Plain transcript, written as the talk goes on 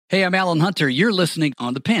Hey, I'm Alan Hunter. You're listening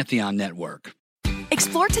on the Pantheon Network.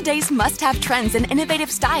 Explore today's must-have trends and innovative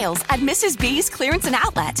styles at Mrs. B's Clearance and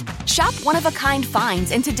Outlet. Shop one-of-a-kind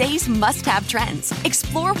finds in today's must-have trends.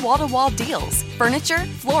 Explore wall-to-wall deals, furniture,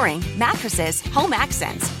 flooring, mattresses, home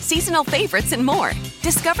accents, seasonal favorites, and more.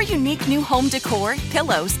 Discover unique new home decor,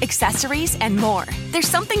 pillows, accessories, and more. There's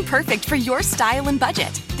something perfect for your style and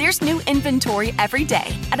budget. There's new inventory every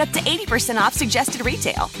day at up to 80% off suggested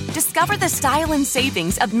retail. Discover the style and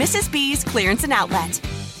savings of Mrs. B's Clearance and Outlet.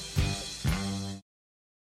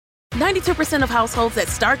 92% of households that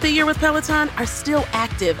start the year with Peloton are still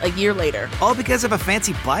active a year later. All because of a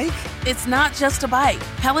fancy bike? It's not just a bike.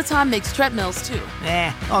 Peloton makes treadmills too.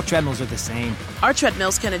 All treadmills are the same. Our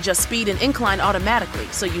treadmills can adjust speed and incline automatically,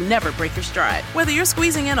 so you never break your stride. Whether you're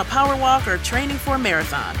squeezing in a power walk or training for a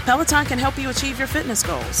marathon, Peloton can help you achieve your fitness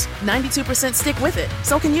goals. 92% stick with it.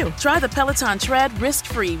 So can you. Try the Peloton Tread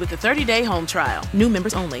risk-free with a 30-day home trial. New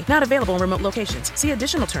members only. Not available in remote locations. See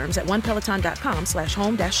additional terms at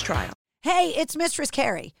onepeloton.com/home-trial. Hey, it's Mistress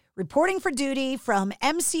Carrie, reporting for duty from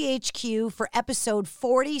MCHQ for episode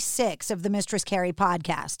 46 of the Mistress Carrie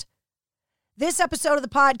podcast. This episode of the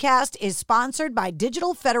podcast is sponsored by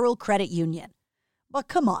Digital Federal Credit Union. But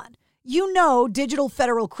come on, you know Digital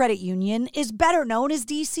Federal Credit Union is better known as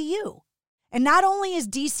DCU. And not only is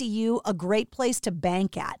DCU a great place to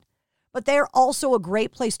bank at, but they are also a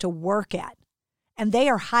great place to work at. And they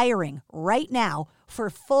are hiring right now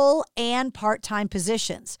for full and part-time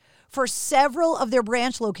positions for several of their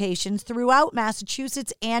branch locations throughout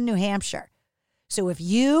Massachusetts and New Hampshire. So if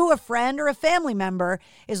you, a friend, or a family member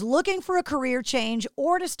is looking for a career change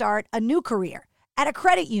or to start a new career at a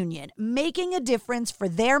credit union, making a difference for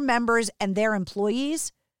their members and their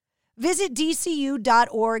employees, visit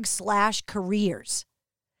dcu.org/careers.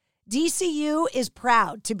 DCU is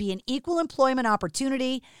proud to be an equal employment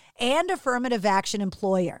opportunity and affirmative action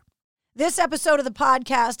employer. This episode of the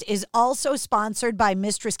podcast is also sponsored by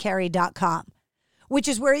MistressCarrie.com, which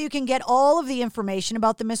is where you can get all of the information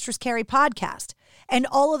about the Mistress Carrie podcast and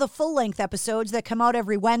all of the full-length episodes that come out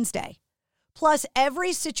every Wednesday. Plus,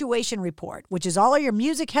 every situation report, which is all of your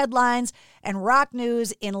music headlines and rock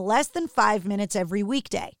news in less than 5 minutes every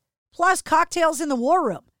weekday. Plus, Cocktails in the War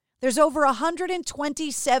Room. There's over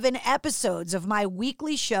 127 episodes of my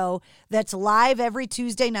weekly show that's live every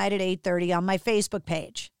Tuesday night at 8:30 on my Facebook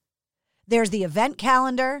page. There's the event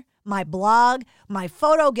calendar, my blog, my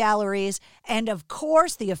photo galleries, and of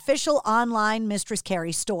course, the official online Mistress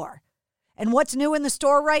Carrie store. And what's new in the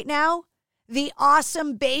store right now? The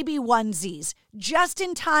awesome baby onesies, just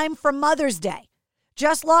in time for Mother's Day.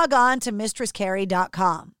 Just log on to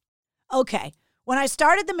MistressCarrie.com. Okay, when I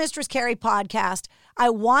started the Mistress Carrie podcast, I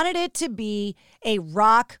wanted it to be a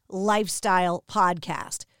rock lifestyle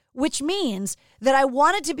podcast, which means that I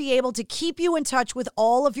wanted to be able to keep you in touch with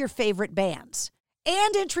all of your favorite bands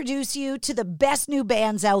and introduce you to the best new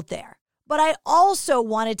bands out there. But I also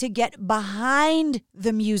wanted to get behind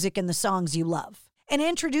the music and the songs you love and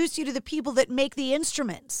introduce you to the people that make the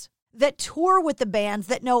instruments, that tour with the bands,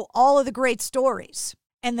 that know all of the great stories,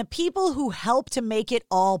 and the people who help to make it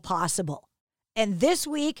all possible. And this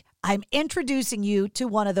week, I'm introducing you to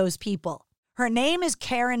one of those people. Her name is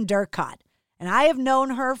Karen Durkot. And I have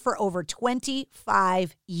known her for over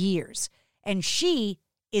 25 years. And she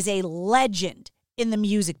is a legend in the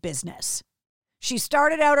music business. She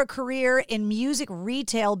started out her career in music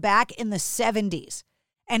retail back in the 70s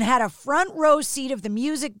and had a front row seat of the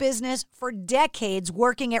music business for decades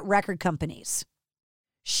working at record companies.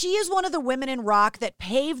 She is one of the women in rock that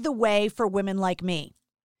paved the way for women like me.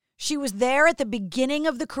 She was there at the beginning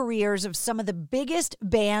of the careers of some of the biggest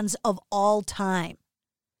bands of all time.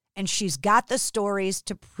 And she's got the stories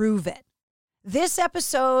to prove it. This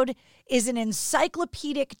episode is an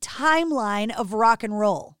encyclopedic timeline of rock and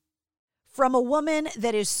roll. From a woman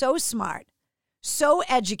that is so smart, so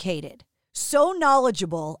educated, so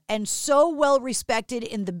knowledgeable, and so well respected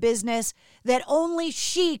in the business that only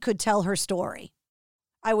she could tell her story.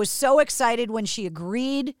 I was so excited when she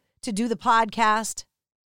agreed to do the podcast,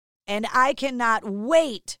 and I cannot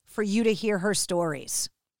wait for you to hear her stories.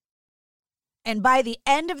 And by the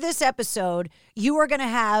end of this episode, you are going to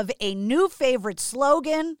have a new favorite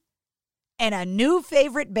slogan and a new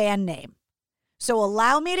favorite band name. So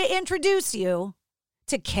allow me to introduce you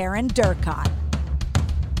to Karen Durkot.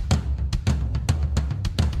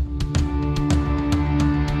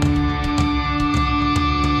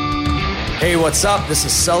 Hey, what's up? This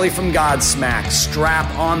is Sully from Godsmack. Strap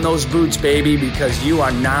on those boots, baby, because you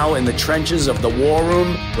are now in the trenches of the war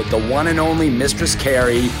room with the one and only Mistress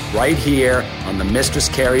Carrie right here on the Mistress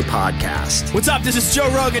Carrie podcast. What's up? This is Joe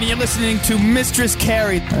Rogan, and you're listening to Mistress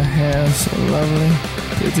Carrie. Her hair so lovely.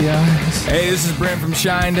 Pretty eyes. Hey, this is Brent from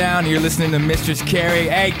Shinedown, and you're listening to Mistress Carrie.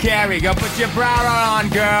 Hey, Carrie, go put your bra on,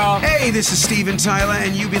 girl. Hey, this is Steven Tyler,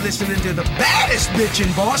 and you be listening to the baddest bitch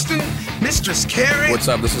in Boston, Mistress Carrie. What's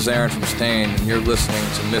up? This is Aaron from Stain, and you're listening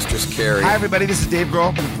to Mistress Carrie. Hi, everybody. This is Dave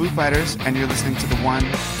Grohl from the Foo Fighters, and you're listening to the one,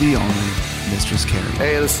 the only Mistress Carrie.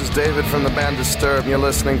 Hey, this is David from the band Disturbed, and you're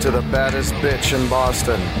listening to the baddest bitch in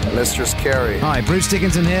Boston, Mistress Carrie. Hi, Bruce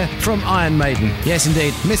Dickinson here from Iron Maiden. Yes,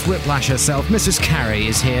 indeed, Miss Whiplash herself, Mistress Carrie,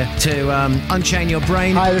 is here to unchain your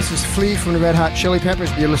brain. Hi, this is Flea from the Red Hot Chili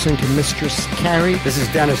Peppers. You're listening to Mistress Carrie. This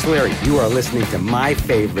is Dennis Leary. You are listening to my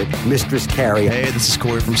favorite, Mistress Carrie. Hey, this is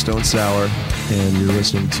Corey from Stone Sour, and you're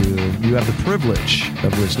listening to, you have the privilege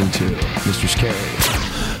of listening to Mistress Carrie.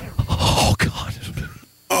 Oh, God.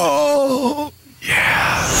 Oh,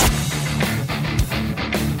 yeah.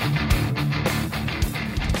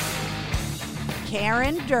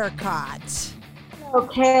 Karen Durkot. Hello,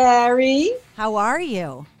 Carrie. How are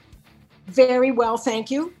you? Very well, thank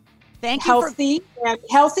you. Thank you.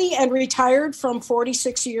 Healthy and retired from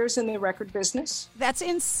 46 years in the record business. That's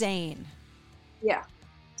insane. Yeah.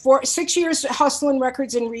 6 years hustling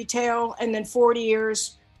records in retail, and then 40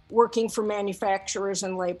 years working for manufacturers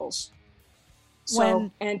and labels.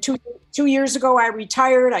 And two years ago, I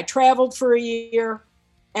retired. I traveled for a year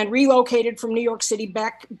and relocated from New York City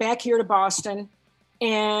back here to Boston,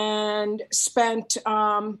 and spent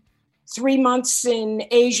 3 months in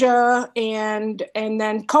Asia, and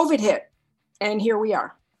then COVID hit, and here we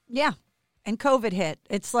are. Yeah. And COVID hit.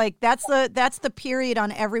 It's like that's the period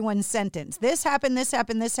on everyone's sentence. This happened, then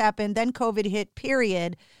COVID hit,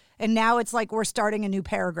 period. And now it's like we're starting a new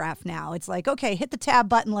paragraph now. It's like, okay, hit the tab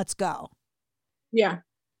button, let's go. Yeah.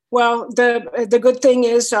 Well, the good thing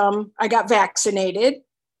is I got vaccinated,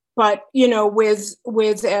 but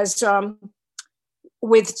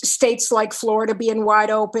with states like Florida being wide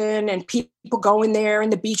open and people going there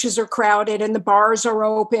and the beaches are crowded and the bars are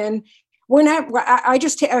open, I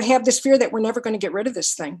just have this fear that we're never going to get rid of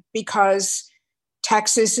this thing, because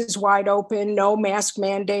Texas is wide open, no mask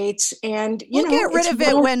mandates. And, we'll get rid of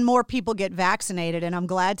it when more people get vaccinated. And I'm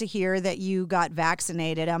glad to hear that you got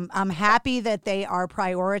vaccinated. I'm happy that they are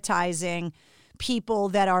prioritizing people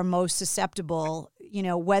that are most susceptible,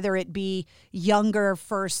 whether it be younger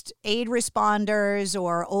first aid responders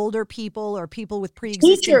or older people or people with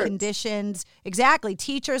pre-existing conditions. Exactly.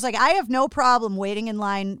 Teachers. Like, I have no problem waiting in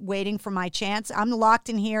line, waiting for my chance. I'm locked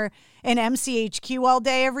in here in MCHQ all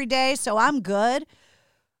day, every day. So I'm good.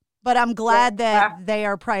 But I'm glad that they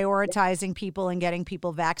are prioritizing people and getting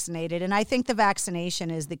people vaccinated. And I think the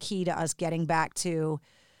vaccination is the key to us getting back to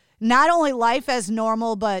not only life as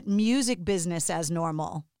normal, but music business as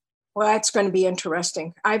normal. Well, that's going to be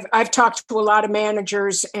interesting. I've talked to a lot of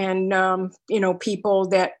managers and people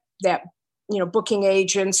that booking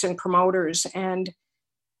agents and promoters, and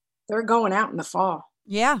they're going out in the fall.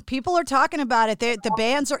 Yeah, people are talking about it. The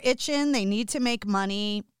bands are itching. They need to make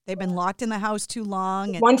money. They've been locked in the house too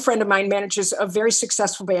long. One friend of mine manages a very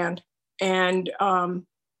successful band, and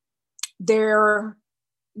they're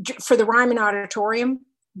for the Ryman Auditorium.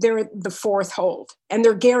 They're the fourth hold, and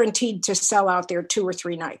they're guaranteed to sell out there 2 or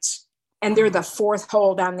 3 nights. And they're the fourth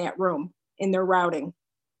hold on that room in their routing.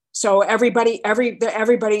 So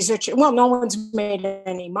everybody's itching. Well, no one's made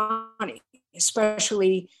any money,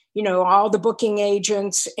 especially, all the booking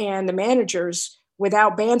agents and the managers.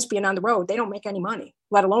 Without bands being on the road, they don't make any money,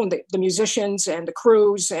 let alone the musicians and the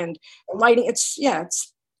crews and the lighting.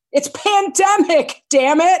 It's pandemic,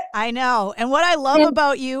 damn it. I know. And what I love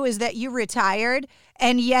about you is that you retired,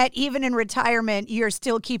 and yet even in retirement, you're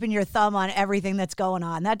still keeping your thumb on everything that's going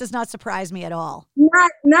on. That does not surprise me at all.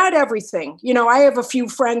 Not everything. I have a few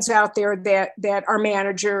friends out there that are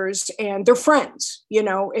managers, and they're friends.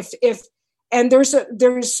 And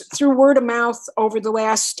there's through word of mouth over the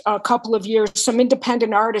last couple of years, some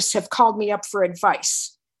independent artists have called me up for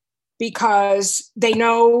advice, because they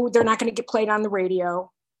know they're not going to get played on the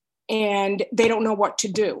radio. And they don't know what to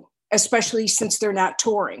do, especially since they're not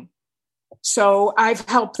touring. So I've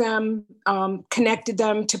helped them, connected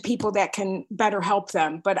them to people that can better help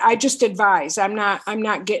them. But I just advise. I'm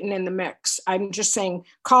not getting in the mix. I'm just saying,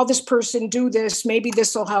 call this person, do this. Maybe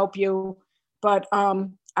this will help you. But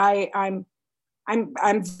I'm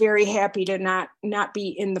very happy to not be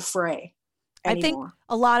in the fray anymore. I think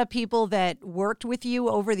a lot of people that worked with you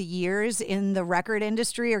over the years in the record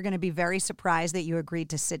industry are going to be very surprised that you agreed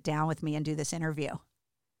to sit down with me and do this interview.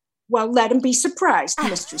 Well, let them be surprised,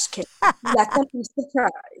 Mistress Carey. Let them be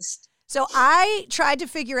surprised. So I tried to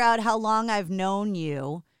figure out how long I've known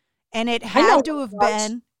you, and it had to have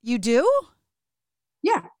been. You do?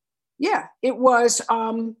 Yeah. Yeah. It was,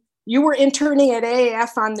 you were interning at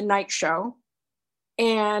AAF on the night show.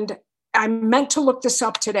 And I meant to look this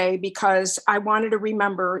up today because I wanted to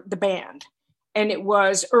remember the band. And it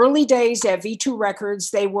was early days at V2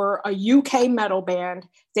 Records. They were a UK metal band.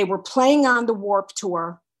 They were playing on the Warped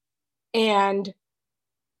Tour. And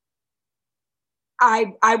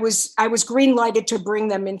I was green lighted to bring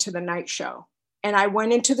them into the night show. And I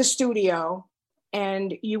went into the studio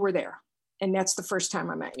and you were there. And that's the first time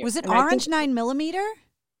I met you. Was it and Orange 9mm?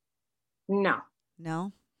 No.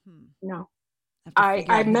 No? No.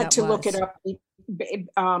 I meant to look it up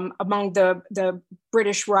among the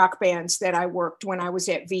British rock bands that I worked when I was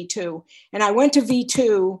at V2. And I went to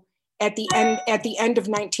V2 at the end of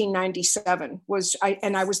 1997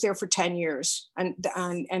 and I was there for 10 years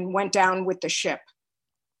and went down with the ship.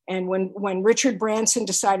 And when Richard Branson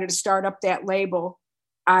decided to start up that label,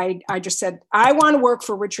 I just said, I want to work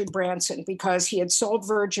for Richard Branson because he had sold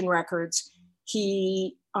Virgin Records.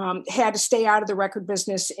 He had to stay out of the record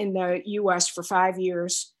business in the US for 5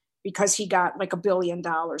 years because he got like $1 billion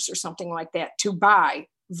or something like that to buy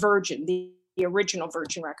Virgin, the original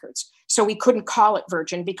Virgin Records. So we couldn't call it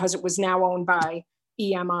Virgin because it was now owned by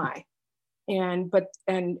EMI. And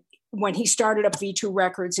when he started up V2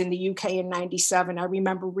 Records in the UK in 97, I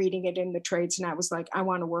remember reading it in the trades and I was like, I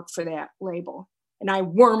want to work for that label. And I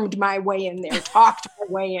wormed my way in there, talked my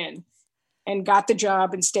way in, and got the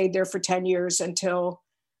job and stayed there for 10 years until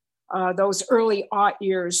those early aught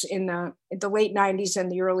years in the late 90s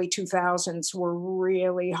and the early 2000s were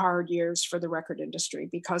really hard years for the record industry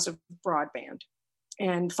because of broadband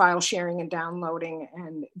and file sharing and downloading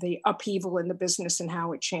and the upheaval in the business and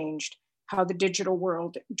how it changed, how the digital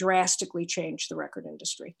world drastically changed the record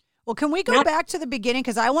industry. Well, can we go back to the beginning?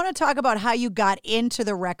 Because I want to talk about how you got into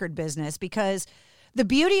the record business, because the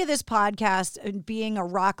beauty of this podcast and being a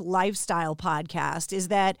rock lifestyle podcast is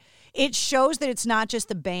that it shows that it's not just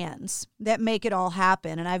the bands that make it all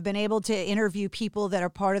happen. And I've been able to interview people that are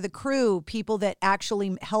part of the crew, people that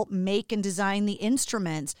actually help make and design the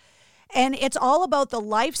instruments. And it's all about the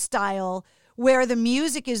lifestyle where the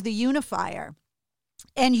music is the unifier.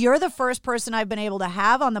 And you're the first person I've been able to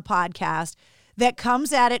have on the podcast that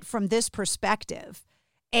comes at it from this perspective.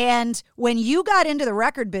 And when you got into the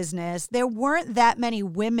record business, there weren't that many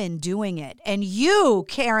women doing it. And you,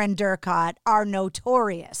 Karen Durkot, are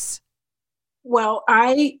notorious. Well,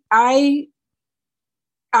 I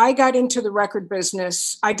got into the record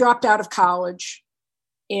business. I dropped out of college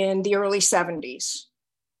in the early 70s.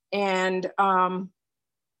 And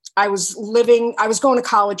I was going to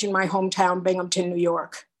college in my hometown, Binghamton, New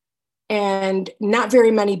York. And not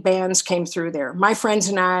very many bands came through there. My friends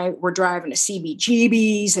and I were driving to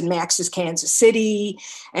CBGB's and Max's Kansas City.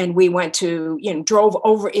 And we went to, drove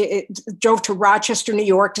to Rochester, New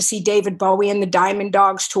York to see David Bowie and the Diamond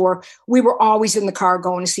Dogs tour. We were always in the car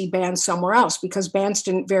going to see bands somewhere else because bands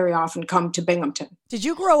didn't very often come to Binghamton. Did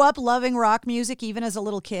you grow up loving rock music even as a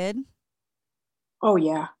little kid? Oh,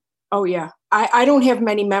 yeah. Oh, yeah. I don't have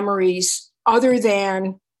many memories other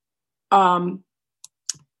than I'm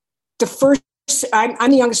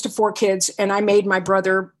the youngest of 4 kids, and I made my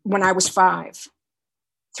brother when I was 5.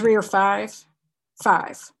 3 or 5?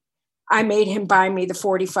 5. I made him buy me the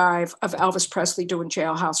 45 of Elvis Presley doing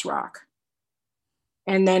Jailhouse Rock.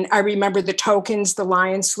 And then I remember the Tokens, The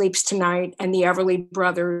Lion Sleeps Tonight, and the Everly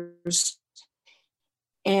Brothers.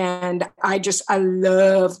 And I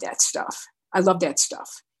love that stuff. I love that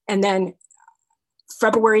stuff. And then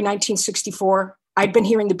February 1964, I'd been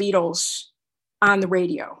hearing the Beatles on the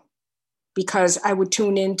radio because I would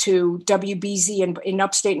tune into WBZ in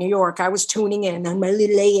upstate New York. I was tuning in on my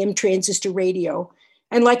little AM transistor radio.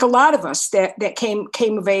 And like a lot of us that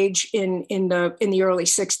came of age in the early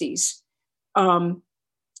 60s,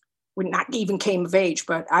 not even came of age,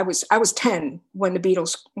 but I was 10 when the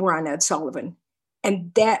Beatles were on Ed Sullivan.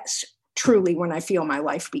 And that's truly when I feel my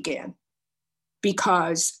life began.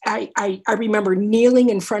 Because I remember kneeling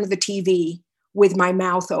in front of the TV with my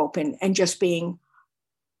mouth open and just being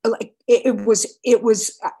like, it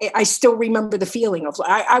was, I still remember the feeling of,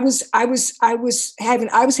 I was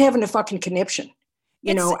having a fucking conniption.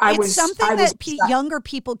 It's something that younger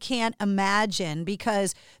people can't imagine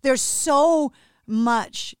because there's so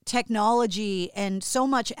much technology and so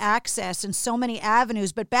much access and so many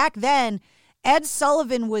avenues. But back then, Ed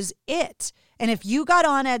Sullivan was it. And if you got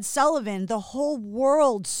on Ed Sullivan, the whole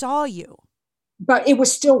world saw you. But it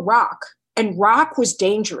was still rock. And rock was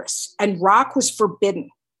dangerous. And rock was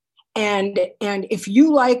forbidden. And if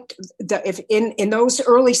you liked in those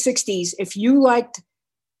early 60s, if you liked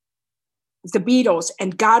the Beatles,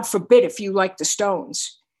 and God forbid if you liked the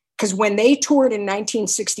Stones, because when they toured in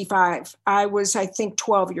 1965, I was, I think,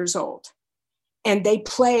 12 years old, and they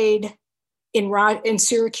played in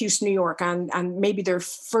Syracuse, New York, on maybe their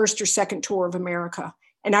first or second tour of America.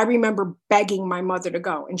 And I remember begging my mother to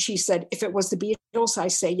go, and she said, if it was the Beatles, I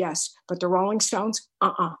say yes, but the Rolling Stones,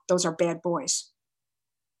 those are bad boys.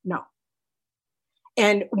 No.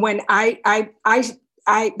 And when I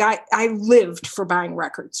lived for buying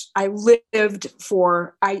records. I lived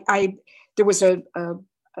for, there was a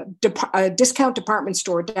discount department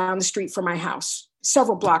store down the street from my house,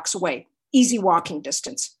 several blocks away, easy walking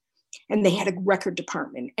distance. And they had a record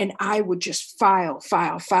department, and I would just file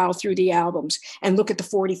through the albums and look at the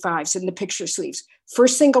 45s and the picture sleeves.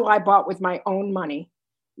 First single I bought with my own money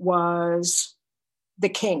was the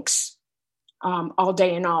Kinks, All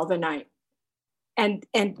Day and All the Night. And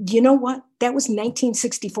you know what? That was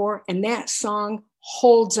 1964, and that song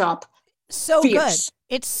holds up. So fierce.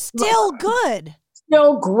 Good. It's still good.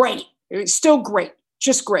 Still great. It's still great.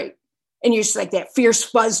 Just great. And you're just like that fierce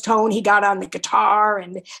fuzz tone he got on the guitar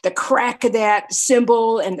and the crack of that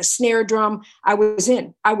cymbal and the snare drum. I was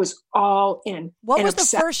in. I was all in. What was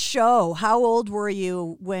the first show? How old were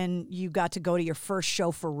you when you got to go to your first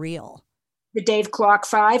show for real? The Dave Clark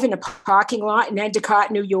 5 in a parking lot in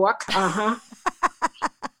Endicott, New York.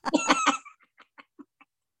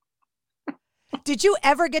 Did you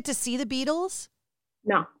ever get to see the Beatles?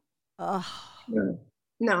 No.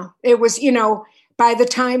 No. It was, they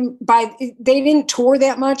didn't tour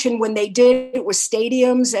that much. And when they did, it was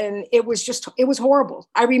stadiums, and it was horrible.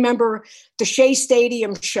 I remember the Shea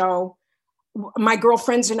Stadium show. My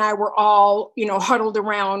girlfriends and I were all, huddled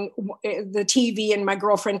around the TV in my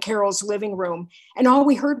girlfriend Carol's living room, and all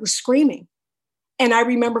we heard was screaming. And I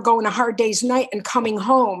remember going to Hard Day's Night and coming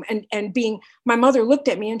home and my mother looked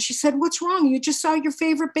at me and she said, "What's wrong? You just saw your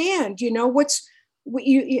favorite band.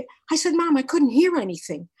 I said, "Mom, I couldn't hear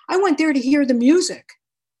anything. I went there to hear the music."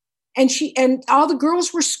 And all the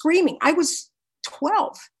girls were screaming. I was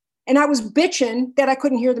 12 and I was bitching that I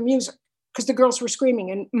couldn't hear the music because the girls were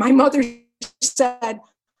screaming. And my mother said,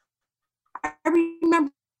 I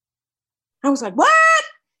remember, I was like, "What?"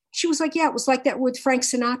 She was like, "Yeah, it was like that with Frank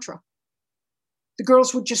Sinatra. The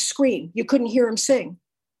girls would just scream. You couldn't hear them sing."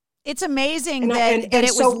 It's amazing that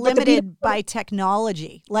it was limited by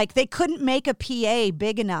technology. Like they couldn't make a PA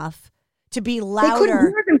big enough to be louder. They couldn't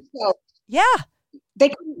hear themselves. Yeah.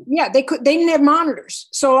 They didn't have monitors.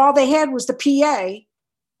 So all they had was the PA.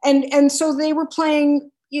 And so they were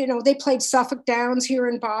playing, they played Suffolk Downs here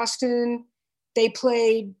in Boston. They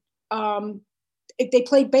played baseball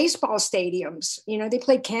stadiums. They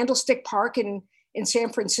played Candlestick Park in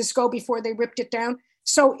San Francisco before they ripped it down.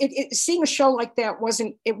 So seeing a show like that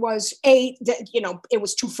it was A, that, it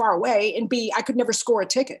was too far away, and B, I could never score a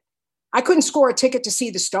ticket. I couldn't score a ticket to see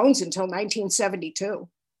the Stones until 1972.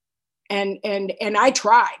 And I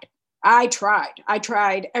tried.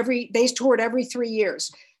 They toured every 3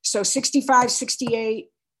 years. So 65, 68,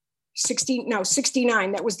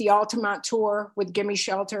 69, that was the Altamont tour with Gimme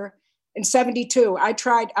Shelter. In 72, I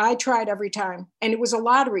tried every time. And it was a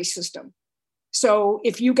lottery system. So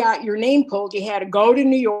if you got your name pulled, you had to go to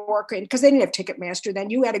New York, and because they didn't have Ticketmaster then,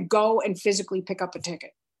 you had to go and physically pick up a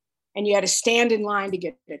ticket. And you had to stand in line to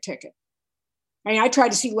get a ticket. I mean, I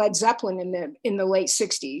tried to see Led Zeppelin in the late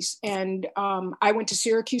 60s. And I went to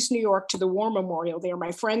Syracuse, New York, to the War Memorial there.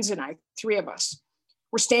 My friends and I, 3 of us,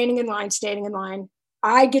 were standing in line.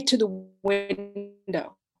 I get to the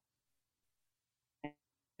window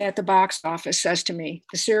at the box office, says to me,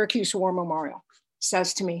 the Syracuse War Memorial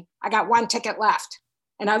says to me, "I got 1 ticket left."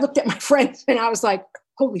 And I looked at my friends and I was like,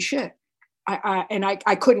 holy shit.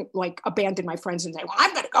 I couldn't abandon my friends and say, "Well,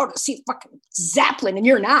 I'm going to go to see fucking Zeppelin and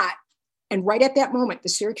you're not." And right at that moment, the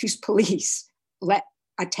Syracuse police let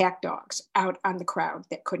attack dogs out on the crowd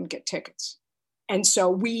that couldn't get tickets. And so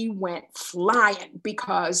we went flying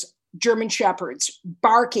because German Shepherds,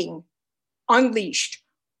 barking, unleashed,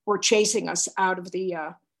 were chasing us out of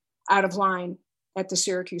line at the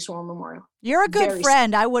Syracuse War Memorial. You're a good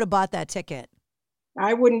friend. I would have bought that ticket.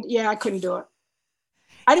 I wouldn't. Yeah, I couldn't do it.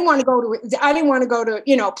 I didn't want to go to,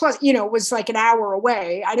 plus, it was like an hour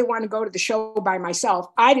away. I didn't want to go to the show by myself.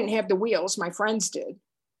 I didn't have the wheels. My friends did.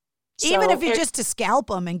 Even if you just to scalp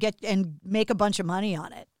them and make a bunch of money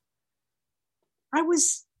on it. I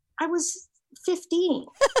was 15.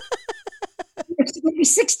 Maybe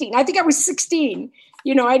 16. I think I was 16.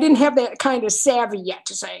 I didn't have that kind of savvy yet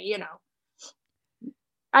to say,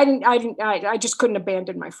 I just couldn't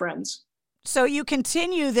abandon my friends. So you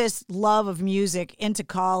continue this love of music into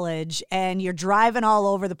college, and you're driving all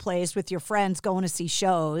over the place with your friends going to see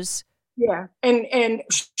shows. Yeah, and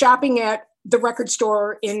shopping at the record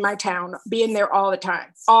store in my town, being there all the time,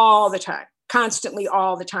 constantly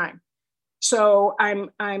all the time. So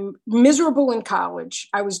I'm miserable in college.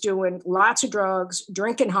 I was doing lots of drugs,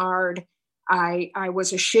 drinking hard. I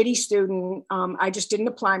was a shitty student. I just didn't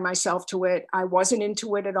apply myself to it. I wasn't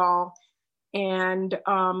into it at all. And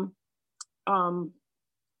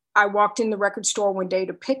I walked in the record store one day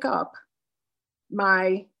to pick up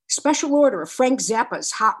my special order of Frank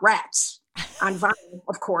Zappa's Hot Rats on vinyl,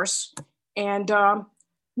 of course. And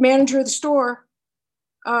manager of the store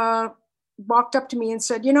walked up to me and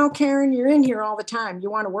said, you know, Karen, you're in here all the time. You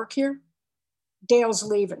want to work here? Dale's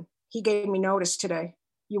leaving. He gave me notice today.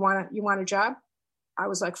 You want a job? I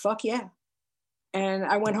was like, fuck yeah. And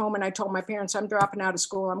I went home and I told my parents, I'm dropping out of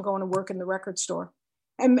school. I'm going to work in the record store.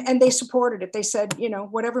 And they supported it. They said, you know,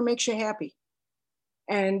 whatever makes you happy.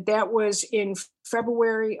 And that was in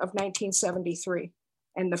February of 1973.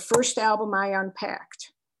 And the first album I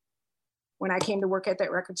unpacked when I came to work at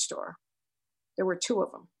that record store, there were two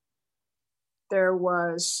of them. There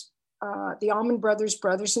was the Allman Brothers,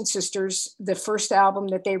 Brothers and Sisters, the first album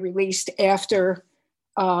that they released after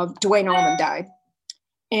Duane Allman died.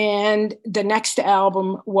 And the next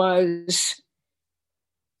album was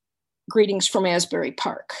Greetings from Asbury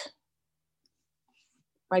Park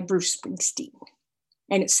by Bruce Springsteen.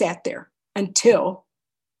 And it sat there until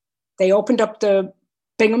they opened up the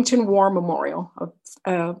Binghamton War Memorial,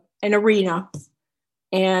 an arena,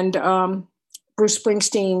 and Bruce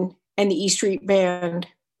Springsteen and the E Street Band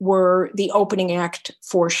were the opening act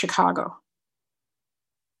for Chicago.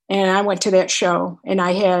 And I went to that show and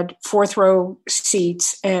I had fourth row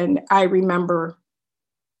seats. And I remember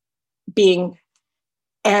being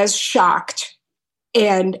as shocked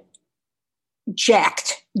and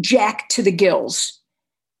jacked to the gills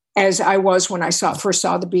as I was when I first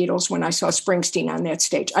saw the Beatles, when I saw Springsteen on that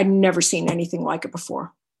stage. I'd never seen anything like it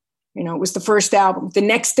before. You know, it was the first album. The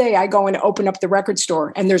next day I go in to open up the record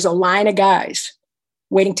store and there's a line of guys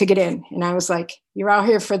waiting to get in. And I was like, you're out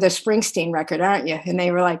here for the Springsteen record, aren't you? And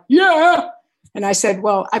they were like, yeah. And I said,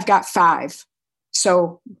 well, I've got 5.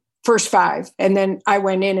 So first 5. And then I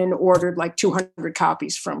went in and ordered like 200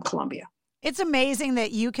 copies from Columbia. It's amazing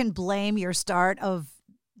that you can blame your start of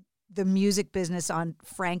the music business on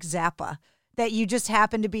Frank Zappa, that you just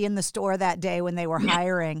happened to be in the store that day when they were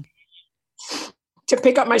hiring. To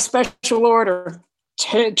pick up my special order.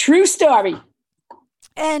 True story.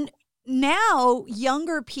 And now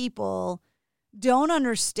younger people don't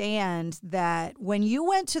understand that when you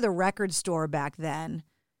went to the record store back then,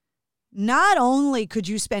 not only could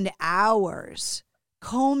you spend hours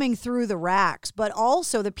combing through the racks, but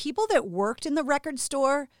also the people that worked in the record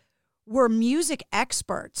store were music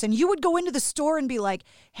experts. And you would go into the store and be like,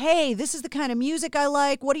 hey, this is the kind of music I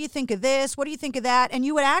like. What do you think of this? What do you think of that? And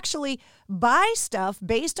you would actually buy stuff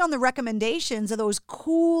based on the recommendations of those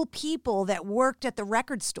cool people that worked at the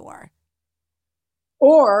record store.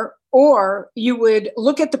 Or you would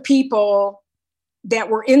look at the people that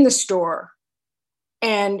were in the store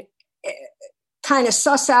and kind of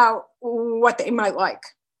suss out what they might like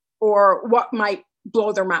or what might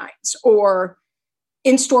blow their minds, or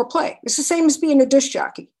in-store play. It's the same as being a disc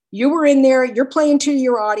jockey. You were in there, you're playing to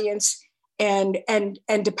your audience, and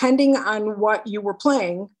depending on what you were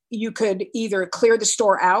playing, you could either clear the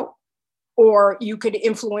store out or you could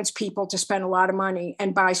influence people to spend a lot of money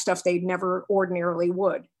and buy stuff they never ordinarily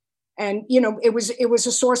would. And, you know, it was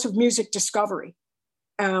a source of music discovery.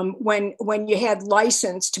 When you had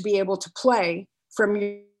license to be able to play from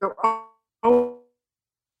your own,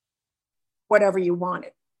 whatever you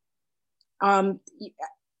wanted.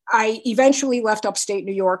 I eventually left upstate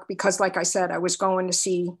New York because, like I said, I was going to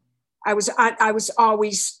see, I was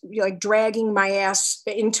always like dragging my ass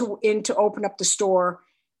into open up the store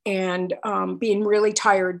and being really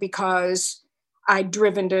tired because I'd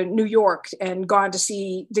driven to New York and gone to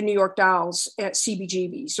see the New York Dolls at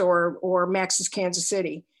CBGB's or Max's Kansas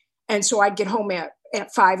City. And so I'd get home at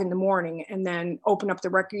 5 a.m. and then open up the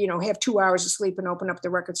record, you know, have 2 hours of sleep and open up the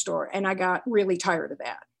record store. And I got really tired of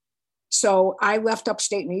that. So I left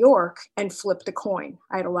upstate New York and flipped a coin.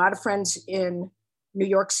 I had a lot of friends in New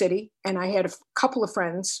York City and I had a couple of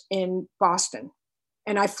friends in Boston,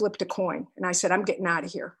 and I flipped a coin and I said, I'm getting out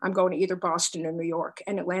of here. I'm going to either Boston or New York.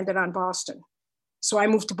 And it landed on Boston. So I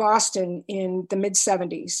moved to Boston in the mid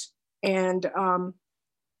 70s and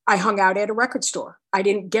I hung out at a record store. I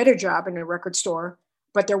didn't get a job in a record store,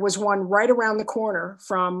 but there was one right around the corner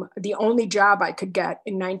from the only job I could get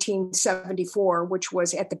in 1974, which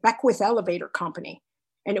was at the Beckwith Elevator Company.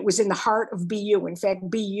 And it was in the heart of BU. In fact,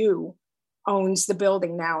 BU owns the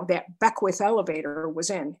building now that Beckwith Elevator was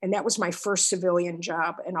in. And that was my first civilian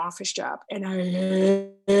job, an office job. And I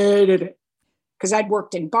hated it because I'd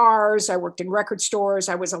worked in bars. I worked in record stores.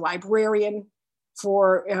 I was a librarian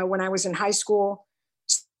for when I was in high school.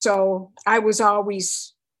 So I was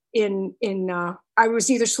always I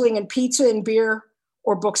was either slinging pizza and beer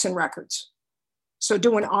or books and records. So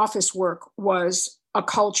doing office work was a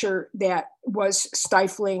culture that was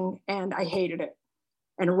stifling, and I hated it.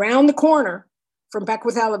 And around the corner from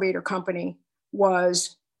Beckwith Elevator Company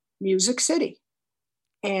was Music City.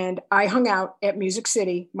 And I hung out at Music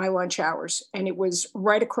City my lunch hours, and it was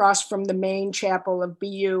right across from the main chapel of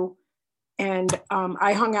BU. And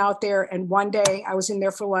I hung out there, and one day I was in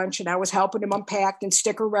there for lunch, and I was helping them unpack and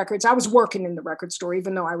sticker records. I was working in the record store,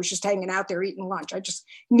 even though I was just hanging out there eating lunch. I just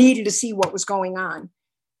needed to see what was going on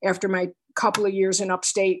after my couple of years in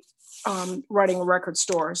upstate running a record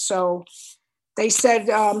store. So they said,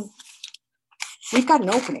 we've got an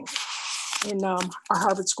opening in our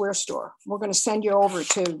Harvard Square store. We're going to send you over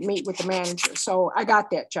to meet with the manager. So I got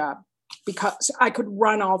that job because I could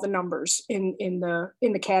run all the numbers in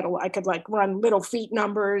the catalog. I could like run Little Feat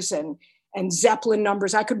numbers and Zeppelin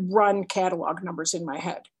numbers. I could run catalog numbers in my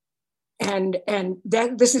head. And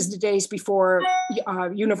this is the days before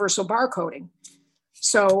universal barcoding.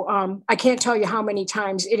 So I can't tell you how many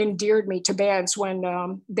times it endeared me to bands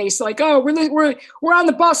when they say like, oh, we're on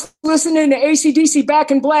the bus listening to AC/DC Back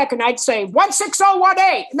in Black. And I'd say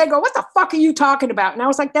 16018. And they go, what the fuck are you talking about? And I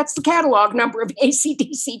was like, that's the catalog number of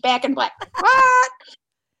AC/DC Back in Black. What?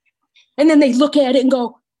 And then they look at it and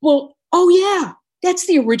go, well, oh yeah, that's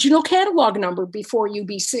the original catalog number before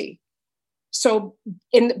UBC. So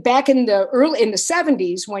back in the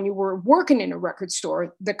 70s, when you were working in a record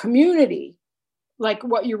store, the community, like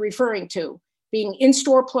what you're referring to, being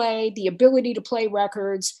in-store play, the ability to play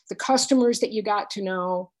records, the customers that you got to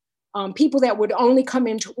know, people that would only come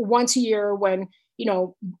in once a year when,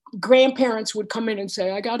 grandparents would come in and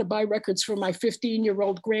say, I got to buy records for my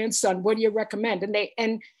 15-year-old grandson. What do you recommend?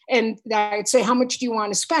 And I'd say, how much do you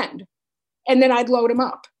want to spend? And then I'd load them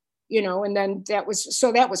up, and then that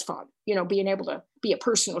was fun, being able to be a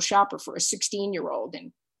personal shopper for a 16-year-old.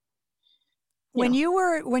 And When you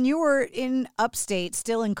were in upstate,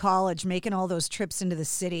 still in college, making all those trips into the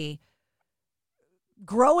city,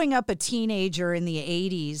 growing up a teenager in the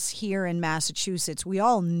 80s here in Massachusetts, we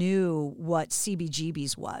all knew what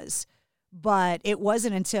CBGB's was. But it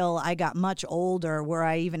wasn't until I got much older where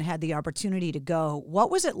I even had the opportunity to go. What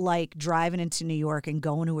was it like driving into New York and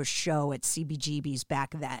going to a show at CBGB's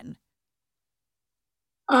back then?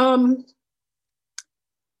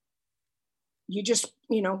 You just,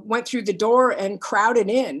 went through the door and crowded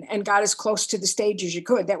in and got as close to the stage as you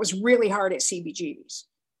could. That was really hard at CBGB's.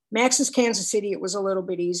 Max's Kansas City, it was a little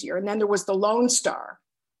bit easier. And then there was the Lone Star,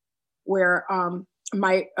 where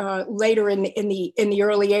later in the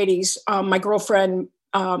early 80s, my girlfriend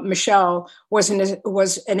Michelle was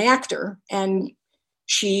an actor, and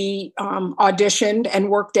she auditioned and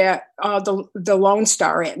worked at the Lone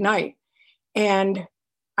Star at night. And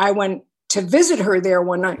I went to visit her there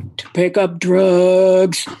one night to pick up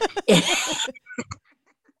drugs.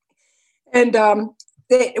 And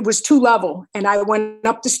it was 2-level. And I went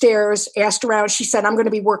up the stairs, asked around. She said, I'm going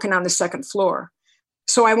to be working on the second floor.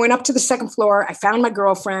 So I went up to the second floor. I found my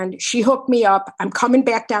girlfriend. She hooked me up. I'm coming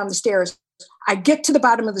back down the stairs. I get to the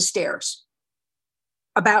bottom of the stairs,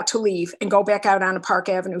 about to leave and go back out onto Park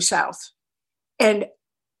Avenue South. And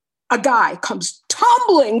a guy comes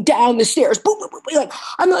tumbling down the stairs. Boom, boom, boom.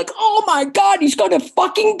 I'm like, oh my God, he's going to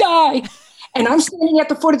fucking die. And I'm standing at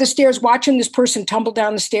the foot of the stairs watching this person tumble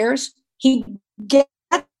down the stairs. He gets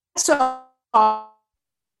up,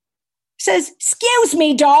 says, excuse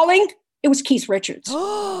me, darling. It was Keith Richards.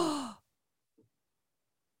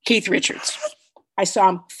 Keith Richards. I saw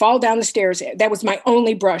him fall down the stairs. That was my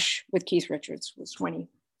only brush with Keith Richards, was when he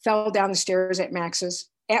fell down the stairs at Max's,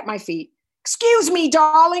 at my feet. Excuse me,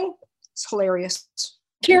 darling. It's hilarious.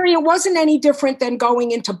 Carrie, it wasn't any different than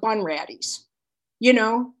going into Bunratty's,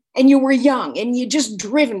 and you were young and you just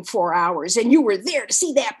driven 4 hours and you were there to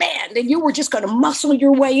see that band and you were just going to muscle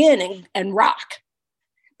your way in and rock.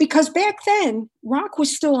 Because back then, rock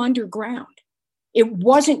was still underground. It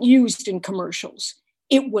wasn't used in commercials.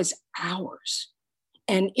 It was ours.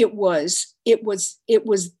 And it was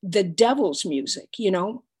the devil's music,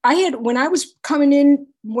 when I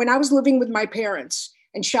was living with my parents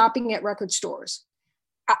and shopping at record stores,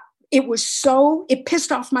 it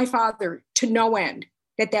pissed off my father to no end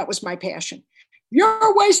that was my passion.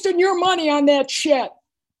 You're wasting your money on that shit.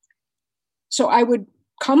 So I would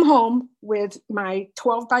come home with my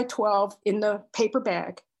 12 by 12 in the paper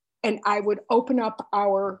bag, and I would open up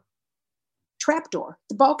our trapdoor,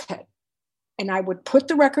 the bulkhead, and I would put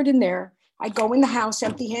the record in there. I'd go in the house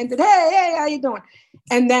empty-handed. Hey, how you doing?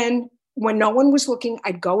 And then when no one was looking,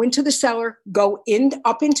 I'd go into the cellar,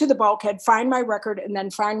 up into the bulkhead, find my record, and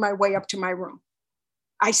then find my way up to my room.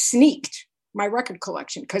 I sneaked my record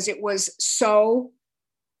collection because it was so,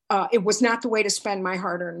 it was not the way to spend my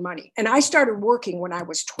hard-earned money. And I started working when I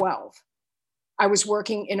was 12. I was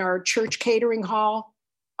working in our church catering hall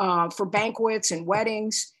for banquets and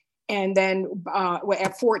weddings. And then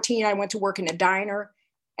at 14, I went to work in a diner.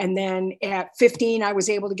 And then at 15, I was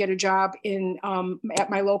able to get a job at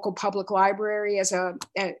my local public library as a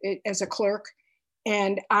clerk.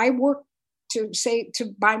 And I worked to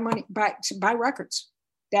buy records.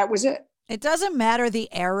 That was it. It doesn't matter the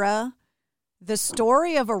era. The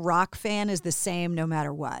story of a rock fan is the same no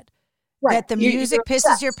matter what. Right. That the music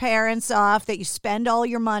pisses your parents off, that you spend all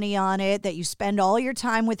your money on it, that you spend all your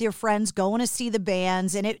time with your friends going to see the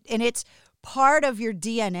bands, and it's part of your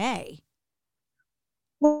DNA.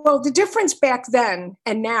 Well, the difference back then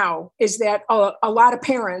and now is that a lot of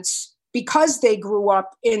parents, because they grew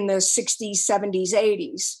up in the 60s, 70s,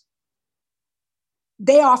 80s,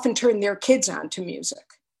 they often turn their kids on to music.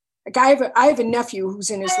 Like I have a nephew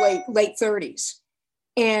who's in his late 30s.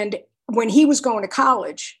 And when he was going to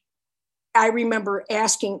college, I remember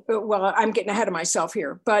asking, well, I'm getting ahead of myself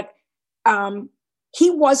here, but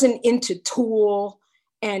he wasn't into Tool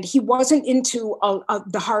and he wasn't into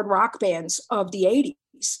the hard rock bands of the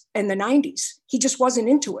 80s and the 90s. He just wasn't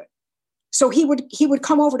into it. So he would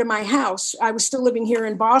come over to my house. I was still living here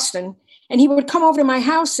in Boston, and he would come over to my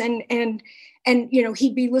house and you know,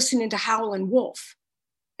 he'd be listening to Howlin' Wolf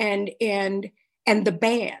and the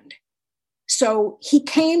band. So he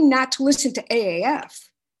came not to listen to AAF,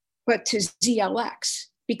 but to ZLX,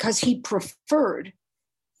 because he preferred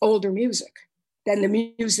older music than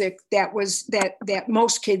the music that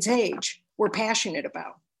most kids' age were passionate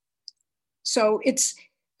about. So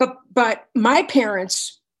but my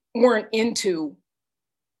parents weren't into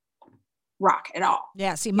rock at all.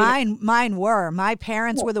 Yeah, see, mine were. My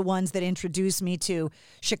parents were the ones that introduced me to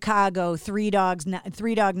Chicago, Three Dog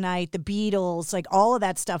Night, the Beatles, like all of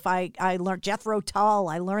that stuff. I learned Jethro Tull.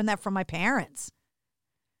 I learned that from my parents.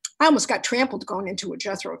 I almost got trampled going into a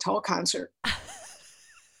Jethro Tull concert.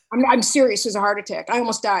 I'm serious as a heart attack. I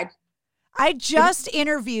almost died. I just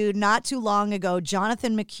interviewed not too long ago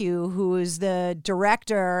Jonathan McHugh, who is the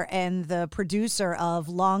director and the producer of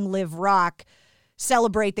Long Live Rock,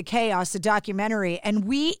 Celebrate the Chaos, the documentary. And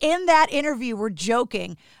we, in that interview, were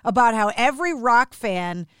joking about how every rock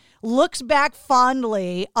fan looks back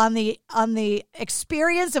fondly on the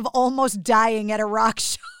experience of almost dying at a rock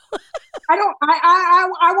show.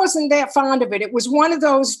 I wasn't that fond of it. It was one of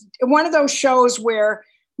those shows where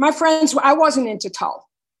my friends, I wasn't into Tull.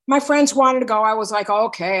 My friends wanted to go. I was like,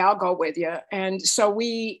 okay, I'll go with you. And so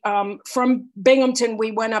we, from Binghamton,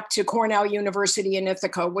 we went up to Cornell University in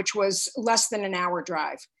Ithaca, which was less than an hour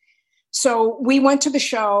drive. So we went to the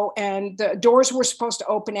show, and the doors were supposed to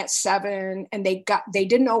open at 7, and they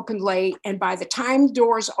didn't open late. And by the time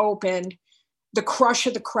doors opened, the crush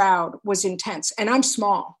of the crowd was intense. And I'm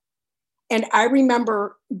small. And I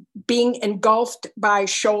remember being engulfed by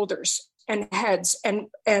shoulders and heads, and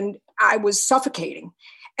I was suffocating.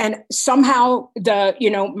 And somehow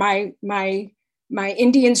my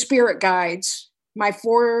Indian spirit guides, my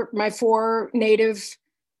four native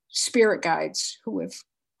spirit guides who have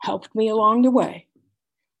helped me along the way,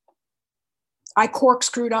 I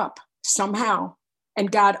corkscrewed up somehow and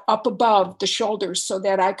got up above the shoulders so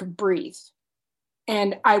that I could breathe.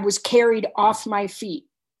 And I was carried off my feet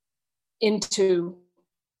into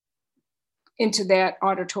that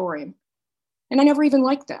auditorium. And I never even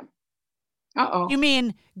liked them. Uh-oh. You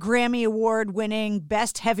mean Grammy Award winning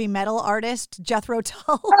best heavy metal artist, Jethro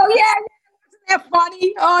Tull? Oh yeah. Wasn't that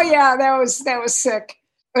funny? Oh yeah, that was sick.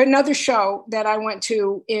 Another show that I went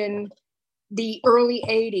to in the early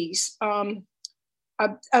 80s,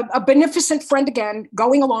 a beneficent friend again,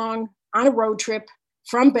 going along on a road trip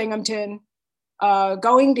from Binghamton,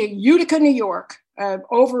 going to Utica, New York,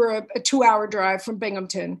 over a 2-hour drive from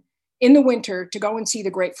Binghamton in the winter to go and see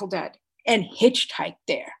the Grateful Dead, and hitchhiked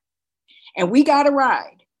there. And we got a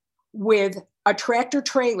ride with a tractor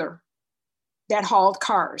trailer that hauled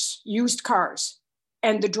cars, used cars.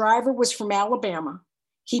 And the driver was from Alabama.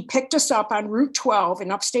 He picked us up on Route 12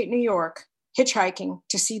 in upstate New York, hitchhiking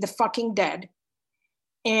to see the fucking Dead.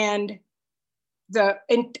 And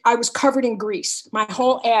I was covered in grease. My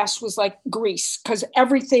whole ass was like grease because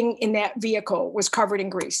everything in that vehicle was covered in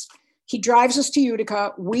grease. He drives us to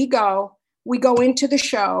Utica. We go. we go into the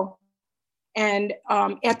show, and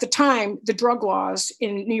at the time, the drug laws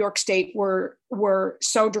in New York State were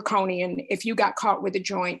so draconian. If you got caught with a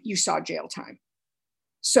joint, you saw jail time.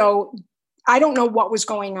 So I don't know what was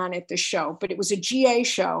going on at this show, but it was a GA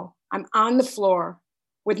show. I'm on the floor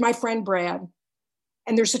with my friend Brad,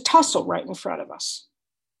 and there's a tussle right in front of us.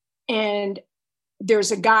 And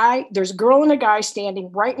there's a girl and a guy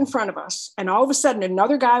standing right in front of us. And all of a sudden,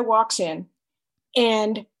 another guy walks in,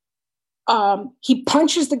 and he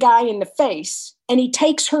punches the guy in the face, and he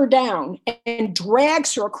takes her down and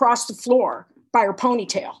drags her across the floor by her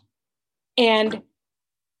ponytail. And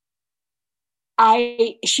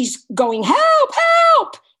she's going, help,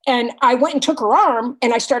 help. And I went and took her arm,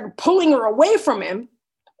 and I started pulling her away from him.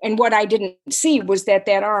 And what I didn't see was that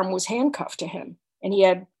arm was handcuffed to him. And he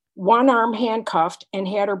had one arm handcuffed and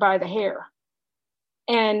had her by the hair.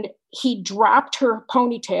 And he dropped her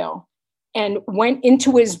ponytail and went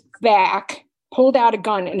into his back, pulled out a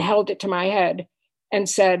gun and held it to my head and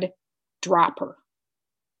said, drop her.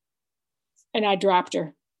 And I dropped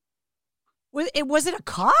her. Was it a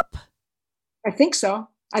cop? I think so.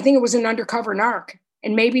 I think it was an undercover narc.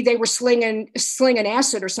 And maybe they were slinging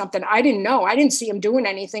acid or something. I didn't know. I didn't see him doing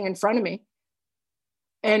anything in front of me.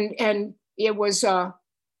 And it was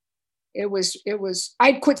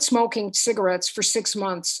I'd quit smoking cigarettes for 6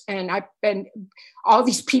 months, and all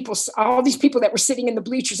these people that were sitting in the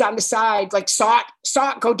bleachers on the side, like saw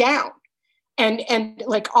it go down. And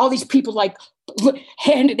like all these people like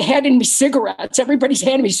handing me cigarettes. Everybody's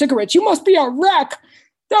handing me cigarettes. You must be a wreck.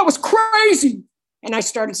 That was crazy. And I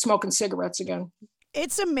started smoking cigarettes again.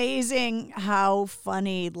 It's amazing how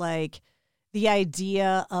funny, like, the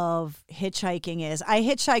idea of hitchhiking is. I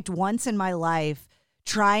hitchhiked once in my life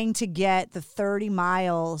trying to get the 30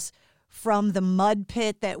 miles from the mud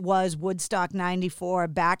pit that was Woodstock 94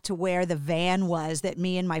 back to where the van was that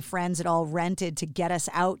me and my friends had all rented to get us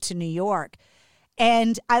out to New York.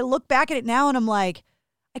 And I look back at it now and I'm like,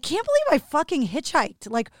 I can't believe I fucking hitchhiked.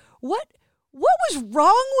 Like, what was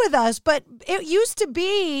wrong with us? But it used to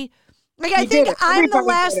be, like, I think I'm the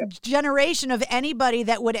last generation of anybody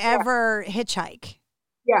that would ever hitchhike.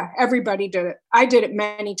 Yeah, everybody did it. I did it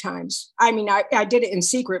many times. I mean, I did it in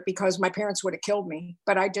secret because my parents would have killed me,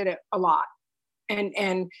 but I did it a lot.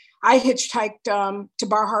 And I hitchhiked to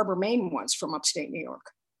Bar Harbor, Maine once from upstate New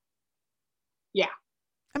York. Yeah.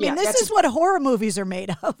 I mean, this is what horror movies are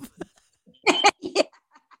made of.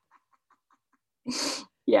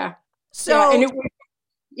 Yeah. So,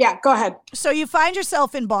 yeah, go ahead. So you find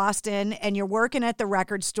yourself in Boston and you're working at the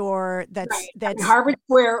record store that's Harvard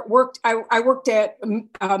Square. I worked at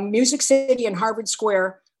Music City in Harvard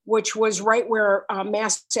Square, which was right where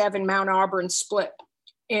Mass Ave and Mount Auburn split.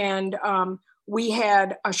 And we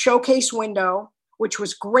had a showcase window, which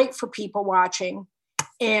was great for people watching.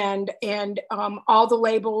 And all the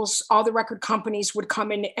labels, all the record companies would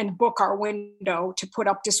come in and book our window to put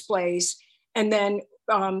up displays. And then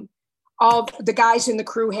all the guys in the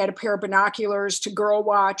crew had a pair of binoculars to girl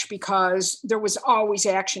watch because there was always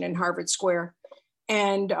action in Harvard Square.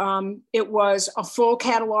 And it was a full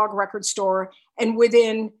catalog record store. And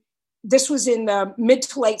this was in the mid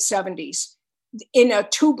to late 70s, in a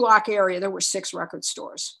 2-block area, there were 6 record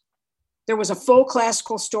stores. There was a full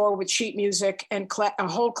classical store with sheet music and a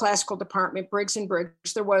whole classical department, Briggs and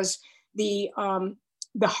Briggs. There was the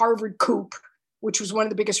Harvard Coop, which was one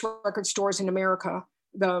of the biggest record stores in America.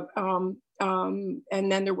 And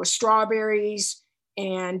then there was Strawberries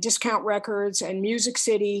and Discount Records and Music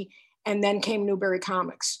City, and then came Newberry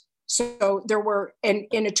Comics. So there were, in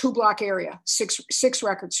a 2-block area, six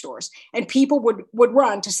record stores, and people would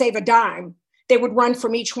run to save a dime. They would run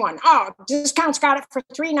from each one. Oh, Discount's got it for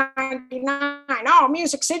 $3.99. Oh,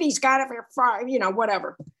 Music City's got it for $5,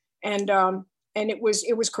 whatever. And it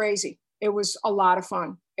was crazy. It was a lot of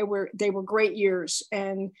fun. They were great years.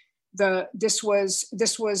 And this was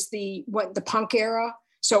the punk era.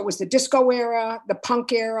 So it was the disco era, the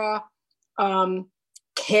punk era,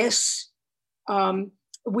 Kiss.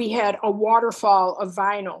 We had a waterfall of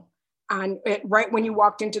vinyl on it. Right when you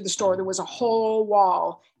walked into the store, there was a whole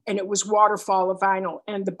wall, and it was waterfall of vinyl.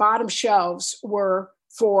 And the bottom shelves were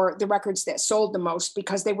for the records that sold the most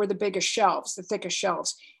because they were the biggest shelves, the thickest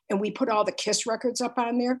shelves. And we put all the Kiss records up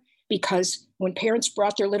on there because when parents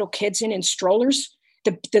brought their little kids in strollers,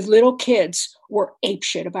 the little kids were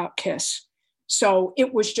apeshit about Kiss. So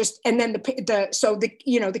it was just, and then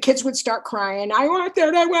the kids would start crying, I want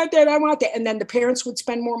that, I want that, I want that. And then the parents would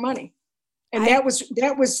spend more money. And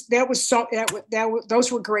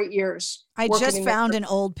those were great years. I just found an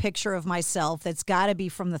old picture of myself that's got to be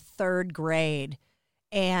from the 3rd grade.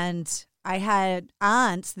 And I had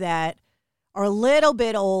aunts that are a little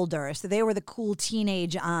bit older. So they were the cool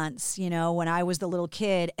teenage aunts, you know, when I was the little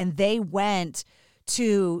kid. And they went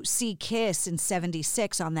to see Kiss in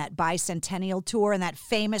 76 on that bicentennial tour, and that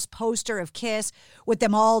famous poster of Kiss with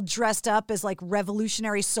them all dressed up as like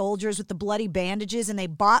revolutionary soldiers with the bloody bandages. And they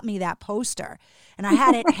bought me that poster, and I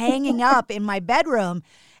had it hanging up in my bedroom.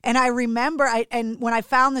 And I remember, and when I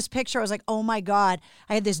found this picture, I was like, oh my God,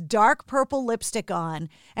 I had this dark purple lipstick on,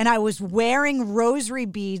 and I was wearing rosary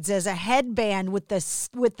beads as a headband with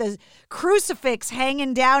the crucifix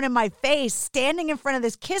hanging down in my face, standing in front of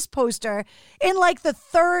this Kiss poster in like the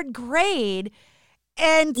 3rd grade.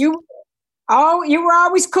 And you were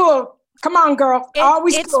always cool. Come on, girl.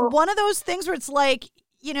 Always it's cool. It's one of those things where it's like,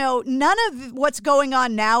 you know, none of what's going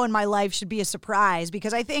on now in my life should be a surprise,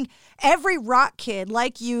 because I think every rock kid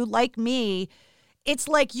like you, like me, it's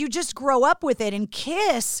like you just grow up with it. And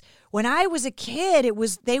Kiss, when I was a kid,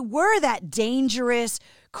 they were that dangerous,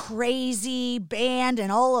 crazy band,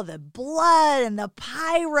 and all of the blood and the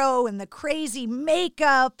pyro and the crazy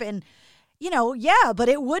makeup and, you know, yeah, but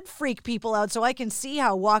it would freak people out. So I can see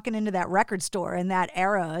how walking into that record store in that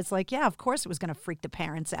era, it's like, yeah, of course it was going to freak the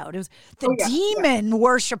parents out. It was the demon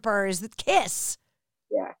worshipers, the Kiss.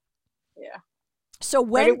 Yeah. So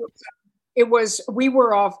when we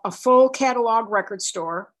were a full catalog record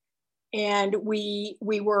store, and we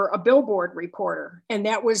were a Billboard reporter, and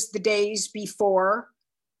that was the days before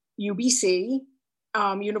UBC,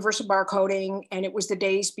 Universal Barcoding, and it was the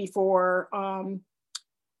days before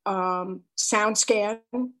SoundScan,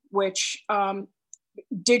 which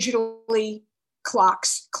digitally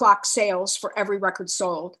clocks sales for every record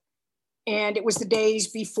sold. And it was the days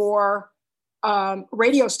before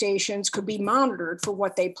radio stations could be monitored for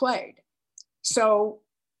what they played. So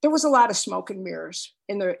there was a lot of smoke and mirrors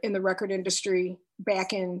in the record industry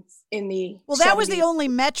back in the Well, that 70s. Was the only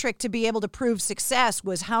metric to be able to prove success,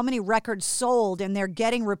 was how many records sold, and they're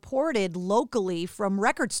getting reported locally from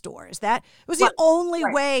record stores. That was the only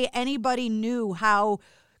way anybody knew how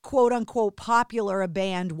quote unquote popular a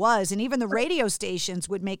band was. And even the radio stations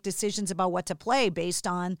would make decisions about what to play based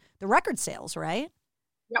on the record sales, right?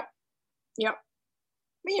 Yep.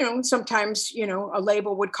 You know, sometimes, you know, a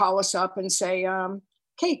label would call us up and say,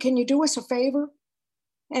 hey, can you do us a favor?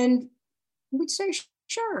 And we'd say,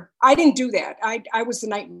 sure. I didn't do that. I was the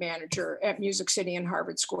night manager at Music City and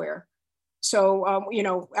Harvard Square. So, you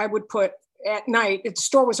know, I would put at night, the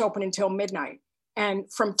store was open until midnight.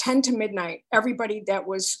 And from 10 to midnight, everybody that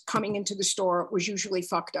was coming into the store was usually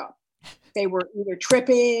fucked up. They were either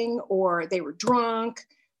tripping or they were drunk.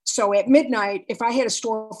 So at midnight, if I had a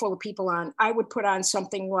store full of people on, I would put on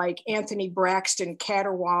something like Anthony Braxton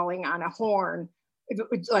caterwauling on a horn,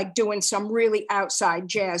 like doing some really outside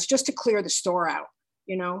jazz just to clear the store out,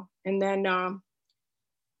 you know? And then,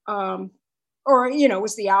 or, you know, it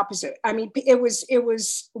was the opposite. I mean,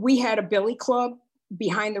 we had a billy club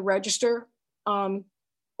behind the register, and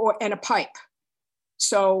a pipe.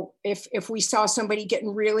 So if we saw somebody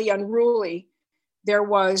getting really unruly, there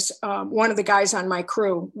was one of the guys on my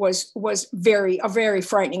crew was a very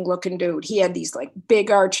frightening looking dude. He had these like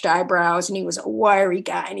big arched eyebrows, and he was a wiry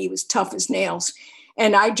guy, and he was tough as nails.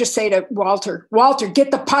 And I'd just say to Walter,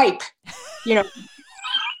 get the pipe, you know.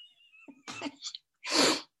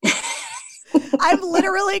 I'm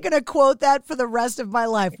literally going to quote that for the rest of my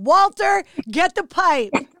life. Walter, get the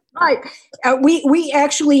pipe. Right. We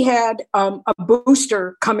actually had a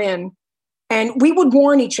booster come in, and we would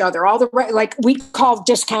warn each other. Like we'd call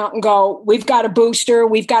discount and go, we've got a booster,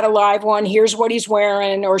 we've got a live one, here's what he's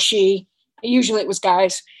wearing, or she. Usually it was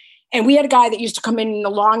guys. And we had a guy that used to come in a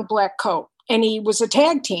long black coat, and he was a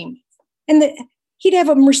tag team. And he'd have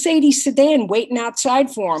a Mercedes sedan waiting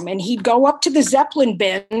outside for him, and he'd go up to the Zeppelin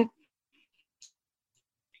bin. And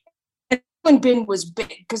the Zeppelin bin was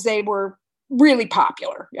big because they were really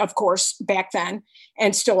popular, of course, back then,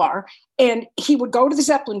 and still are. And he would go to the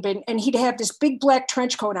Zeppelin bin, and he'd have this big black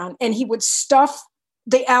trench coat on, and he would stuff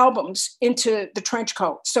the albums into the trench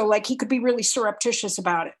coat. So like he could be really surreptitious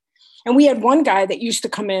about it. And we had one guy that used to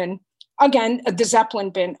come in, again, the Zeppelin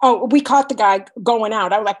bin. Oh, we caught the guy going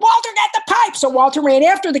out. I was like, Walter, get the pipe. So Walter ran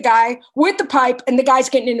after the guy with the pipe, and the guy's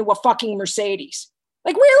getting into a fucking Mercedes.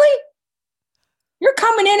 Like, really? You're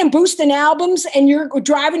coming in and boosting albums, and you're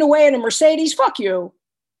driving away in a Mercedes? Fuck you.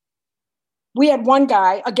 We had one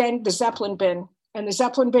guy, again, the Zeppelin bin, and the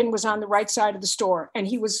Zeppelin bin was on the right side of the store, and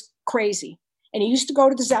he was crazy. And he used to go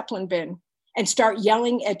to the Zeppelin bin and start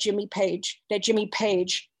yelling at Jimmy Page, that Jimmy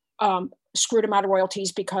Page screwed him out of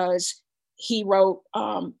royalties because he wrote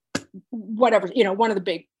whatever, you know, one of the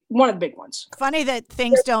big ones. Funny that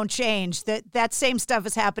things don't change. That same stuff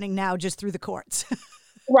is happening now, just through the courts.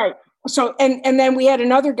 Right. So, and then we had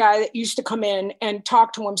another guy that used to come in and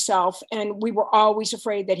talk to himself, and we were always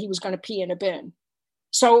afraid that he was going to pee in a bin.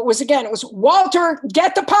 So it was Walter,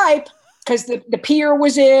 get the pipe, because the peer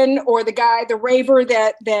was in, or the guy, the raver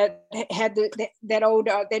that had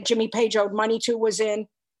that Jimmy Page owed money to was in.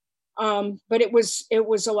 But it was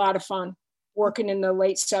a lot of fun working in the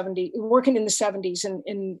late 70s, working in the 70s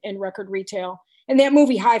in record retail. And that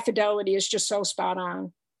movie High Fidelity is just so spot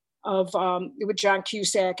on, with John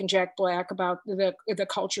Cusack and Jack Black, about the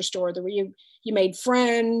culture store where you made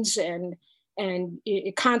friends and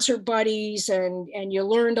concert buddies and you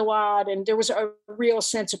learned a lot, and there was a real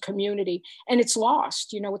sense of community. And it's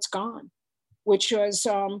lost, it's gone, which was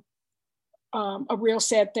a real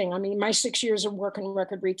sad thing. I mean, my 6 years of work in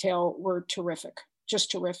record retail were terrific,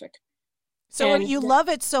 just terrific. So you love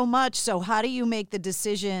it so much. So how do you make the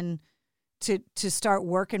decision to start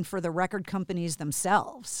working for the record companies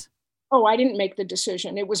themselves? Oh, I didn't make the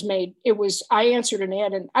decision. It was made. I answered an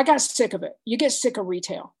ad and I got sick of it. You get sick of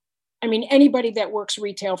retail. I mean, anybody that works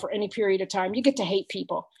retail for any period of time, you get to hate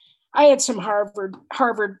people. I had some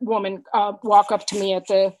Harvard woman walk up to me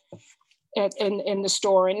in the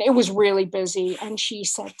store, and it was really busy. And she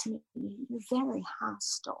said to me, "You're very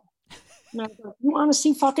hostile." And I was like, "You want to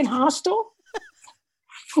see fucking hostile?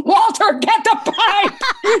 Walter, get the pipe."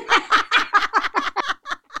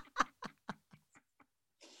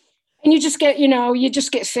 And you just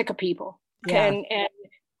get sick of people. Yeah.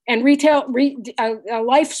 And retail, a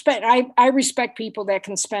life spent, I respect people that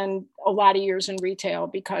can spend a lot of years in retail,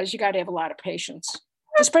 because you got to have a lot of patience,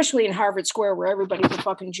 especially in Harvard Square where everybody's a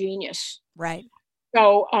fucking genius. Right.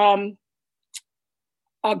 So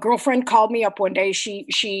a girlfriend called me up one day. She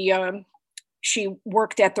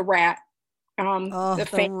worked at the Rat.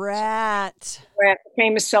 The Rat,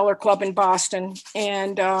 famous cellar club in Boston.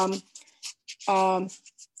 And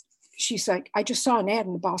she's like, "I just saw an ad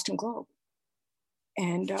in the Boston Globe.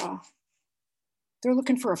 And they're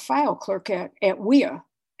looking for a file clerk at WEA."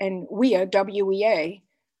 And WEA, W-E-A,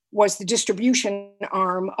 was the distribution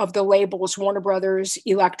arm of the labels Warner Brothers,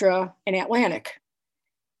 Elektra, and Atlantic.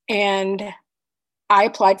 And I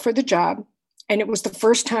applied for the job. And it was the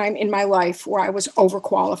first time in my life where I was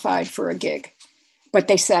overqualified for a gig. But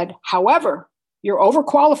they said, "However, you're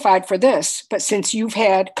overqualified for this. But since you've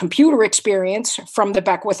had computer experience from the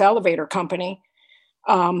Beckwith Elevator Company,"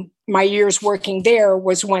 my years working there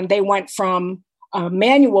was when they went from a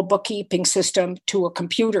manual bookkeeping system to a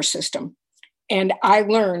computer system. And I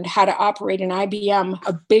learned how to operate an IBM,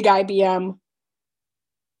 a big IBM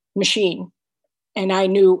machine. And I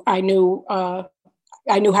knew how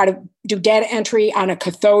to do data entry on a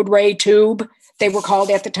cathode ray tube, they were called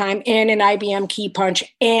at the time, and an IBM key punch.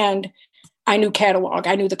 And I knew catalog.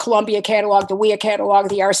 I knew the Columbia catalog, the WEA catalog,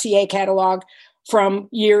 the RCA catalog from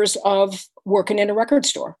years of working in a record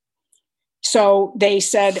store. So they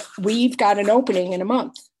said, "We've got an opening in a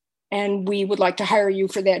month and we would like to hire you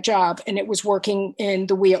for that job." And it was working in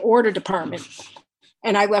the WEA order department.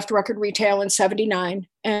 And I left record retail in 79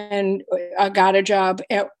 and I got a job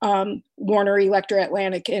at Warner Elektra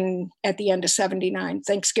Atlantic at the end of 79,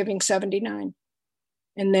 Thanksgiving 79.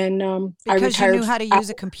 And then I retired. Because you knew how to use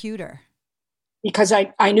a computer. Because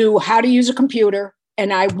I knew how to use a computer,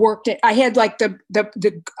 and I worked it. I had like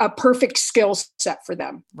a perfect skill set for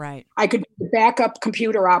them. Right. I could be the backup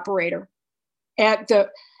computer operator at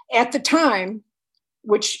the time,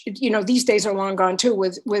 which, these days are long gone too,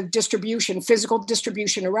 with distribution, physical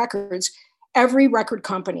distribution of records. Every record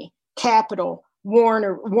company, Capitol,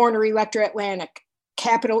 Warner Elektra Atlantic,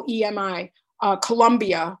 Capitol EMI,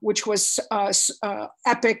 Columbia, which was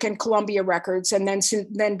Epic and Columbia Records, and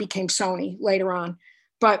then became Sony later on.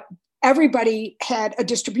 But everybody had a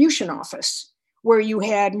distribution office where you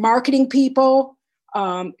had marketing people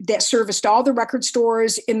that serviced all the record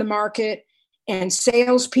stores in the market, and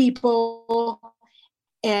salespeople,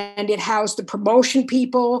 and it housed the promotion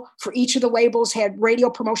people for each of the labels, had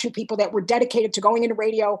radio promotion people that were dedicated to going into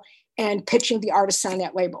radio and pitching the artists on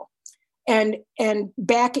that label. And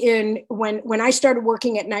back in when I started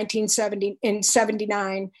working in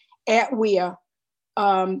 79 at WEA,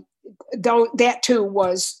 though that too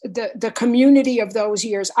was the community of those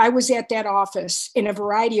years. I was at that office in a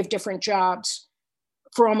variety of different jobs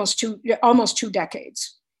for almost two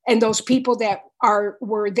decades. And those people that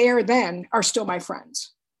were there then are still my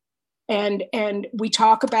friends. And we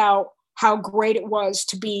talk about how great it was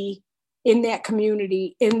to be in that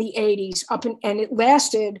community in the 80s and it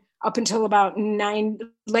lasted up until about mid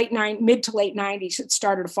to late 90s. It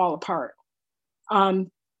started to fall apart.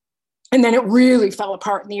 And then it really fell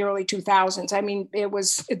apart in the early 2000s. I mean, it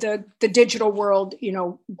was the digital world,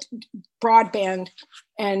 broadband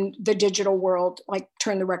and the digital world, like,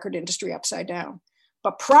 turned the record industry upside down.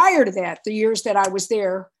 But prior to that, the years that I was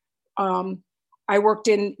there, I worked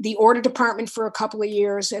in the order department for a couple of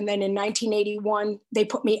years. And then in 1981, they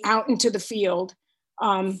put me out into the field.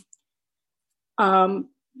 I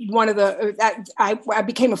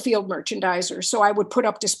became a field merchandiser. So I would put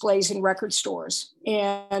up displays in record stores,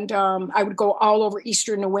 and I would go all over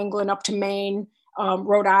Eastern New England up to Maine,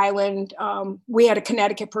 Rhode Island. We had a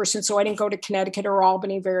Connecticut person, so I didn't go to Connecticut or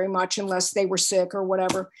Albany very much unless they were sick or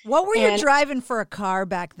whatever. What were you driving for a car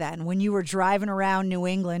back then when you were driving around New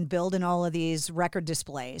England building all of these record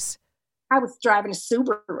displays? I was driving a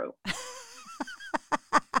Subaru.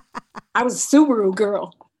 I was a Subaru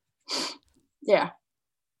girl. Yeah.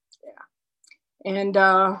 And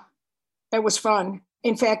it was fun.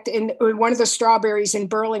 In fact, in one of the Strawberries in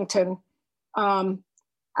Burlington,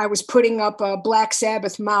 I was putting up a Black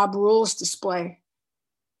Sabbath Mob Rules display,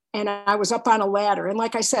 and I was up on a ladder. And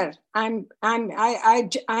like I said, I'm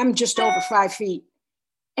just over 5 feet,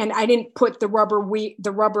 and I didn't put the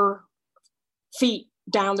rubber feet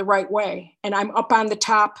down the right way, and I'm up on the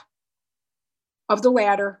top of the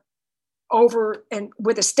ladder, over and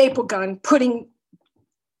with a staple gun, putting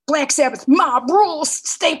Black Sabbath Mob Rules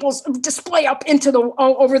staples display up into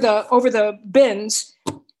over the bins,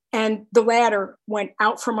 and the ladder went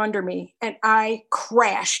out from under me, and I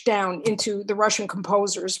crashed down into the Russian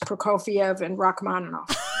composers Prokofiev and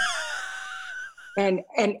Rachmaninoff. and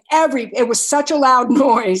it was such a loud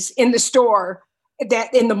noise in the store,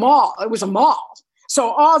 that in the mall, it was a mall.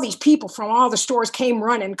 So all these people from all the stores came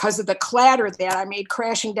running because of the clatter that I made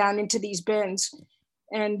crashing down into these bins.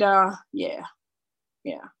 And yeah.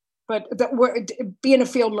 But being a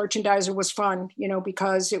field merchandiser was fun,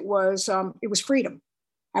 because it was freedom.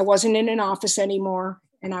 I wasn't in an office anymore,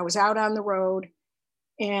 and I was out on the road,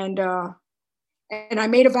 and I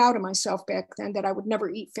made a vow to myself back then that I would never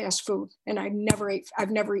eat fast food, and I've never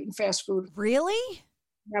eaten fast food. Really?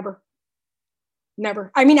 Never.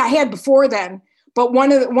 I mean, I had before then, but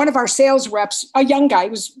one of our sales reps, a young guy, he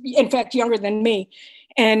was in fact younger than me,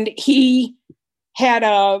 and he had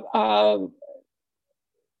a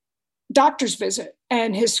doctor's visit,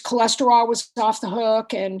 and his cholesterol was off the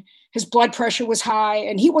hook, and his blood pressure was high,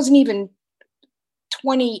 and he wasn't even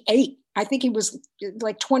 28. I think he was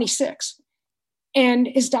like 26. And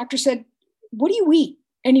his doctor said, "What do you eat?"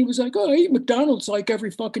 And he was like, "Oh, I eat McDonald's like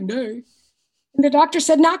every fucking day." And the doctor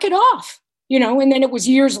said, "Knock it off." And then it was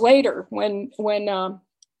years later when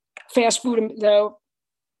fast food,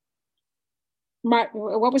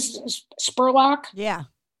 what was Spurlock? Yeah.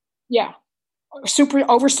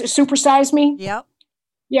 Supersized me. Yep.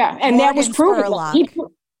 Yeah, and that was proven.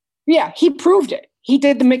 He proved it. He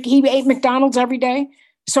ate McDonald's every day.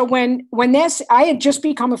 So when I had just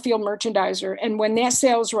become a field merchandiser, and when that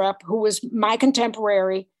sales rep, who was my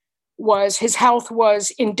contemporary, his health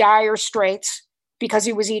was in dire straits because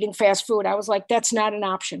he was eating fast food, I was like, that's not an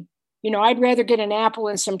option. I'd rather get an apple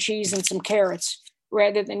and some cheese and some carrots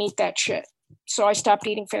rather than eat that shit. So I stopped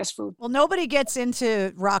eating fast food. Well, nobody gets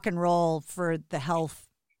into rock and roll for the health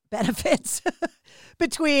benefits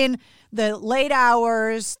between the late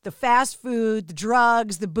hours, the fast food, the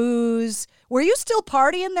drugs, the booze. Were you still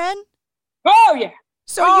partying then? Oh, yeah.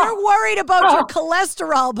 So you're worried about your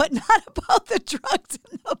cholesterol, but not about the drugs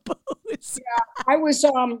and the booze. Yeah, I was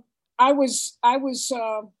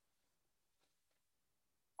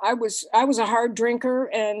a hard drinker,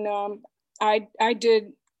 and I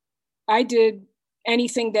did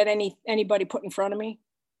anything that anybody put in front of me.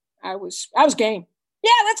 I was game.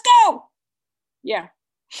 Yeah, let's go. Yeah.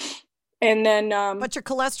 And then but your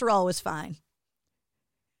cholesterol was fine.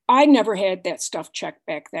 I never had that stuff checked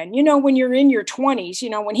back then. When you're in your 20s,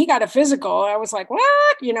 when he got a physical, I was like, what?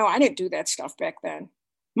 I didn't do that stuff back then.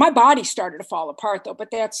 My body started to fall apart though, but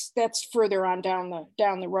that's further on down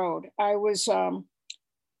the road. I was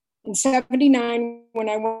in 79 when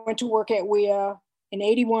I went to work at WIA. In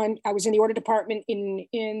 81, I was in the order department.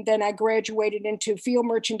 Then I graduated into field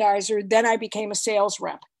merchandiser. Then I became a sales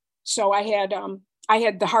rep. So I had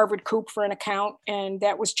the Harvard Coop for an account, and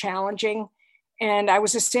that was challenging. And I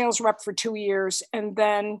was a sales rep for 2 years. And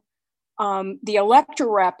then the Electra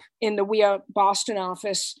rep in the WIA Boston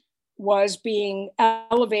office was being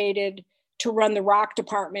elevated to run the rock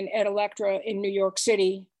department at Electra in New York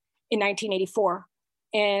City in 1984.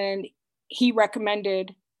 And he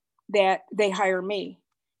recommended that they hire me.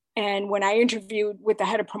 And when I interviewed with the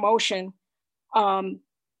head of promotion,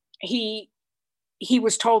 he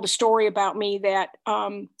was told a story about me that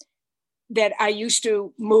I used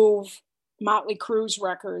to move Motley Crue's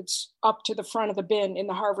records up to the front of the bin in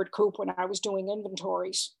the Harvard Coop when I was doing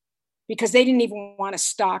inventories, because they didn't even want to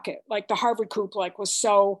stock it. Like the Harvard Coop was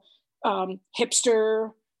so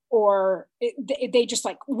hipster, or they just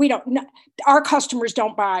our customers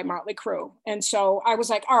don't buy Motley Crue. And so I was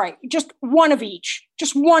like, all right, just one of each.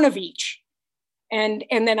 And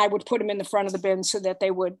then I would put them in the front of the bin so that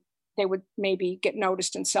they would maybe get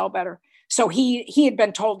noticed and sell better. So he had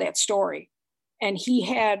been told that story, and he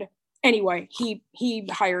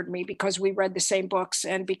hired me because we read the same books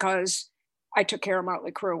and because I took care of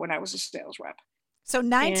Motley Crue when I was a sales rep. So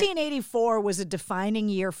 1984 was a defining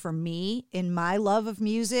year for me in my love of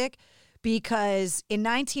music, because in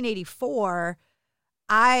 1984,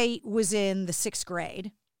 I was in the 6th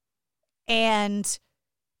grade, and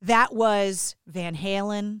that was Van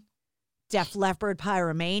Halen, Def Leppard,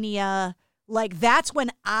 Pyromania. Like, that's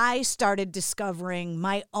when I started discovering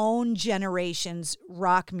my own generation's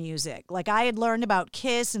rock music. Like, I had learned about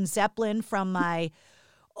Kiss and Zeppelin from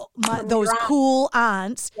those cool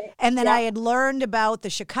aunts. And then I had learned about the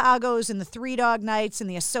Chicagos and the Three Dog Nights and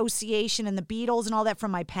the Association and the Beatles and all that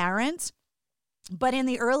from my parents. But in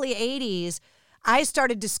the early 80s, I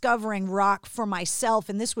started discovering rock for myself,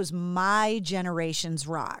 and this was my generation's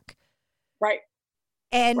rock. Right.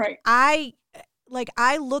 And I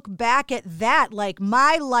look back at that, like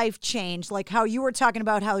my life changed, like how you were talking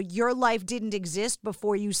about how your life didn't exist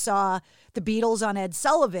before you saw the Beatles on Ed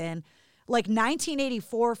Sullivan. Like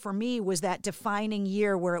 1984 for me was that defining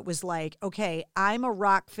year where it was like, okay, I'm a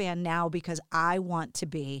rock fan now because I want to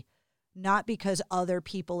be, not because other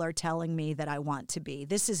people are telling me that I want to be.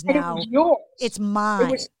 This is now, it was yours. It's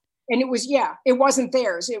mine. It wasn't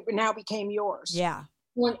theirs. It now became yours. Yeah.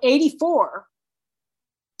 Well, in 84,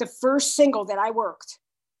 the first single that I worked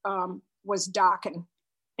was Dockin'.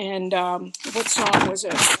 And what song was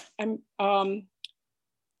it?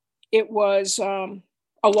 It was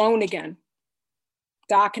Alone Again.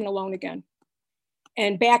 Dockin' Alone Again.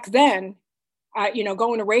 And back then,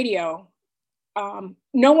 going to radio,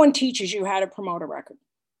 no one teaches you how to promote a record.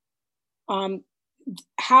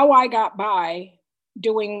 How I got by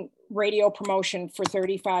doing radio promotion for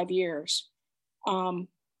 35 years,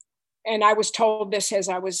 and I was told this as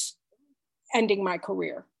I was ending my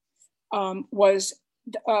career, was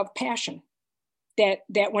passion.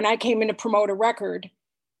 That when I came in to promote a record,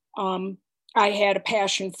 I had a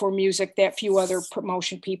passion for music that few other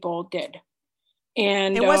promotion people did.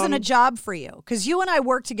 And it wasn't a job for you, because you and I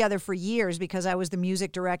worked together for years, because I was the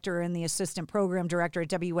music director and the assistant program director at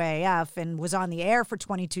WAAF and was on the air for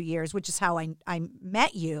 22 years, which is how I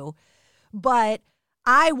met you. But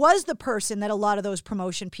I was the person that a lot of those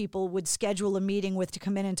promotion people would schedule a meeting with to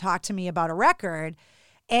come in and talk to me about a record.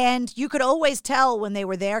 And you could always tell when they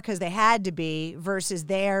were there because they had to be versus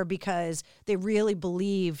there because they really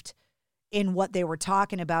believed in what they were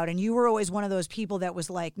talking about. And you were always one of those people that was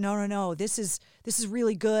like, no, this is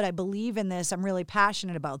really good. I believe in this. I'm really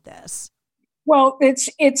passionate about this. Well, it's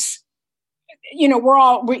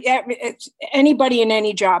anybody in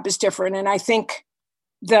any job is different. And I think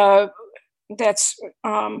I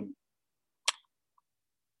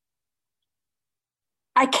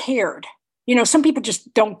cared, some people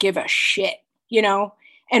just don't give a shit,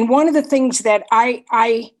 and one of the things that I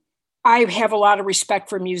have a lot of respect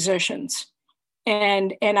for musicians,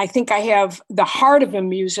 and I think I have the heart of a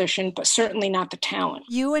musician, but certainly not the talent.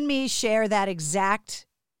 You and me share that exact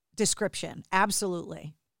description.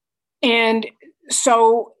 Absolutely. And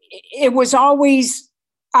so it was always,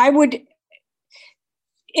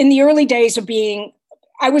 in the early days of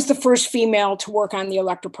I was the first female to work on the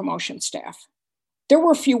Elektra promotion staff. There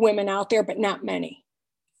were a few women out there, but not many.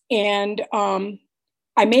 And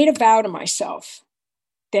I made a vow to myself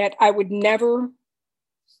that I would never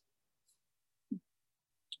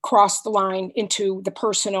cross the line into the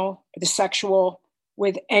personal, the sexual,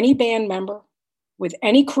 with any band member, with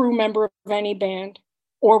any crew member of any band,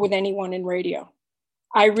 or with anyone in radio.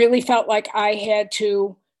 I really felt like I had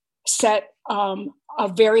to set a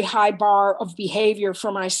very high bar of behavior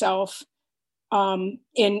for myself in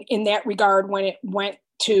that regard when it went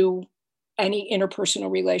to any interpersonal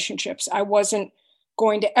relationships. I wasn't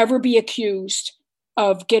going to ever be accused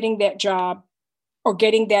of getting that job or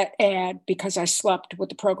getting that ad because I slept with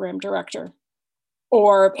the program director,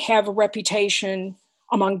 or have a reputation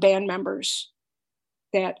among band members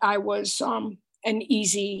that I was an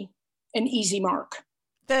easy mark.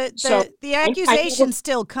 The accusations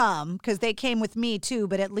still come, because they came with me too,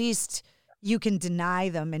 but at least you can deny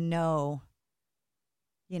them and know,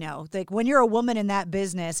 like when you're a woman in that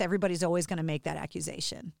business, everybody's always going to make that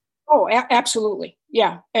accusation. Oh, absolutely.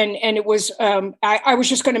 Yeah. And it was, I was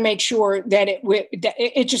just going to make sure that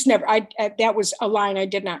it just never, that was a line I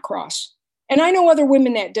did not cross. And I know other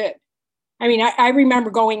women that did. I mean, I remember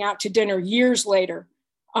going out to dinner years later,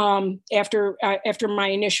 after my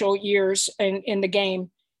initial years in the game.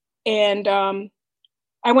 And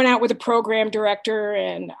I went out with a program director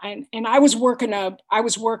and I was working a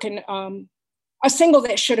single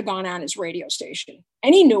that should have gone on his radio station.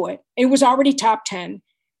 And he knew it. It was already top 10.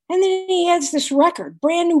 And then he has this record,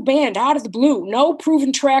 brand new band out of the blue, no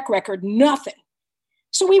proven track record, nothing.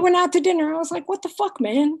 So we went out to dinner. I was like, what the fuck,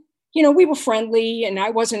 man? You know, we were friendly and I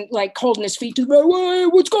wasn't like holding his feet to go, hey,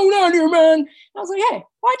 what's going on here, man? I was like, hey,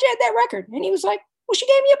 why'd you have that record? And he was like, well, she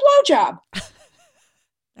gave me a blowjob.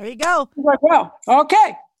 There you go. I was like, well,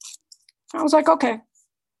 okay. I was like, okay.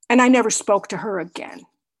 And I never spoke to her again.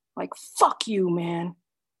 Like, fuck you, man.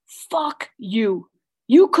 Fuck you.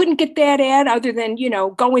 You couldn't get that ad other than, you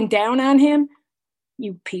know, going down on him.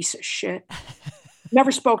 You piece of shit.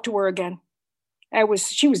 Never spoke to her again.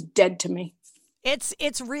 She was dead to me.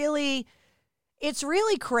 It's really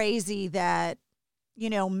crazy that, you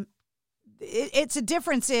know, it's a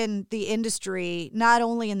difference in the industry, not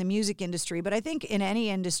only in the music industry, but I think in any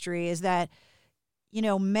industry, is that, you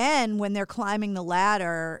know, men, when they're climbing the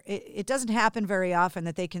ladder, it doesn't happen very often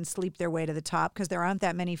that they can sleep their way to the top because there aren't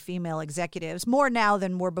that many female executives, more now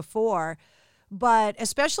than were before. But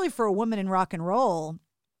especially for a woman in rock and roll,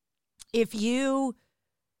 if you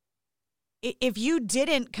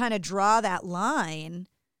didn't kind of draw that line,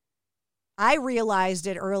 I realized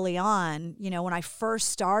it early on. You know, when I first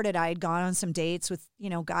started, I had gone on some dates with, you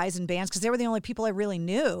know, guys in bands because they were the only people I really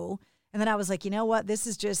knew. And then I was like, you know what? This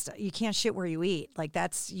is just, you can't shit where you eat. Like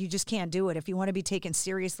you just can't do it. If you want to be taken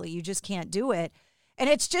seriously, you just can't do it. And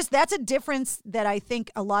it's just, that's a difference that I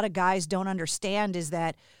think a lot of guys don't understand, is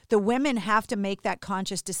that the women have to make that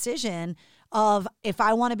conscious decision of, if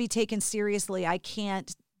I want to be taken seriously, I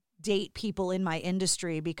can't date people in my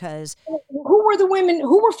industry because. Who were the women,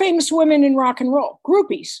 who were famous women in rock and roll?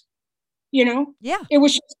 Groupies, you know? Yeah. It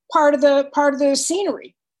was just part of the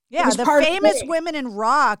scenery. Yeah, the famous women in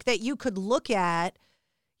rock that you could look at,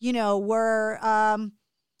 you know, were,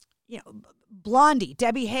 you know, Blondie,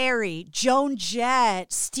 Debbie Harry, Joan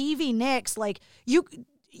Jett, Stevie Nicks. Like you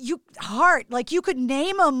could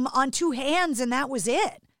name them on two hands and that was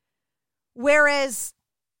it. Whereas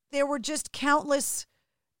there were just countless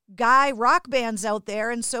guy rock bands out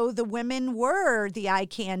there, and so the women were the eye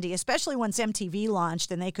candy, especially once MTV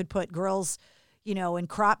launched and they could put girls, you know, in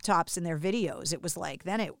crop tops in their videos. It was like,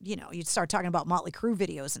 then it, you know, you'd start talking about Motley Crue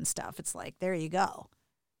videos and stuff. It's like, there you go.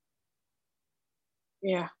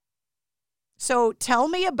 Yeah. So tell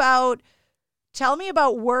me about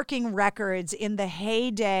working records in the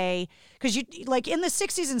heyday, because you, like, in the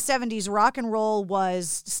 60s and 70s, rock and roll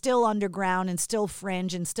was still underground and still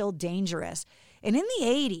fringe and still dangerous. And in the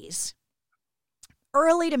 80s,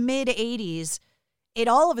 early to mid 80s, it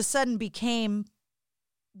all of a sudden became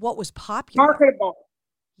what was popular. Marketable.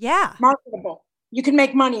 Yeah. Marketable. You can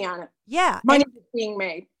make money on it. Yeah. Money was being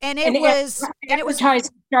made. And advertising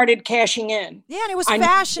started cashing in. Yeah, and it was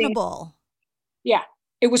fashionable. Yeah,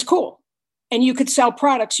 it was cool. And you could sell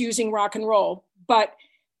products using rock and roll. But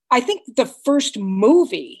I think the first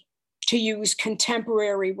movie to use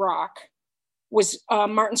contemporary rock was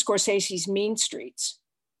Martin Scorsese's Mean Streets.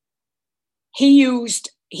 He used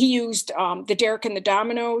the Derek and the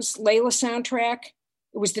Dominoes Layla soundtrack.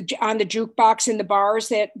 It was on the jukebox in the bars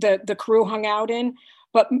that the crew hung out in.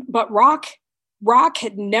 But rock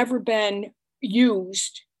had never been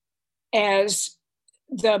used as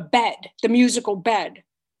the musical bed,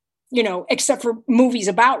 you know, except for movies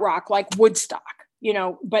about rock like Woodstock, you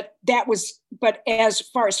know. But as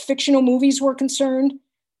far as fictional movies were concerned,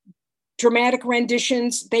 dramatic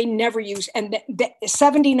renditions, they never used. And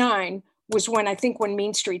 79 was when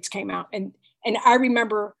Mean Streets came out. And I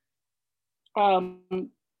remember going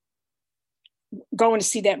to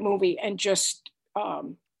see that movie and just,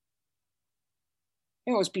 it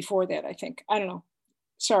was before that, I think. I don't know.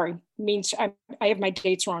 Sorry. I have my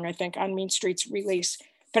dates wrong, I think, on Mean Streets release.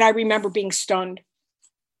 But I remember being stunned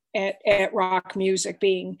at rock music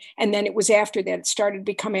and then it was after that, it started to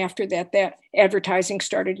become after that advertising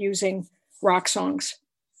started using rock songs.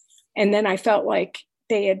 And then I felt like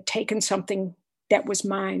they had taken something that was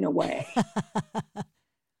mine away.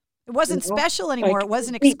 It wasn't special anymore. Like, it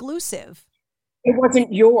wasn't exclusive. It wasn't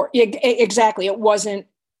exactly. It wasn't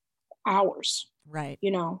ours. Right.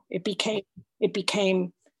 You know, it became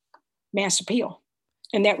mass appeal,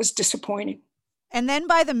 and that was disappointing. And then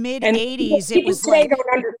by the mid 80s, it was like,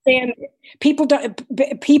 don't understand. People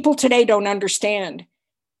today don't understand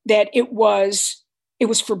that it was it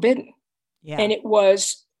was forbidden. Yeah. And it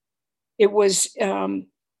was very, it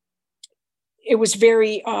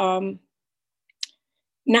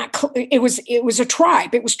was a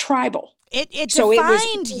tribe. It was tribal. It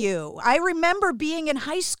defined you. I remember being in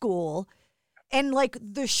high school and like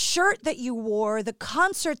the shirt that you wore, the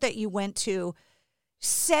concert that you went to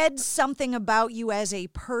said something about you as a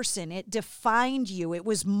person. It defined you. It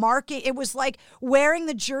was it was like wearing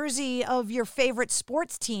the jersey of your favorite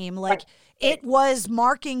sports team. Like it was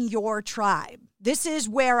marking your tribe. This is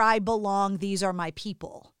where I belong. These are my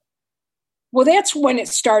people. Well, that's when it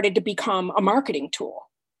started to become a marketing tool.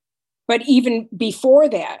 But even before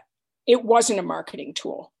that, it wasn't a marketing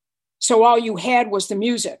tool. So all you had was the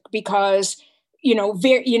music because,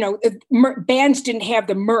 bands didn't have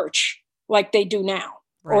the merch like they do now,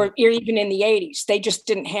 right. or even in the 80s. They just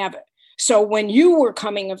didn't have it. So when you were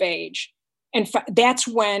coming of age, and that's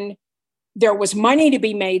when there was money to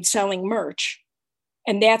be made selling merch.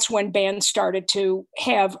 And that's when bands started to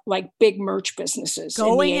have like big merch businesses.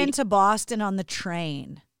 Going into Boston on the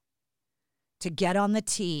train to get on the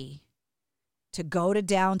T, to go to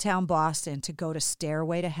downtown Boston, to go to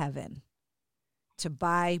Stairway to Heaven, to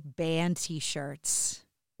buy band T-shirts.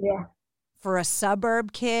 Yeah. For a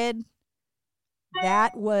suburb kid,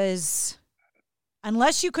 that was,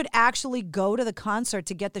 unless you could actually go to the concert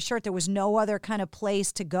to get the shirt, there was no other kind of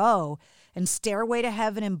place to go. And Stairway to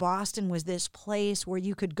Heaven in Boston was this place where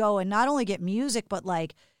you could go and not only get music, but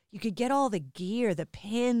like you could get all the gear, the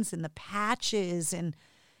pins and the patches. And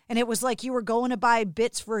it was like you were going to buy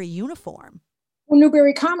bits for a uniform. Well,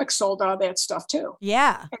 Newberry Comics sold all that stuff too.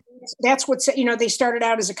 Yeah. And that's what, they started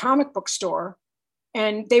out as a comic book store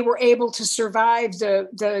and they were able to survive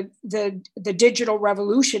the digital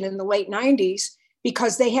revolution in the late 90s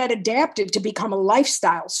because they had adapted to become a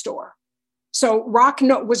lifestyle store. So rock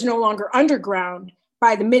was no longer underground.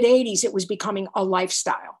 By the mid 80s, it was becoming a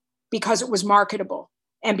lifestyle because it was marketable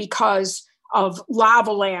and because of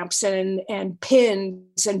lava lamps and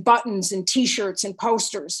pins and buttons and T-shirts and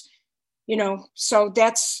posters, So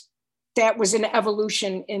that was an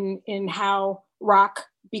evolution in how rock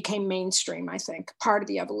became mainstream, I think, part of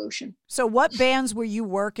the evolution. So what bands were you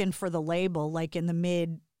working for the label, like in the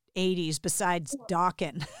mid 80s, besides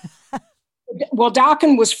Dokken? Well,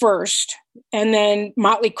 Dokken was first, and then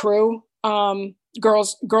Motley Crue,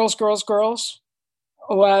 Girls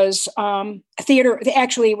was theater.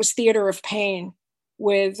 Actually, it was Theater of Pain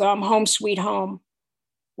with Home Sweet Home,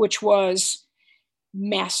 which was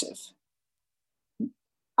massive.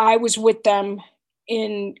 I was with them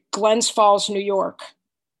in Glens Falls, New York.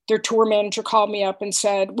 Their tour manager called me up and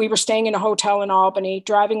said, we were staying in a hotel in Albany,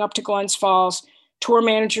 driving up to Glens Falls. Tour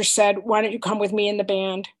manager said, why don't you come with me in the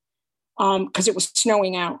band? Because it was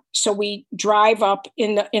snowing out. So we drive up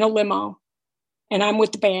in a limo and I'm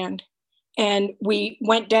with the band. And we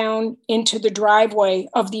went down into the driveway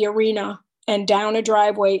of the arena and down a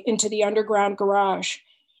driveway into the underground garage.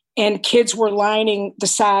 And kids were lining the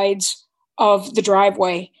sides of the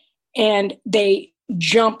driveway and they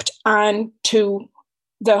jumped onto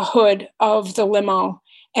the hood of the limo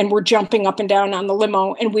and were jumping up and down on the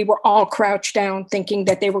limo. And we were all crouched down thinking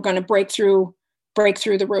that they were going to break through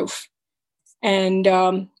the roof. And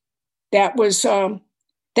that was a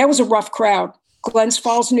rough crowd. Glens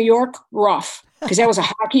Falls, New York, rough, because that was a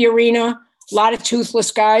hockey arena. A lot of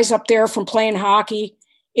toothless guys up there from playing hockey.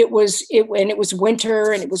 It was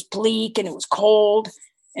winter and it was bleak and it was cold,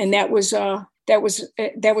 and that was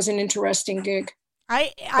an interesting gig.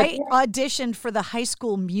 I auditioned for the High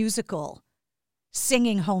School Musical,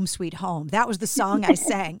 singing "Home Sweet Home." That was the song I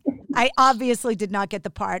sang. I obviously did not get the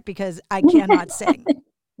part because I cannot sing.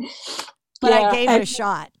 But I gave it a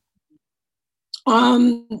shot.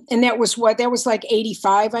 And that was like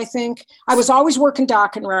 85, I think. I was always working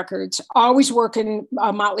Dokken records, always working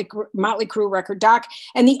Motley Crue record,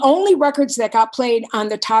 and the only records that got played on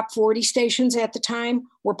the top 40 stations at the time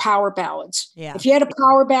were power ballads. Yeah. If you had a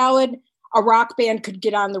power ballad, a rock band could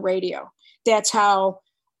get on the radio. That's how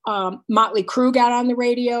Motley Crue got on the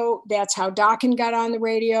radio. That's how Dokken got on the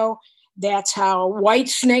radio. That's how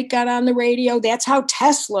Whitesnake got on the radio. That's how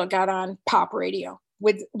Tesla got on pop radio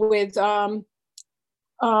with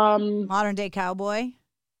Modern Day Cowboy.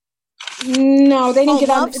 No, they didn't get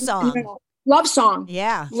Love on. Song. No. Love Song.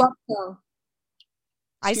 Yeah. Love Song.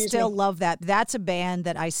 I still love that. That's a band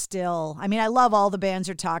that I love all the bands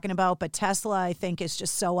you're talking about, but Tesla, I think, is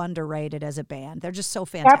just so underrated as a band. They're just so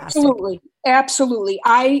fantastic. Absolutely.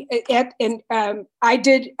 I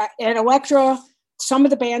did at Elektra. Some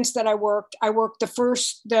of the bands that I worked not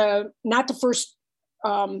the first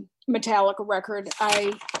Metallica record.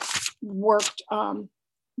 I worked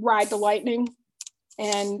Ride the Lightning,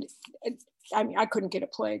 and I mean, I couldn't get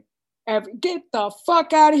it played. Get the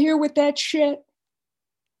fuck out of here with that shit.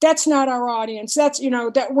 That's not our audience. That's,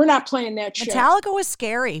 that we're not playing that shit. Metallica was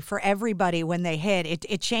scary for everybody when they hit.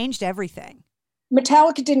 It changed everything.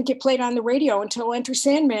 Metallica didn't get played on the radio until Enter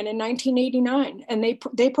Sandman in 1989. And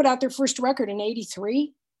they put out their first record in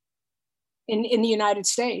 83 in the United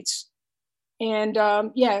States. And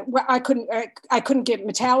I couldn't get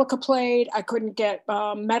Metallica played. I couldn't get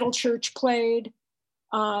Metal Church played.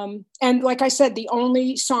 And like I said, the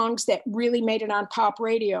only songs that really made it on pop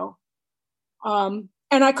radio, and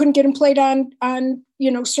I couldn't get them played on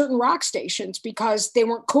certain rock stations because they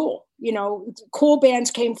weren't cool. Cool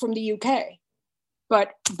bands came from the UK,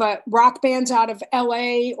 but rock bands out of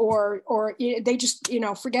LA or they just,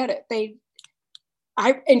 forget it.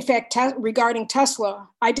 In fact, regarding Tesla,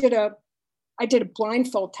 I did a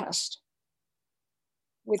blindfold test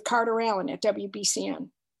with Carter Allen at WBCN.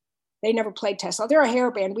 They never played Tesla. They're a hair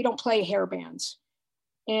band. We don't play hair bands.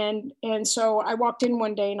 And so I walked in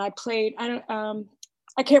one day and I played,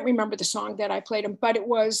 I can't remember the song that I played him, but it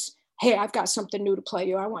was, hey, I've got something new to play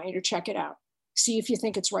you. I want you to check it out. See if you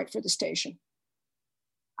think it's right for the station.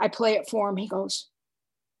 I play it for him. He goes,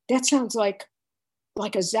 that sounds like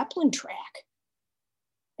a Zeppelin track.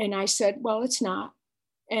 And I said, well, it's not.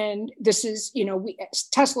 And this is,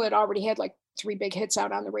 Tesla had already had like 3 big hits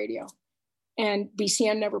out on the radio. And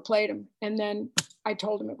BCN never played them. And then I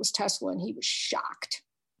told him it was Tesla, and he was shocked.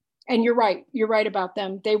 And you're right about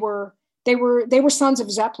them. They were sons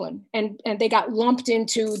of Zeppelin, and they got lumped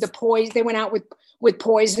into the Poison. They went out with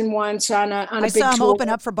Poison once on a big tour. I saw them open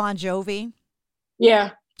up for Bon Jovi.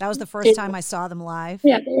 Yeah, that was the first time I saw them live.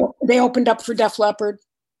 Yeah, they opened up for Def Leppard.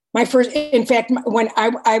 In fact, when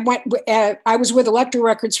I went, I was with Elektra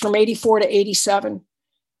Records from '84 to '87.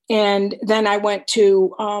 And then I went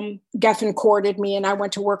to, Geffen courted me, and I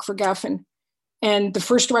went to work for Geffen. And the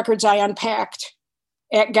first records I unpacked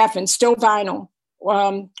at Geffen, still vinyl,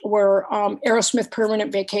 were Aerosmith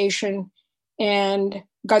Permanent Vacation and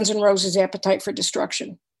Guns N' Roses Appetite for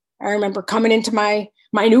Destruction. I remember coming into my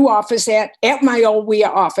new office at my old WIA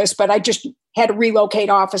office, but I just had to relocate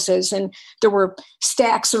offices. And there were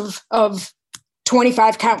stacks of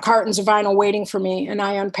 25 count cartons of vinyl waiting for me. And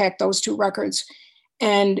I unpacked those 2 records.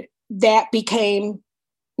 And that became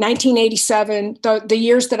 1987. The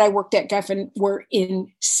years that I worked at Geffen were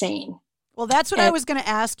insane. Well, that's what I was going to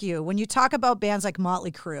ask you. When you talk about bands like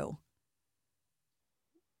Motley Crue,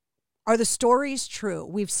 are the stories true?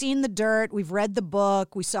 We've seen the dirt. We've read the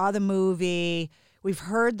book. We saw the movie. We've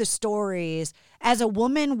heard the stories. As a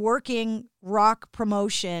woman working rock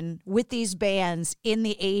promotion with these bands in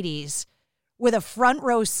the 80s, with a front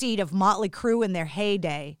row seat of Motley Crue in their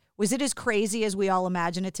heyday, was it as crazy as we all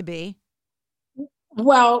imagine it to be?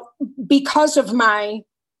 Well, because of my,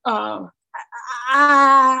 I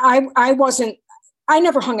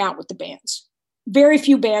never hung out with the bands. Very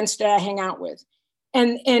few bands did I hang out with.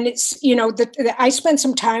 And it's, I spent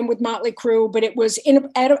some time with Motley Crue, but it was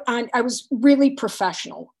I was really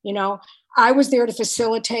professional. I was there to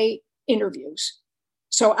facilitate interviews.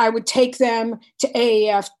 So I would take them to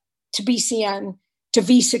AAF, to BCN, to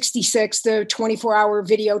V66, the 24-hour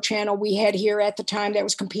video channel we had here at the time that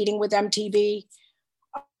was competing with MTV.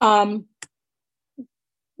 And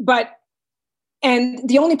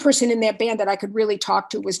the only person in that band that I could really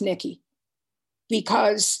talk to was Nicky,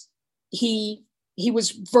 because he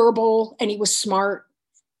was verbal and he was smart.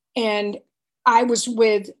 And I was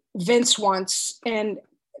with Vince once, and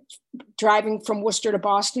driving from Worcester to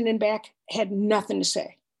Boston and back, had nothing to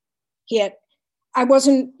say. I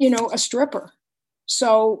wasn't, a stripper.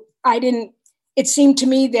 So it seemed to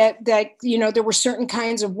me that there were certain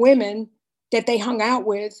kinds of women that they hung out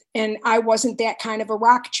with, and I wasn't that kind of a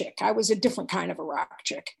rock chick. I was a different kind of a rock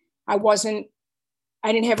chick. I didn't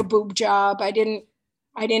have a boob job. I didn't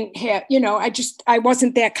have, I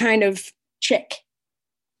wasn't that kind of chick.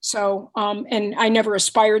 So, and I never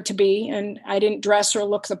aspired to be, and I didn't dress or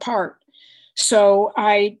look the part. So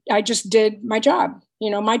I just did my job.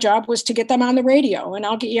 My job was to get them on the radio, and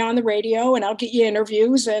I'll get you on the radio, and I'll get you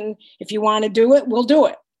interviews. And if you want to do it, we'll do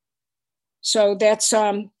it. So that's,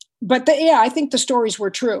 I think the stories were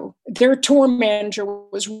true. Their tour manager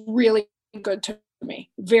was really good to me,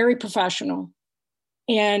 very professional.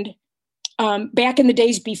 And back in the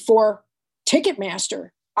days before Ticketmaster,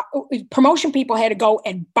 promotion people had to go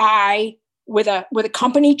and buy with a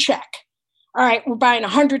company check. All right, we're buying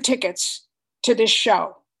 100 tickets to this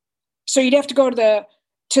show. So you'd have to go to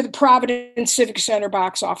the Providence Civic Center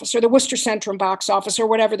box office, or the Worcester Centrum box office, or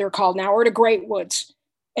whatever they're called now, or the Great Woods.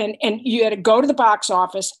 And you had to go to the box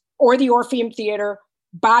office or the Orpheum Theater,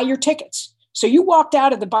 buy your tickets. So you walked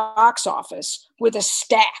out of the box office with a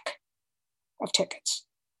stack of tickets.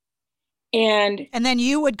 And then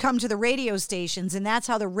you would come to the radio stations, and that's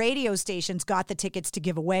how the radio stations got the tickets to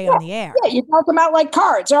give away on the air. Yeah, you mark them out like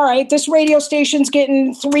cards. All right, this radio station's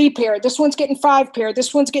getting 3 pair. This one's getting 5 pair.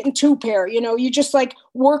 This one's getting 2 pair. You know, you just like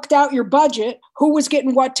worked out your budget, who was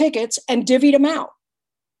getting what tickets, and divvied them out.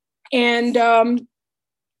 And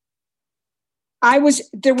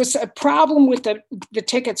there was a problem with the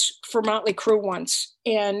tickets for Motley Crue once.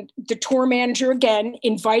 And the tour manager, again,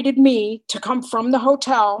 invited me to come from the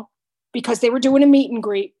hotel because they were doing a meet and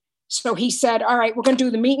greet. So he said, all right, we're going to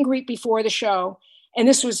do the meet and greet before the show.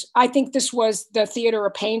 And I think this was the Theater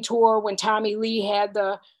of Pain tour when Tommy Lee had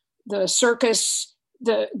the circus,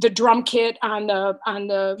 the drum kit on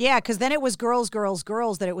the. Yeah, because then it was Girls, Girls,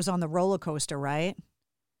 Girls that it was on the roller coaster, right?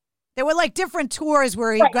 There were like different tours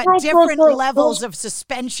where you got different levels of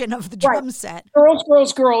suspension of the drum set. Girls,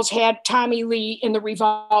 Girls, Girls had Tommy Lee in the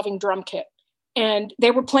revolving drum kit. And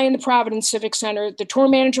they were playing the Providence Civic Center. The tour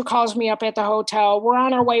manager calls me up at the hotel. We're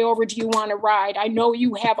on our way over. Do you want to ride? I know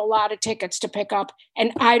you have a lot of tickets to pick up,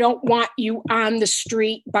 and I don't want you on the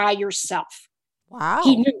street by yourself. Wow.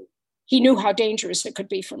 He knew how dangerous it could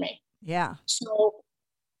be for me. Yeah. So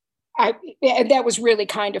and that was really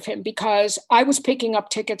kind of him, because I was picking up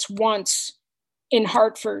tickets once in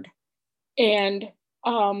Hartford, and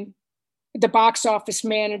the box office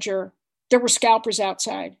manager, there were scalpers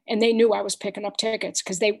outside, and they knew I was picking up tickets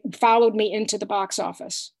because they followed me into the box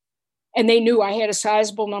office, and they knew I had a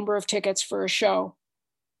sizable number of tickets for a show,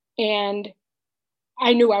 and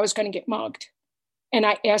I knew I was going to get mugged. And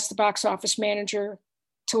I asked the box office manager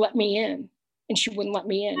to let me in, and she wouldn't let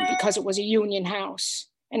me in because it was a union house.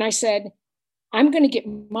 And I said, I'm going to get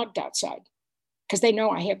mugged outside because they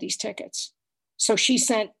know I have these tickets. So she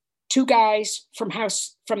sent 2 guys from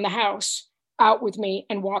the house out with me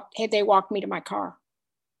and they walked me to my car.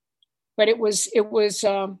 But it was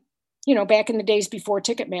back in the days before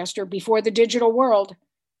Ticketmaster, before the digital world,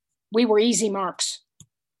 we were easy marks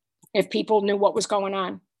if people knew what was going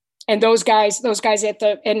on. And those guys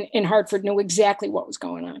in Hartford knew exactly what was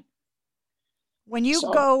going on. When you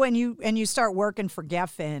go and you start working for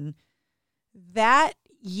Geffen, that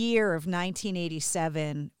year of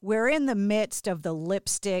 1987, we're in the midst of the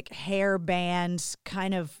lipstick, hair bands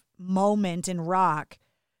kind of moment in rock,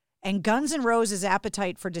 and Guns N' Roses'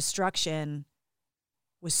 Appetite for Destruction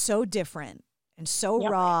was so different and so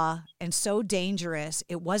raw and so dangerous.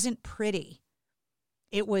 It wasn't pretty.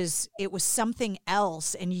 It was something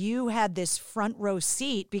else, and you had this front row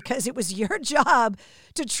seat because it was your job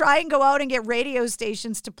to try and go out and get radio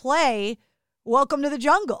stations to play Welcome to the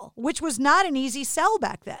Jungle, which was not an easy sell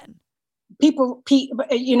back then. People,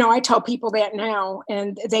 I tell people that now,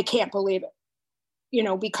 and they can't believe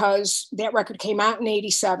it, because that record came out in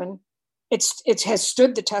 87. It has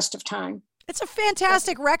stood the test of time. It's a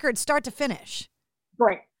fantastic record, start to finish.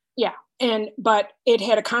 Right. Yeah. But it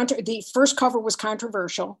had the first cover was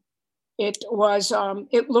controversial. It was,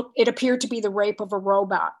 it appeared to be the rape of a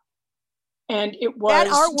robot. And it was. That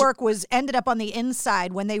artwork ended up on the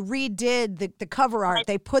inside. When they redid the cover art,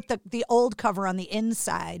 they put the old cover on the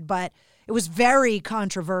inside, but it was very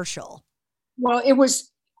controversial. Well,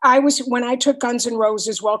 when I took Guns N'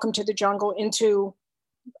 Roses' Welcome to the Jungle into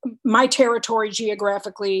my territory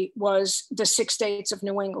geographically was the 6 states of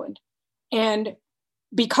New England. And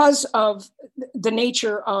because of the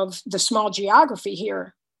nature of the small geography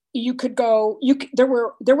here, there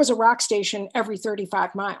was a rock station every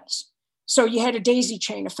 35 miles. So you had a daisy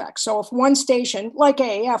chain effect. So if one station like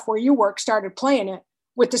AAF where you work started playing it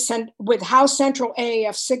with how central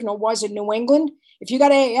AAF signal was in New England, if you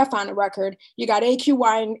got AAF on the record, you got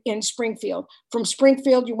AQY in Springfield. From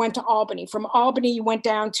Springfield, you went to Albany. From Albany, you went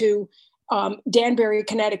down to Danbury,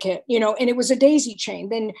 Connecticut, and it was a daisy chain.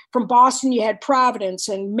 Then from Boston, you had Providence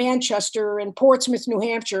and Manchester and Portsmouth, New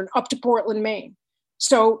Hampshire, and up to Portland, Maine.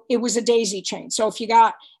 So it was a daisy chain. So if you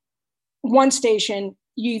got one station,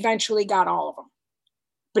 you eventually got all of them,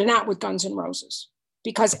 but not with Guns N' Roses,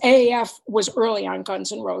 because AAF was early on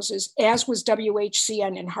Guns N' Roses, as was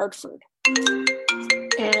WHCN in Hartford.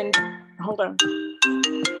 And hold on.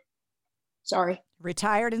 Sorry.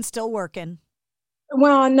 Retired and still working.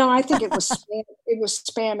 Well, no, I think it was spam. It was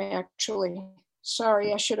spam, actually.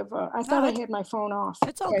 Sorry, I should have. I thought I had my phone off.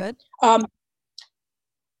 It's all good.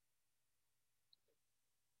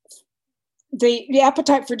 The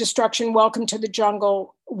Appetite for Destruction, Welcome to the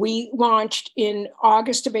Jungle, we launched in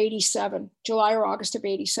August of 87, July or August of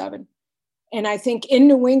 87. And I think in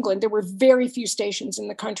New England, there were very few stations in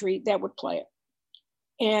the country that would play it.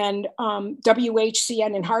 And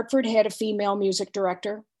WHCN in Hartford had a female music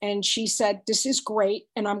director, and she said, this is great,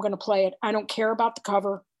 and I'm going to play it. I don't care about the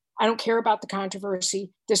cover. I don't care about the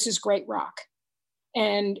controversy. This is great rock.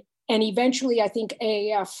 And eventually I think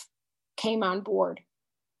AAF came on board.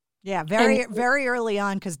 Yeah, very early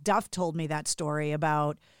on, because Duff told me that story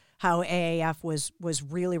about how AAF was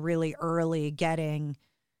really, really early getting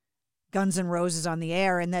Guns N' Roses on the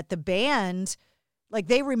air, and that the band, like,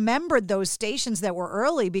 they remembered those stations that were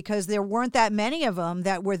early because there weren't that many of them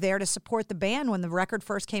that were there to support the band when the record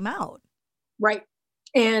first came out. Right.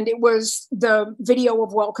 And it was the video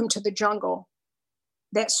of Welcome to the Jungle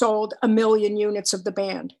that sold 1 million units of the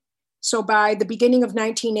band. So by the beginning of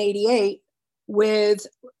 1988, with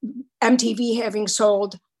MTV having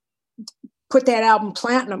put that album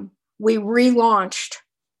platinum, we relaunched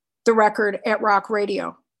the record at Rock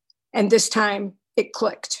Radio. And this time it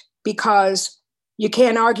clicked, because you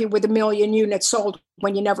can't argue with 1 million units sold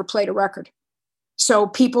when you never played a record. So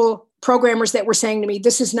programmers that were saying to me,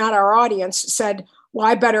 this is not our audience, said, well,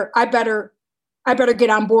 I better get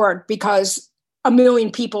on board, because 1 million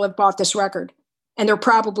people have bought this record, and they're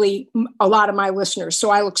probably a lot of my listeners. So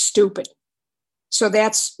I look stupid. So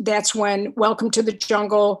that's when Welcome to the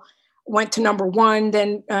Jungle went to number 1.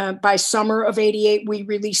 Then by summer of 88, we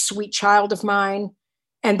released Sweet Child of Mine.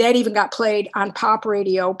 And that even got played on pop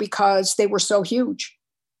radio because they were so huge,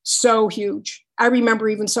 so huge. I remember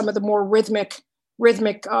even some of the more rhythmic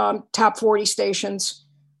top 40 stations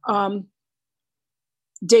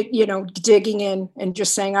digging in and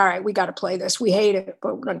just saying, all right, we got to play this. We hate it,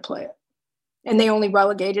 but we're going to play it. And they only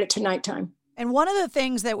relegated it to nighttime. And one of the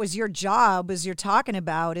things that was your job, as you're talking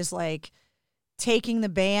about, is like taking the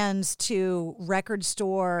bands to record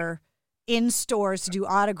store, in stores to do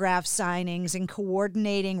autograph signings, and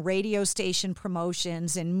coordinating radio station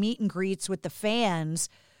promotions and meet and greets with the fans.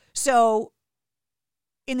 So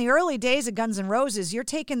in the early days of Guns N' Roses, you're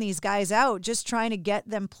taking these guys out, just trying to get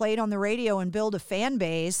them played on the radio and build a fan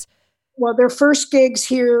base. Well, their first gigs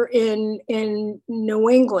here in New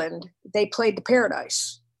England, they played the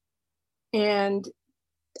Paradise. And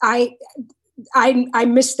I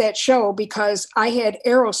missed that show because I had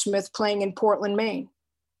Aerosmith playing in Portland, Maine.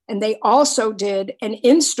 And they also did an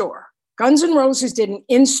in-store. Guns N' Roses did an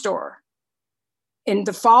in-store in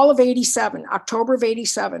the fall of 87, October of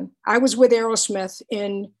 87. I was with Aerosmith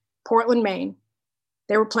in Portland, Maine.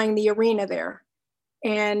 They were playing the arena there.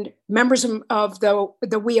 And members of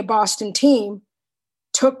the We of Boston team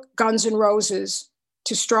took Guns N' Roses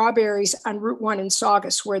to Strawberries on Route 1 in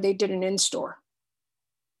Saugus, where they did an in-store.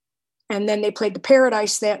 And then they played the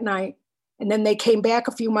Paradise that night. And then they came back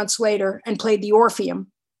a few months later and played the Orpheum.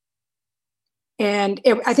 And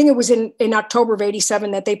I think it was in October of 87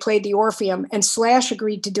 that they played the Orpheum, and Slash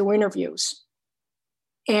agreed to do interviews.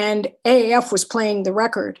 And AAF was playing the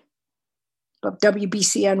record, but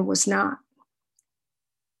WBCN was not.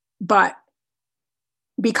 But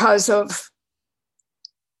because of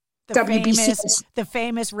the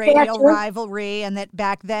famous radio rivalry, and that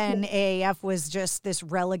back then AAF was just this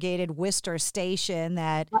relegated Worcester station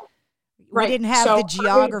that we didn't have the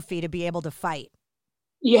geography to be able to fight.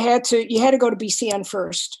 You had to go to BCN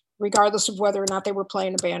first, regardless of whether or not they were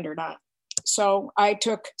playing a band or not. So I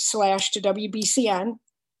took Slash to WBCN.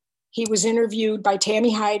 He was interviewed by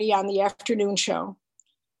Tammy Heidi on the afternoon show.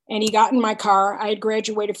 And he got in my car. I had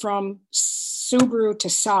graduated from Subaru to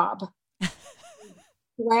Saab.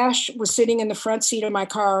 Slash was sitting in the front seat of my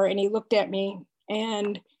car, and he looked at me,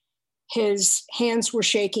 and his hands were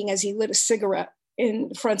shaking as he lit a cigarette in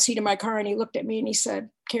the front seat of my car. And he looked at me and he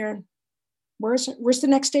said, Karen, where's the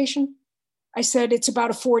next station? I said, it's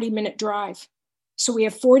about a 40-minute drive. So we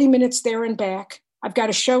have 40 minutes there and back. I've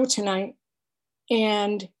got a show tonight,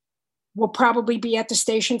 and we'll probably be at the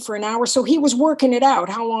station for an hour. So he was working it out,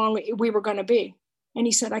 how long we were going to be. And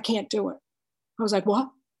he said, I can't do it. I was like,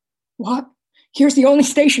 what? Here's the only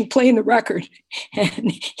station playing the record,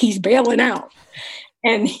 and he's bailing out.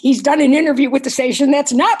 And he's done an interview with the station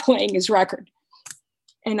that's not playing his record.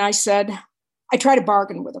 And I said, I tried to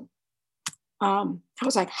bargain with him. I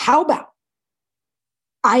was like, how about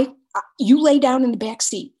you lay down in the back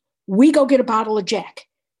seat. We go get a bottle of Jack.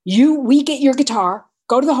 We get your guitar,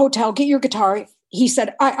 go to the hotel, get your guitar. He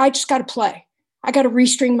said, I just got to play. I got to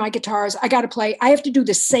restring my guitars. I got to play. I have to do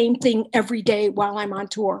the same thing every day while I'm on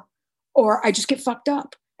tour, or I just get fucked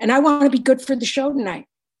up. And I want to be good for the show tonight.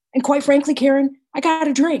 And quite frankly, Karen, I got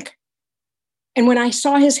a drink. And when I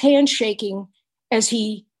saw his hand shaking as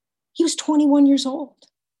he was 21 years old.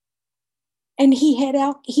 And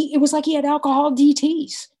it was like he had alcohol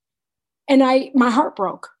DTs. And my heart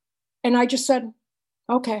broke. And I just said,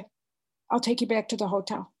 okay, I'll take you back to the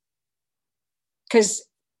hotel. Because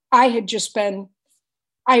I had just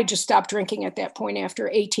stopped drinking at that point after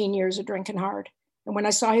 18 years of drinking hard. And when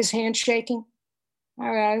I saw his hand shaking,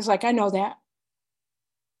 I was like, I know that.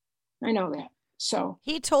 So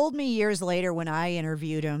he told me years later when I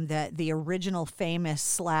interviewed him that the original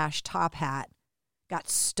famous / top hat got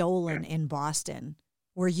stolen in Boston.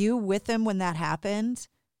 Were you with him when that happened?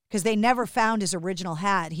 Because they never found his original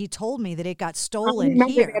hat. He told me that it got stolen I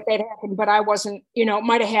remember here. that happened, but I wasn't, it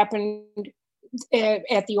might have happened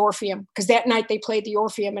at the Orpheum, because that night they played the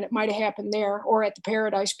Orpheum, and it might have happened there or at the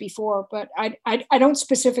Paradise before, but I don't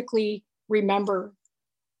specifically remember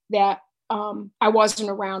that. I wasn't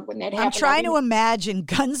around when that happened. I'm trying to imagine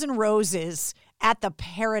Guns N' Roses at the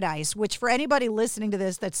Paradise, which for anybody listening to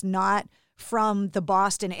this that's not from the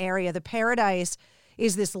Boston area, the Paradise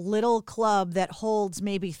is this little club that holds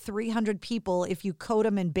maybe 300 people if you coat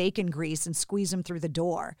them in bacon grease and squeeze them through the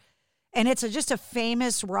door. And it's just a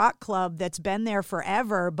famous rock club that's been there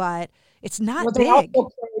forever, but it's not big.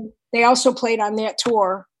 They also played on that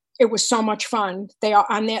tour. It was so much fun.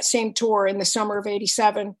 On that same tour in the summer of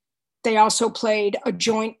 '87, they also played a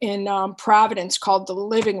joint in Providence called The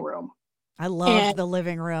Living Room. I love The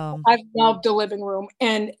Living Room. I loved The Living Room.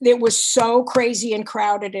 And it was so crazy and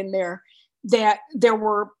crowded in there that there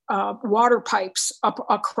were water pipes up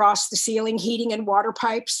across the ceiling, heating and water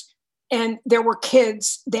pipes. And there were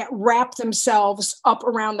kids that wrapped themselves up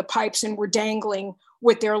around the pipes and were dangling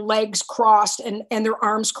with their legs crossed and their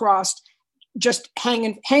arms crossed, just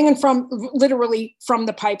hanging from literally from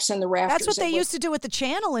the pipes and the rafters. That's what they used to do at the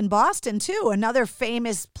Channel in Boston too. Another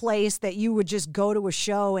famous place that you would just go to a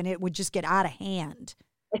show and it would just get out of hand.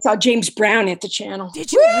 I saw James Brown at the Channel.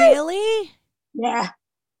 Did you really? Yeah.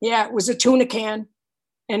 Yeah. It was a tuna can.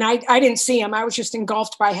 And I didn't see him. I was just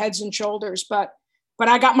engulfed by Heads and Shoulders, but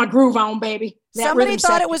I got my groove on, baby. Somebody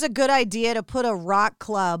thought it was a good idea to put a rock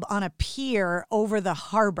club on a pier over the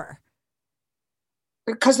harbor.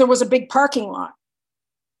 Because there was a big parking lot.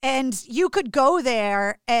 And you could go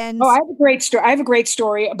there and... Oh, I have a great story. I have a great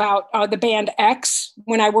story about the band X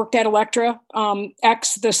when I worked at Elektra.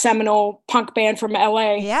 X, the seminal punk band from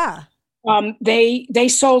LA. Yeah. They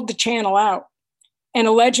sold the Channel out. And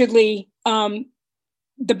allegedly, the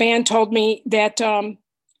band told me that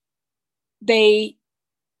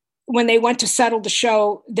when they went to settle the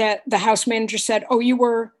show, that the house manager said, "Oh, you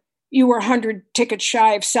were 100 tickets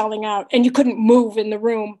shy of selling out," and you couldn't move in the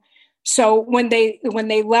room. So when they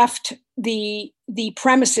left the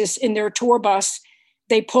premises in their tour bus,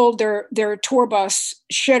 they pulled their tour bus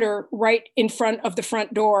shitter right in front of the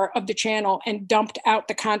front door of the Channel and dumped out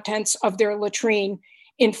the contents of their latrine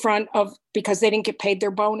in front of, because they didn't get paid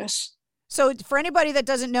their bonus. So for anybody that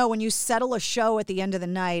doesn't know, when you settle a show at the end of the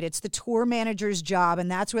night, it's the tour manager's job, and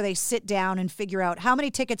that's where they sit down and figure out how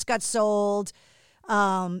many tickets got sold.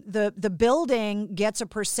 The building gets a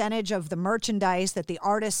percentage of the merchandise that the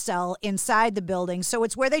artists sell inside the building. So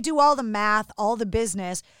it's where they do all the math, all the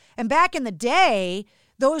business. And back in the day,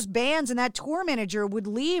 those bands and that tour manager would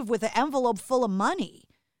leave with an envelope full of money.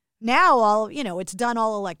 Now, it's done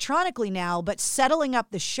all electronically now, but settling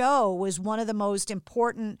up the show was one of the most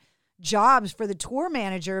important jobs for the tour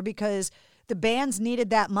manager, because the bands needed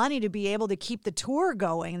that money to be able to keep the tour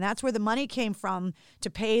going. And that's where the money came from, to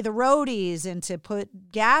pay the roadies and to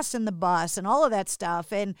put gas in the bus and all of that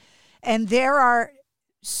stuff. And there are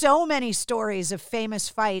so many stories of famous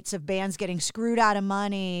fights of bands getting screwed out of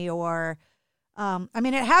money, or,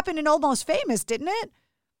 it happened in Almost Famous, didn't it?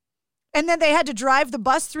 And then they had to drive the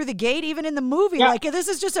bus through the gate, even in the movie. Yeah. Like, this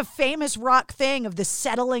is just a famous rock thing of the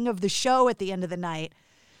settling of the show at the end of the night.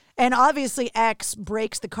 And obviously X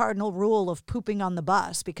breaks the cardinal rule of pooping on the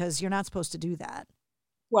bus, because you're not supposed to do that.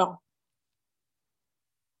 Well,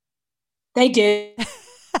 they did.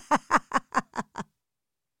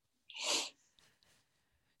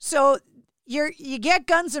 So you get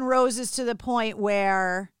Guns N' Roses to the point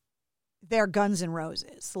where they're Guns N'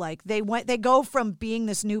 Roses. Like they go from being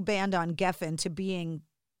this new band on Geffen to being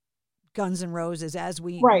Guns N' Roses as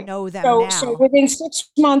we know them now. So within 6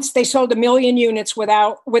 months, they sold 1 million units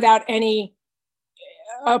without any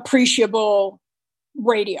appreciable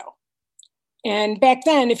radio. And back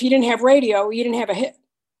then, if you didn't have radio, you didn't have a hit.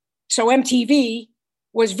 So MTV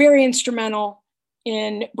was very instrumental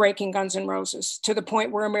in breaking Guns N' Roses to the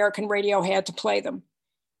point where American radio had to play them.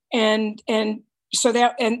 And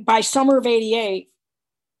by summer of '88,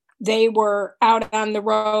 they were out on the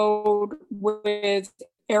road with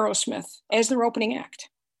Aerosmith as their opening act.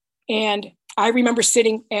 And I remember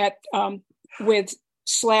sitting with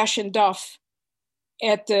Slash and Duff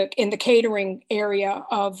in the catering area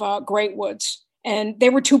of Great Woods. And they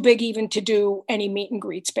were too big even to do any meet and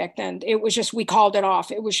greets back then. It was just, we called it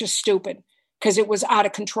off. It was just stupid because it was out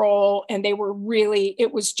of control. And it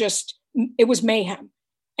was mayhem.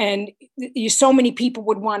 And so many people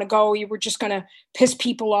would want to go. You were just going to piss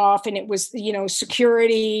people off. And it was,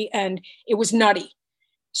 security, and it was nutty.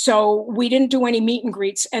 So we didn't do any meet and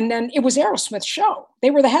greets. And then it was Aerosmith's show.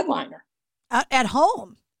 They were the headliner. At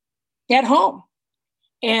home? At home.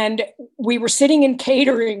 And we were sitting in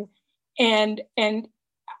catering, and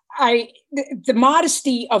the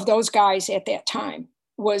modesty of those guys at that time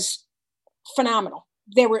was phenomenal.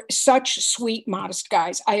 They were such sweet, modest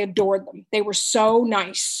guys. I adored them. They were so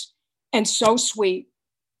nice and so sweet.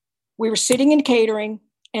 We were sitting in catering,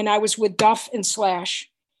 and I was with Duff and Slash.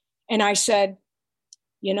 And I said,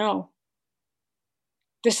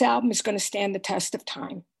 this album is going to stand the test of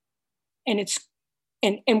time. And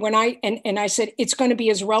I said, it's going to be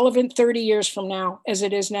as relevant 30 years from now as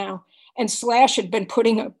it is now. And Slash had been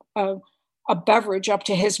putting a beverage up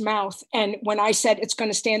to his mouth. And when I said it's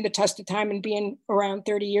going to stand the test of time and be around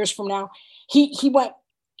 30 years from now,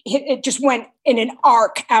 it just went in an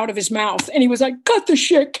arc out of his mouth. And he was like, cut the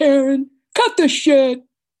shit, Karen, cut the shit.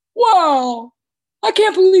 Wow. I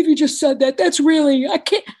can't believe you just said that. That's really,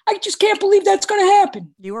 I just can't believe that's going to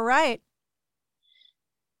happen. You were right.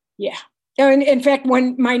 Yeah. And in fact,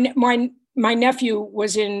 when my nephew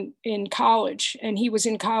was in college, and he was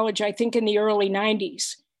in college, I think in the early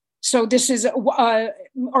 90s. So this is,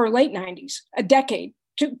 or late 90s, a decade,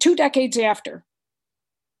 two decades after,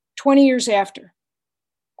 20 years after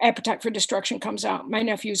Appetite for Destruction comes out. My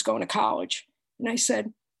nephew's going to college. And I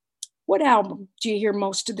said, what album do you hear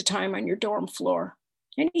most of the time on your dorm floor?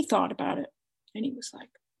 And he thought about it. And he was like,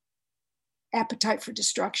 Appetite for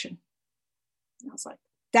Destruction. And I was like,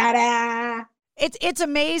 da-da. It's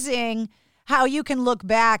amazing how you can look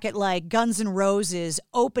back at like Guns N' Roses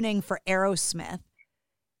opening for Aerosmith.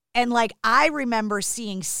 And like, I remember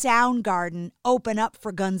seeing Soundgarden open up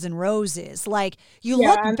for Guns N' Roses. Like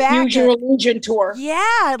look back Use Your Illusion tour.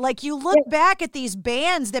 Yeah. Like you look back at these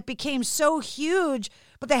bands that became so huge,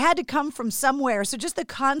 but they had to come from somewhere. So just the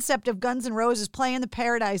concept of Guns N' Roses playing the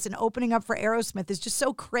Paradise and opening up for Aerosmith is just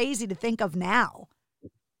so crazy to think of now.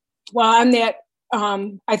 Well, on that,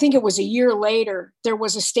 I think it was a year later, there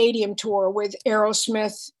was a stadium tour with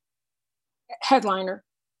Aerosmith headliner,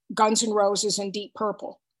 Guns N' Roses, and Deep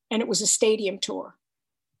Purple. And it was a stadium tour.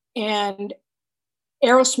 And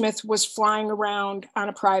Aerosmith was flying around on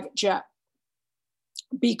a private jet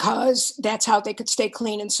because that's how they could stay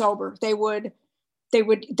clean and sober. They used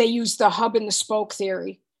the hub and the spoke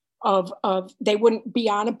theory of they wouldn't be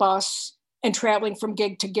on a bus and traveling from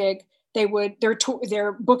gig to gig. Their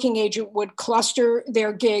booking agent would cluster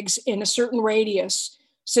their gigs in a certain radius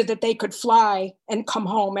so that they could fly and come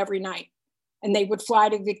home every night. And they would fly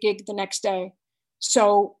to the gig the next day.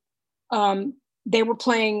 So they were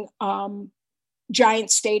playing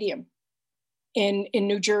Giant Stadium in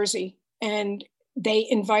New Jersey, and they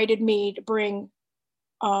invited me to bring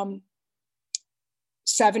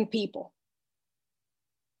 7 people.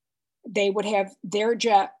 They would have their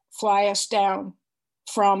jet fly us down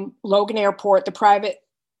from Logan Airport, the private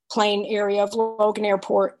plane area of Logan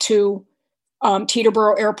Airport, to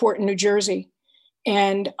Teterboro Airport in New Jersey.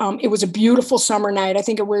 And it was a beautiful summer night. I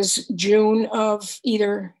think it was June of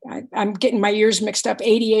I'm getting my years mixed up,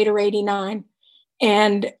 88 or 89.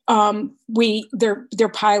 And their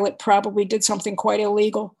pilot probably did something quite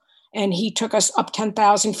illegal. And he took us up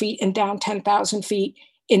 10,000 feet and down 10,000 feet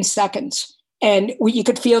in seconds. And you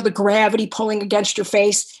could feel the gravity pulling against your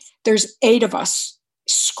face. There's 8 of us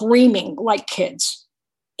screaming like kids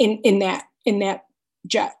in that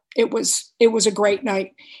jet. It was a great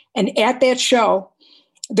night. And at that show,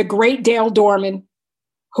 the great Dale Dorman,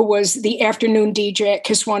 who was the afternoon DJ at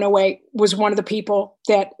Kiss 108, was one of the people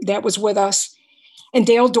that was with us. And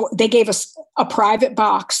they gave us a private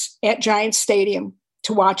box at Giant Stadium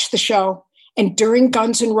to watch the show. And during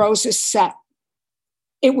Guns N' Roses set,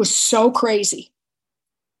 it was so crazy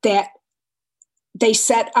that they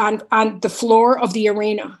set on the floor of the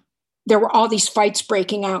arena. There were all these fights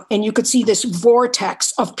breaking out, and you could see this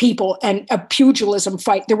vortex of people and a pugilism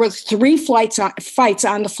fight. There were 3 fights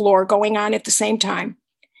on the floor going on at the same time.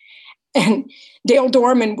 And Dale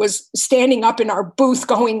Dorman was standing up in our booth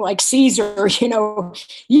going like Caesar,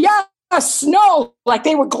 yes, no, like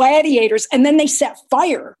they were gladiators. And then they set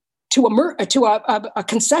fire to a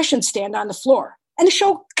concession stand on the floor. And the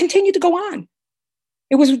show continued to go on.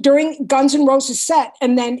 It was during Guns N' Roses set.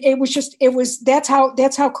 And then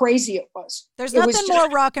that's how crazy it was. There's nothing more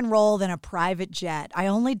rock and roll than a private jet. I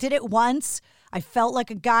only did it once. I felt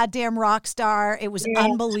like a goddamn rock star. It was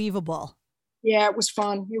unbelievable. Yeah, it was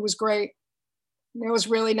fun. It was great. It was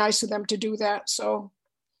really nice of them to do that. So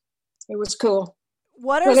it was cool.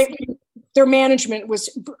 their management was,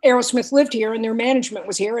 Aerosmith lived here and their management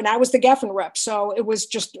was here, and I was the Geffen rep. So it was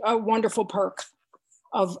just a wonderful perk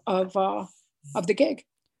of the gig.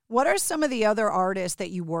 What are some of the other artists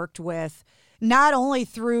that you worked with, not only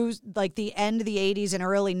through like the end of the 80s and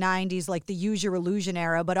early 90s, like the Use Your Illusion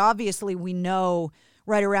era, but obviously we know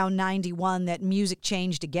right around 91 that music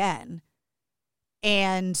changed again.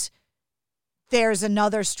 And there's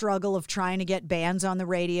another struggle of trying to get bands on the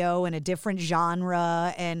radio in a different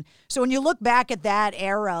genre. And so when you look back at that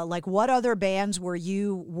era, like what other bands were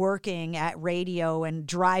you working at radio and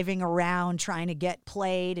driving around trying to get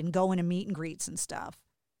played and going to meet and greets and stuff?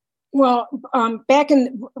 Well,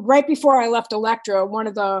 right before I left Elektra,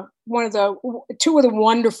 two of the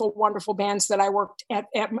wonderful bands that I worked at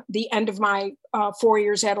the end of my 4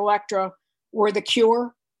 years at Elektra were The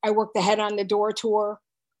Cure. I worked the Head on the Door tour,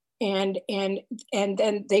 and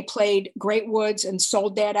then they played Great Woods and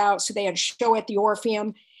sold that out. So they had a show at the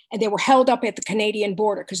Orpheum, and they were held up at the Canadian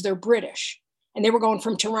border because they're British, and they were going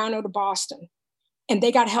from Toronto to Boston, and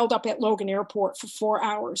they got held up at Logan Airport for 4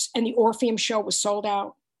 hours, and the Orpheum show was sold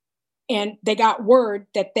out. And they got word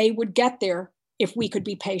that they would get there if we could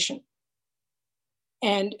be patient.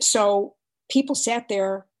 And so people sat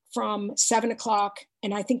there from 7:00,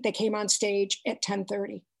 and I think they came on stage at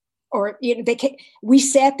 10:30. Or we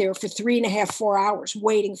sat there for 3.5, 4 hours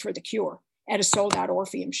waiting for The Cure at a sold out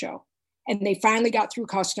Orpheum show. And they finally got through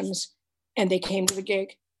customs and they came to the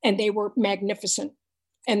gig, and they were magnificent.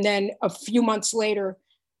 And then a few months later,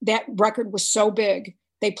 that record was so big,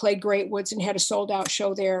 they played Great Woods and had a sold out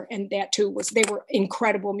show there. And that too they were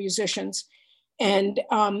incredible musicians. And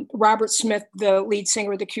Robert Smith, the lead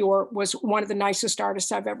singer of The Cure, was one of the nicest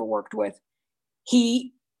artists I've ever worked with.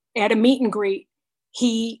 He, at a meet and greet,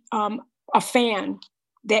 a fan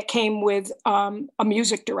that came with a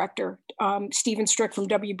music director, Stephen Strick from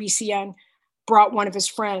WBCN, brought one of his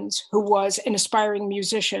friends who was an aspiring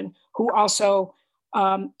musician who also,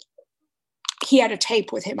 he had a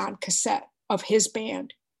tape with him on cassette of his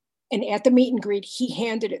band. And at the meet and greet, he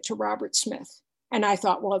handed it to Robert Smith. And I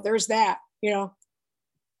thought, well, there's that,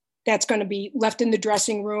 that's going to be left in the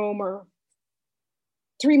dressing room. Or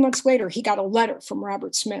 3 months later, he got a letter from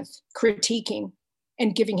Robert Smith critiquing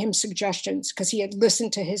and giving him suggestions because he had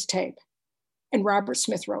listened to his tape. And Robert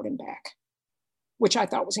Smith wrote him back, which I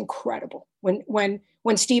thought was incredible. When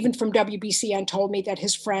Stephen from WBCN told me that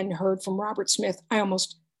his friend heard from Robert Smith,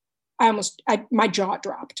 my jaw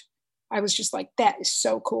dropped. I was just like, that is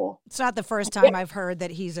so cool. It's not the first time I've heard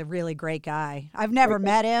that he's a really great guy. I've never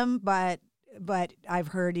met him, but I've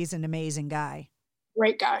heard he's an amazing guy.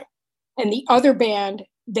 Great guy. And the other band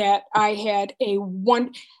that I had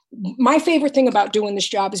my favorite thing about doing this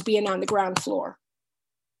job is being on the ground floor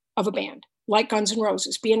of a band, like Guns N'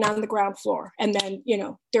 Roses, being on the ground floor. And then,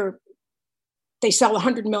 they sell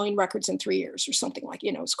 100 million records in 3 years or something like,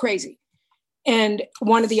 it's crazy. And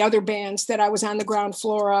one of the other bands that I was on the ground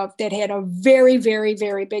floor of that had a very, very,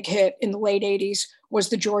 very big hit in the late 80s was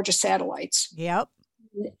the Georgia Satellites. Yep.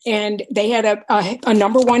 And they had a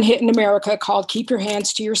number one hit in America called Keep Your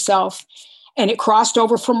Hands to Yourself. And it crossed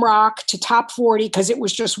over from rock to top 40 because it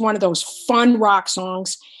was just one of those fun rock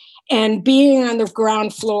songs. And being on the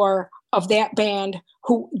ground floor of that band,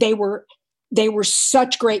 who they were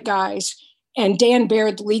such great guys. And Dan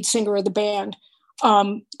Baird, the lead singer of the band,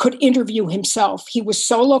 could interview himself. He was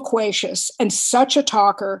so loquacious and such a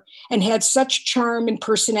talker and had such charm and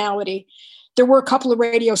personality. There were a couple of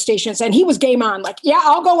radio stations and he was game on, like, yeah,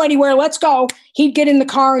 I'll go anywhere. Let's go. He'd get in the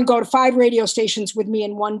car and go to 5 radio stations with me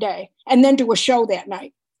in one day and then do a show that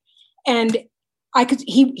night. And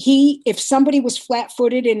if somebody was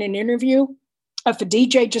flat-footed in an interview, if a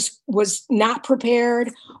DJ just was not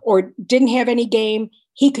prepared or didn't have any game,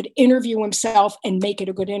 he could interview himself and make it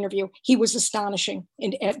a good interview. He was astonishing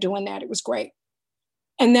at doing that. It was great.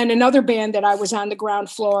 And then another band that I was on the ground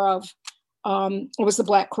floor of was the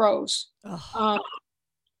Black Crowes. That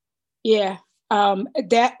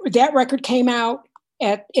record came out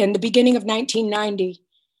in the beginning of 1990,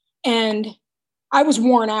 and I was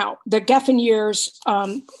worn out. The Geffen years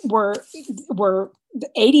were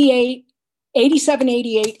 88, 87,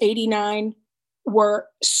 88, 89 were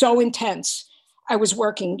so intense. I was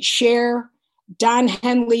working Cher, Don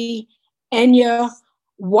Henley, Enya,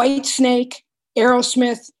 Whitesnake,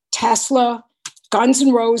 Aerosmith, Tesla, Guns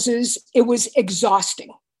N' Roses. It was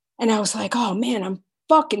exhausting. And I was like, oh man, I'm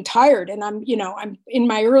fucking tired. And I'm in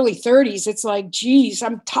my early 30s. It's like, geez,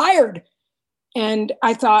 I'm tired. And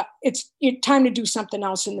I thought it's time to do something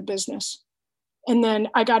else in the business. And then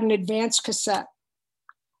I got an advance cassette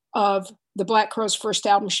of the Black Crowes' first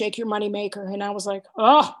album, Shake Your Money Maker. And I was like,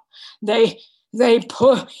 oh, they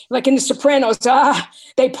like in The Sopranos,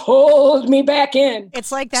 they pulled me back in.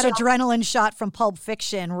 It's like that adrenaline shot from Pulp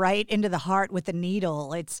Fiction right into the heart with the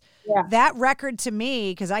needle. It's that record to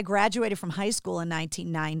me, because I graduated from high school in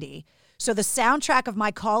 1990. So the soundtrack of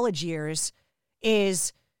my college years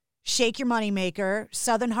is Shake Your Moneymaker,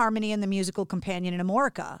 Southern Harmony and the Musical Companion, and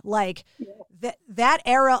Amorica. Like that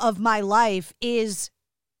era of my life is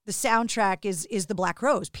the soundtrack is the Black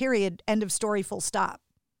Crowes, period. End of story, full stop.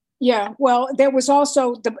 Yeah, well, there was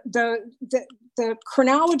also the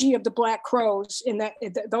chronology of the Black Crowes in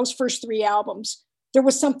those first 3 albums. There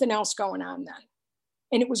was something else going on then,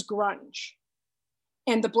 and it was grunge.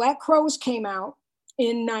 And the Black Crowes came out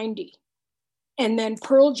in 90, and then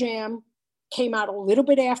Pearl Jam came out a little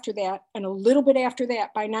bit after that, and a little bit after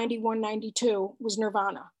that, by 91, 92, was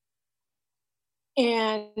Nirvana.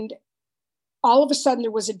 And all of a sudden,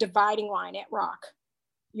 there was a dividing line at rock.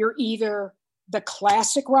 You're either the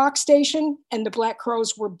classic rock station, and the Black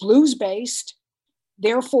Crowes were blues-based.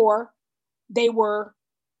 Therefore, they were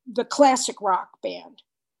the classic rock band.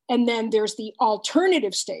 And then there's the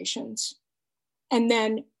alternative stations. And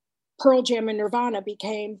then Pearl Jam and Nirvana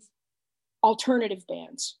became alternative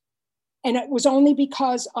bands. And it was only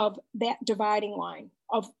because of that dividing line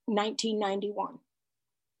of 1991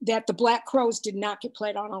 that the Black Crowes did not get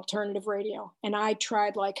played on alternative radio. And I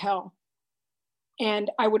tried like hell. And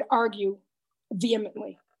I would argue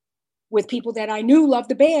vehemently with people that I knew loved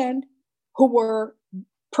the band, who were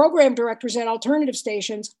program directors at alternative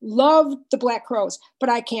stations, loved the Black Crowes, but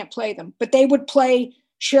I can't play them. But they would play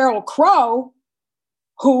Sheryl Crow,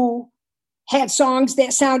 who had songs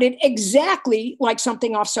that sounded exactly like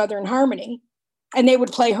something off Southern Harmony, and they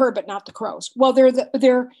would play her, but not the Crowes. Well,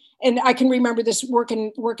 they're and I can remember this work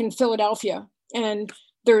in Philadelphia, and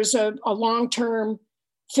there's a long-term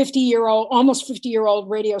almost 50-year-old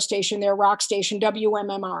radio station there, rock station,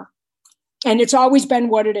 WMMR. And it's always been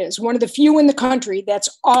what it is. One of the few in the country that's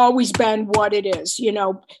always been what it is. You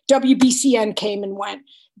know, WBCN came and went.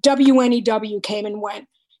 WNEW came and went.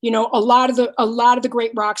 You know, a lot of the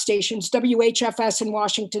great rock stations, WHFS in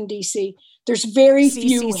Washington, D.C. There's very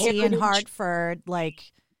few. CCC in Hartford,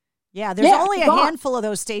 there's only a handful of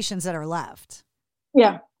those stations that are left.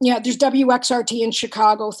 Yeah. There's WXRT in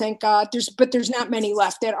Chicago, thank God. But there's not many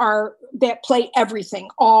left that play everything,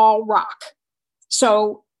 all rock.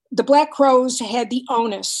 So the Black Crowes had the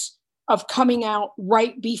onus of coming out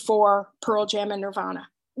right before Pearl Jam and Nirvana,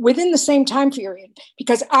 within the same time period,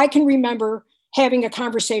 because I can remember having a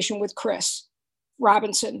conversation with Chris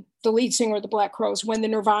Robinson, the lead singer of the Black Crowes, when the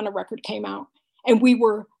Nirvana record came out, and we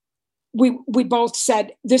both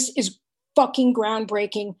said, this is fucking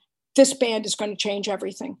groundbreaking. This band is going to change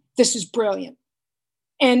everything. This is brilliant.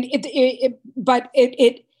 And the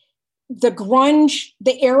grunge,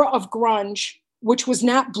 the era of grunge, which was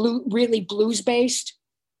not really blues based,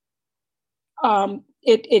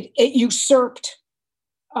 it usurped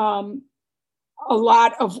a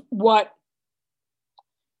lot of what.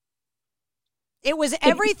 It was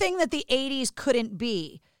everything that the 80s couldn't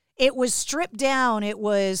be. It was stripped down. It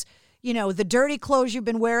was, the dirty clothes you've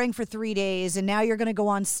been wearing for 3 days, and now you're going to go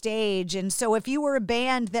on stage. And so if you were a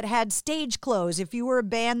band that had stage clothes, if you were a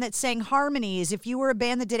band that sang harmonies, if you were a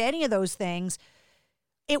band that did any of those things,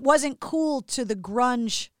 it wasn't cool to the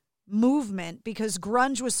grunge movement, because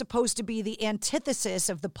grunge was supposed to be the antithesis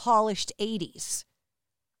of the polished 80s.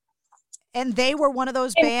 And they were one of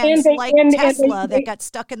those bands like Tesla that got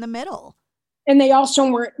stuck in the middle. And they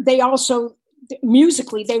also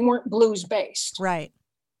musically, they weren't blues based. Right.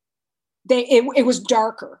 It was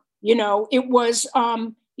darker, it was,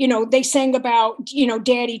 they sang about,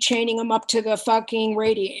 daddy chaining them up to the fucking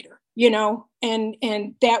radiator, and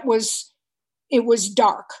it was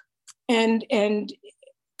dark. And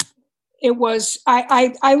it was,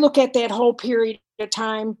 I look at that whole period of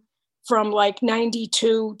time from like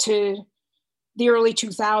 92 to the early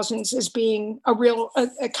 2000s as being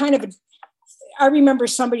a kind of I remember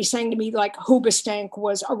somebody saying to me, like, Hoobastank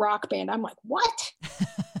was a rock band. I'm like, what?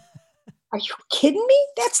 Are you kidding me?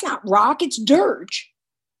 That's not rock. It's dirge,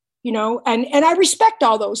 and I respect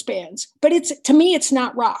all those bands, but to me, it's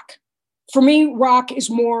not rock. For me, rock is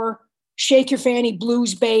more shake your fanny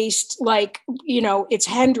blues based, like, it's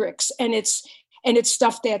Hendrix, and it's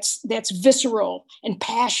stuff that's visceral and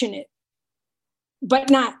passionate, but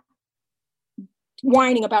not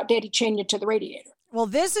whining about daddy chaining you to the radiator. Well,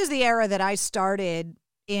 this is the era that I started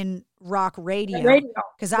in rock radio,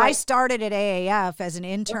 because I started at AAF as an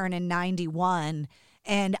intern in 91.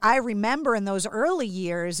 And I remember in those early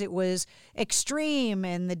years, it was Extreme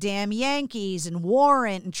and the Damn Yankees and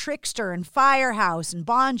Warrant and Trickster and Firehouse and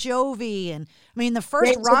Bon Jovi. And I mean, the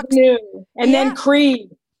first rock. And then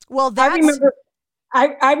Creed. Well, that's...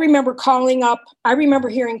 I remember calling up. I remember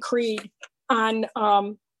hearing Creed on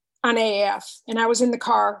AAF, and I was in the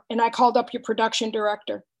car, and I called up your production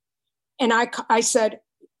director, and I said,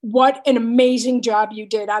 "What an amazing job you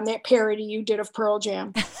did on that parody you did of Pearl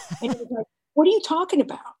Jam." And he was like, "What are you talking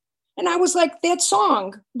about?" And I was like, "That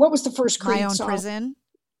song. What was the first Creed song?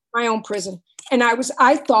 My Own Prison." And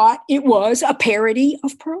I thought it was a parody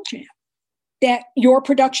of Pearl Jam that your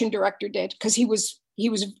production director did, because he was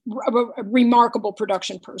a remarkable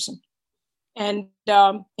production person. And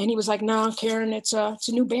he was like, "No, Karen, it's a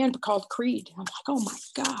new band called Creed." I'm like, "Oh my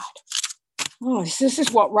God. Oh, this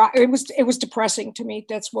is what rock." It was depressing to me.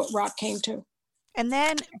 That's what rock came to. And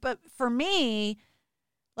then, but for me,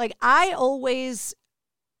 like I was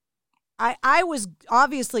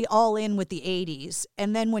obviously all in with the 80s.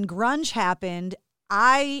 And then when grunge happened,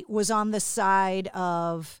 I was on the side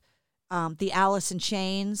of the Alice in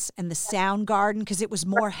Chains and the Soundgarden, because it was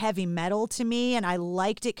more heavy metal to me, and I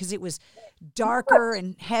liked it because it was darker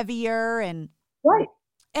and heavier, and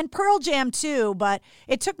Pearl Jam too. But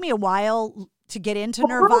it took me a while to get into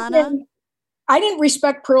Nirvana. I didn't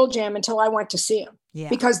respect Pearl Jam until I went to see them,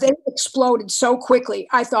 because they exploded so quickly.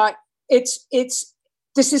 I thought this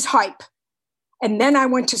is hype, and then I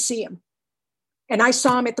went to see them, and I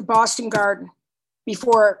saw them at the Boston Garden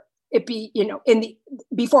before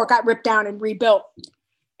before it got ripped down and rebuilt.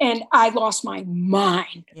 And I lost my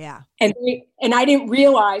mind. Yeah. And I didn't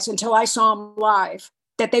realize until I saw them live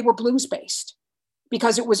that they were blues based,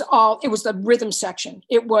 because it was the rhythm section.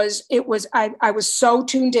 I was so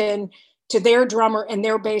tuned in to their drummer and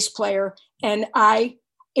their bass player. And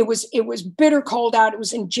it was bitter cold out. It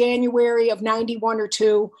was in January of 91 or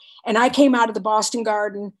 2. And I came out of the Boston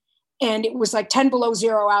Garden, and it was like 10 below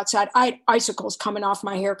zero outside. I had icicles coming off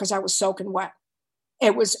my hair because I was soaking wet.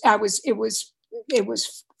 It was,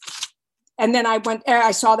 and then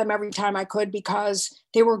I saw them every time I could, because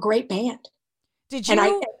they were a great band. Did you?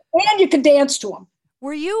 And you could dance to them.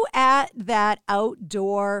 Were you at that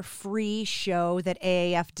outdoor free show that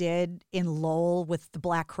AAF did in Lowell with the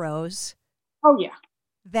Black Crowes? Oh yeah.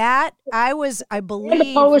 That I believe. And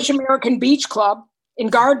the Polish American Beach Club in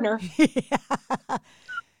Gardner. Yeah.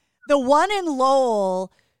 The one in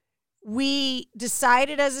Lowell, we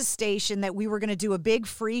decided as a station that we were going to do a big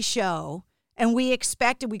free show, and we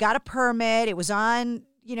got a permit. It was on,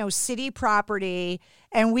 city property,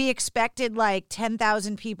 and we expected like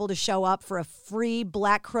 10,000 people to show up for a free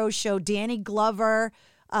Black Crow show. Danny Glover,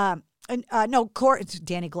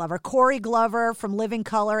 Corey Glover from Living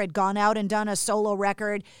Colour had gone out and done a solo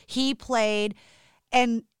record. He played,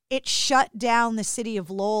 and it shut down the city of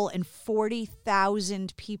Lowell, and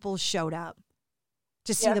 40,000 people showed up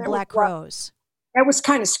to see the Black Crowes. That was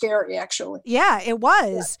kind of scary, actually. Yeah, it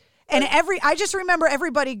was. Yeah. And I just remember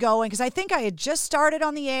everybody going, because I think I had just started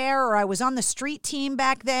on the air, or I was on the street team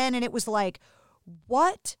back then, and it was like,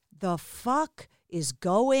 what the fuck is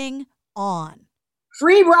going on?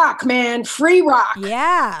 Free rock, man. Free rock.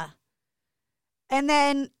 Yeah. And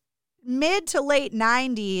then mid to late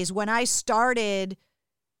 90s, when I started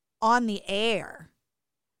on the air,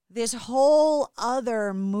 this whole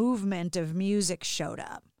other movement of music showed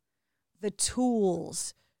up. The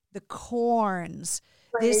Tools, the Korns,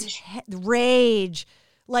 this Rage,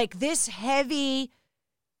 like this heavy.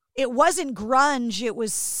 It wasn't grunge, it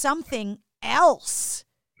was something else.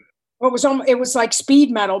 It was like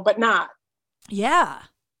speed metal, but not. Yeah.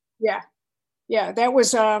 Yeah. That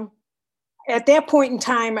was at that point in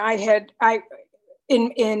time.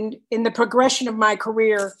 In the progression of my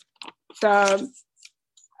career, I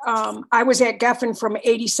was at Geffen from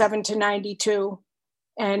 87 to 92,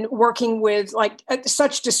 and working with like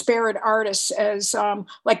such disparate artists as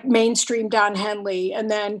like mainstream Don Henley,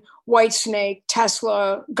 and then Whitesnake,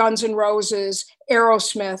 Tesla, Guns N' Roses,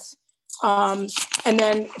 Aerosmith. And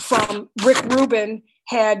then from Rick Rubin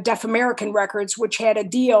had Deaf American Records, which had a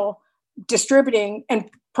deal distribution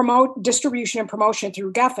and promotion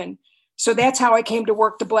through Geffen. So that's how I came to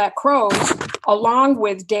work the Black Crowes, along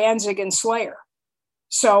with Danzig and Slayer.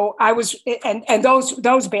 So I was, and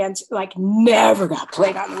those bands like never got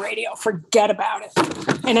played on the radio. Forget about it.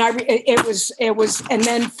 And it was, and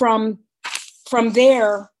then from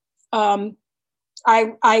there, I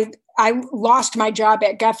lost my job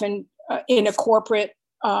at Geffen in a corporate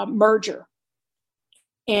merger,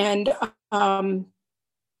 and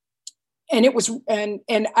it was,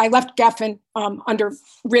 and I left Geffen under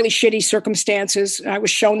really shitty circumstances. I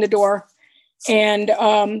was shown the door, and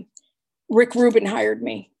Rick Rubin hired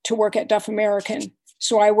me to work at Deaf American.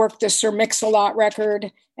 So I worked the Sir Mix-a-Lot record,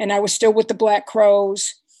 and I was still with the Black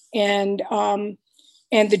Crowes, and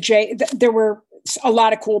there were a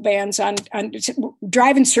lot of cool bands on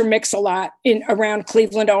driving Sir Mix-a-Lot around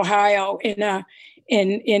Cleveland, Ohio in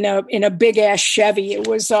a big ass Chevy. It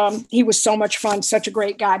was he was so much fun, such a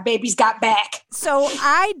great guy. Baby's Got Back. So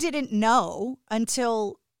I didn't know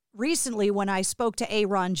until recently when I spoke to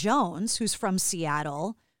Aaron Jones, who's from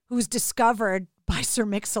Seattle, who's discovered by Sir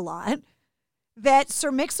Mix-a-Lot, that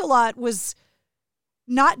Sir Mix-a-Lot was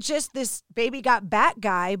not just this Baby Got Back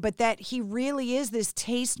guy, but that he really is this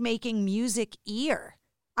taste-making music ear.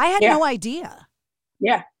 I had no idea.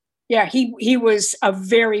 Yeah. Yeah, he was a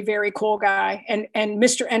very, very cool guy and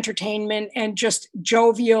Mr. Entertainment and just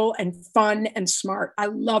jovial and fun and smart. I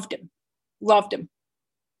loved him.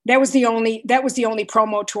 That was the only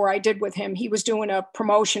promo tour I did with him. He was doing a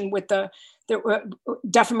promotion with the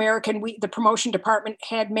Deaf American. The promotion department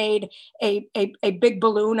had made a big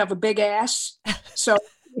balloon of a big ass. So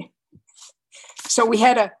we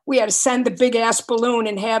had to send the big ass balloon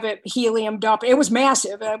and have it heliumed up. It was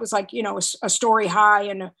massive. It was like, a story high,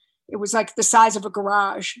 and it was like the size of a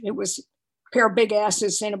garage. It was a pair of big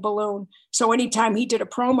asses in a balloon. So anytime he did a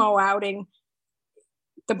promo outing,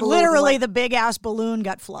 the balloon literally the big ass balloon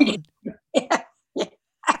got flown.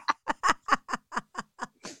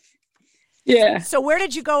 Yeah. So where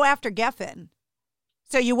did you go after Geffen?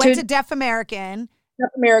 So you went to Deaf American.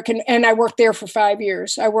 Deaf American, and I worked there for 5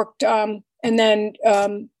 years. I worked, and then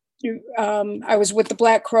I was with the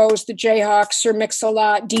Black Crowes, the Jayhawks, Sir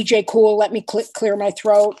Mix-a-Lot, DJ Cool, Let Me Clear My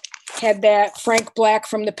Throat. Had that. Frank Black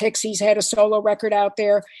from the Pixies had a solo record out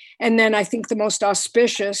there. And then I think the most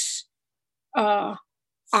auspicious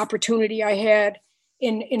opportunity I had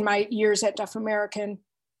in my years at Deaf American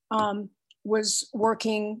was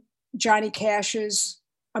working Johnny Cash's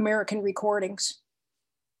American recordings.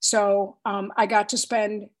 So I got to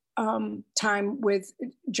spend time with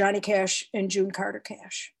Johnny Cash and June Carter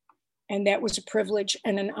Cash. And that was a privilege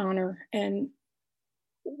and an honor, and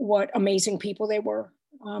what amazing people they were.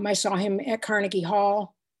 I saw him at Carnegie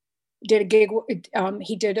Hall, did a gig.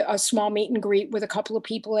 He did a small meet and greet with a couple of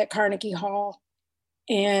people at Carnegie Hall.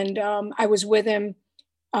 And I was with him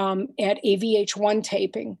at a VH1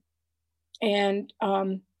 taping. And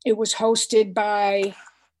it was hosted by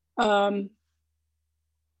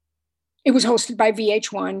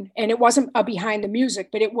VH1, and it wasn't a behind the music,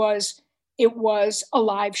 but it was a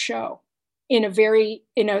live show in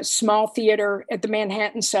a small theater at the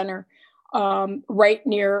Manhattan Center, right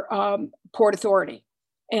near Port Authority.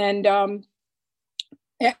 And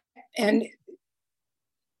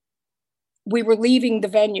we were leaving the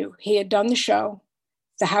venue. He had done the show.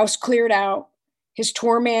 The house cleared out. His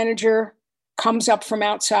tour manager comes up from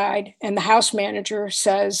outside, and the house manager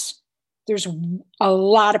says, "There's a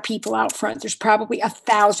lot of people out front. There's probably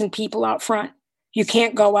 1,000 people out front. You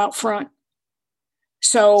can't go out front."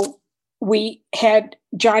 So we had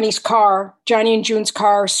Johnny and June's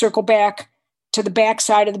car, circle back to the back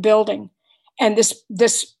side of the building. And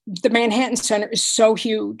the Manhattan Center is so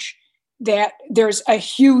huge that there's a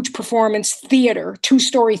huge performance theater,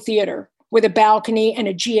 2-story theater with a balcony and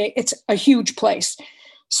a GA. It's a huge place.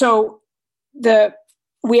 So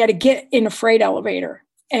we had to get in a freight elevator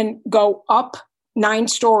and go up 9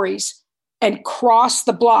 stories and cross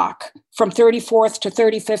the block from 34th to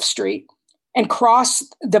 35th Street and cross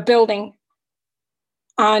the building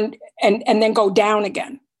and then go down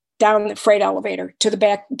again, down the freight elevator to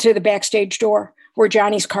the backstage door where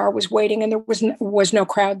Johnny's car was waiting, and there was no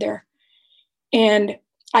crowd there. And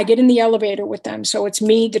I get in the elevator with them. So it's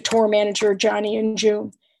me, the tour manager, Johnny and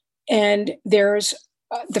June, and there's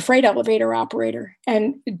the freight elevator operator.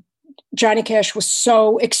 And Johnny Cash was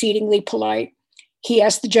so exceedingly polite. He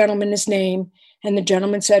asked the gentleman his name, and the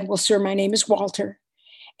gentleman said, "Well, sir, my name is Walter."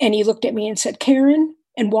 And he looked at me and said, "Karen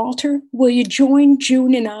and Walter, will you join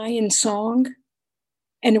June and I in song?"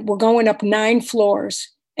 And we're going up 9 floors,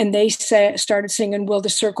 and they started singing, "Will the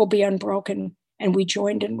Circle Be Unbroken?" And we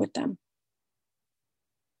joined in with them.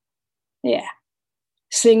 Yeah.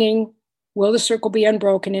 Singing "Will the Circle Be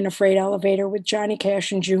Unbroken" in a freight elevator with Johnny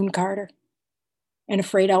Cash and June Carter and a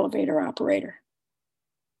freight elevator operator.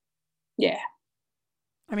 Yeah.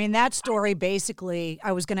 I mean, that story basically,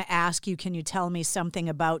 I was going to ask you, can you tell me something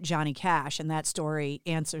about Johnny Cash? And that story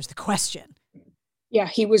answers the question. Yeah,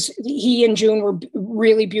 he and June were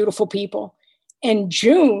really beautiful people. And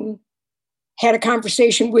June had a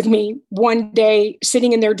conversation with me one day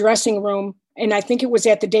sitting in their dressing room, and I think it was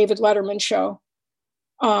at the David Letterman show.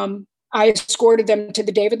 I escorted them to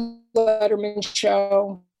the David Letterman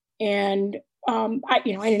show, and I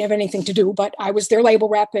didn't have anything to do, but I was their label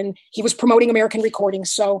rep, and he was promoting American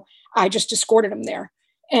Recordings, so I just escorted him there.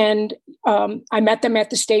 And I met them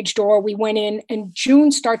at the stage door. We went in, and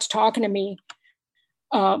June starts talking to me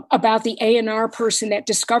about the A&R person that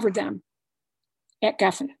discovered them at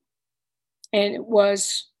Geffen. And it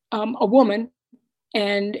was a woman,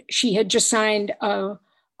 and she had just signed a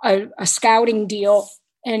scouting deal,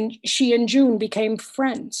 and she and June became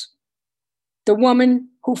friends. The woman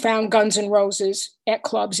who found Guns N' Roses at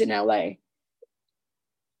clubs in LA,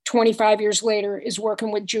 25 years later, is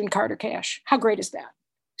working with June Carter Cash. How great is that?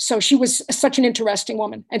 So she was such an interesting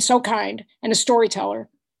woman and so kind and a storyteller.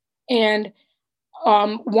 And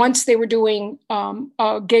once they were doing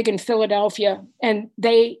a gig in Philadelphia, and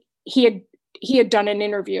he had done an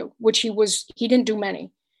interview, which he didn't do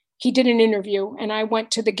many. He did an interview, and I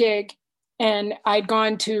went to the gig, and I'd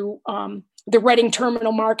gone to the Reading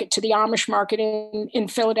Terminal Market, to the Amish market in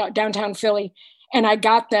Philadelphia, downtown Philly, and I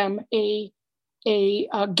got them a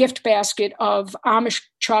gift basket of Amish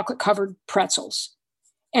chocolate covered pretzels.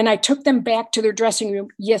 And I took them back to their dressing room.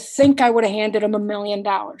 You think I would have handed them $1 million.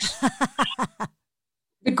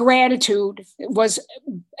 The gratitude was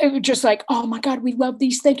just like, oh my God, we love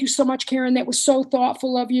these. Thank you so much, Karen. That was so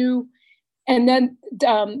thoughtful of you. And then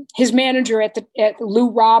his manager at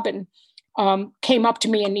Lou Robin came up to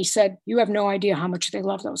me and he said, you have no idea how much they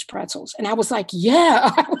love those pretzels. And I was like, yeah,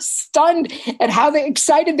 I was stunned at how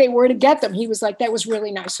excited they were to get them. He was like, that was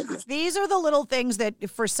really nice of you. These are the little things that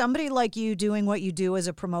for somebody like you doing what you do as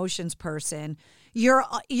a promotions person, you're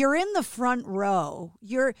in the front row.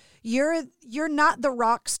 You're not the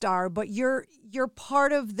rock star, but you're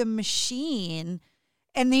part of the machine.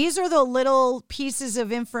 And these are the little pieces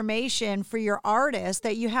of information for your artist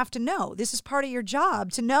that you have to know. This is part of your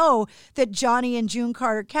job, to know that Johnny and June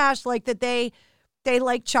Carter Cash that they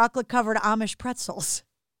like chocolate covered Amish pretzels.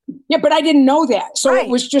 Yeah, but I didn't know that. So Right. It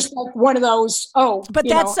was just like one of those, But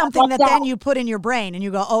that's something that then you put in your brain and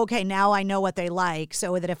you go, okay, now I know what they like,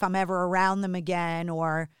 so that if I'm ever around them again,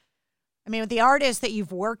 or, I mean, with the artists that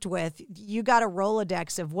you've worked with, you got a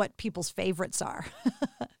Rolodex of what people's favorites are.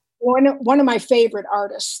 One of my favorite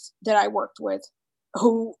artists that I worked with,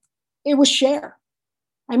 it was Cher.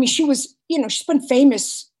 I mean, she was, she's been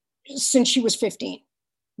famous since she was 15.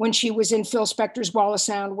 When she was in Phil Spector's Wall of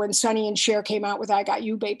Sound, when Sonny and Cher came out with I Got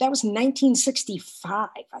You, Babe. That was 1965,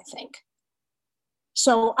 I think.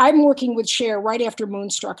 So I'm working with Cher right after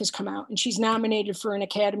Moonstruck has come out, and she's nominated for an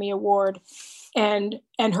Academy Award. And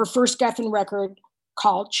her first Geffen record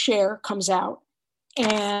called Cher comes out.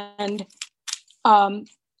 And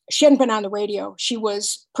she hadn't been on the radio. She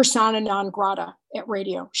was persona non grata at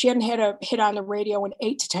radio. She hadn't had a hit on the radio in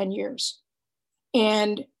 8 to 10 years.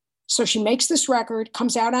 And so she makes this record,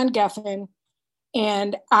 comes out on Geffen,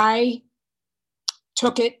 and I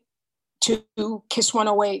took it to Kiss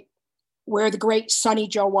 108, where the great Sonny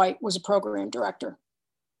Joe White was a program director,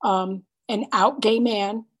 an out gay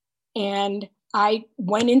man. And I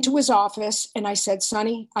went into his office and I said,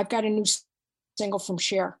 Sonny, I've got a new single from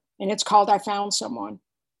Cher, and it's called I Found Someone.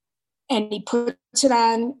 And he puts it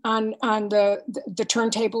on the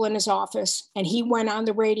turntable in his office, and he went on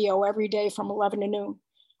the radio every day from 11 to noon.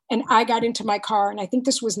 And I got into my car, and I think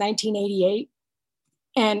this was 1988.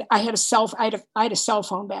 And I had a cell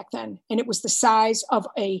phone back then, and it was the size of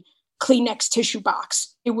a Kleenex tissue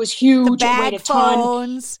box. It was huge. The bag it weighed a ton.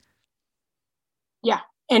 phones. Yeah,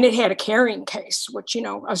 and it had a carrying case, which,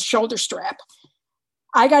 a shoulder strap.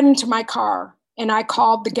 I got into my car, and I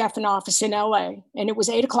called the Geffen office in LA, and it was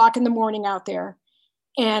 8:00 in the morning out there.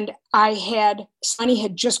 And Sonny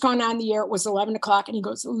had just gone on the air. It was 11 o'clock. And he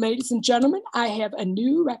goes, ladies and gentlemen, I have a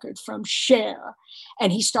new record from Cher.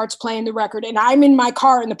 And he starts playing the record. And I'm in my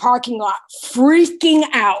car in the parking lot, freaking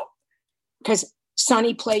out because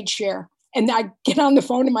Sonny played Cher. And I get on the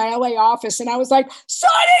phone in my LA office and I was like,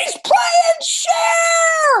 Sonny's playing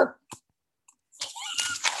Cher.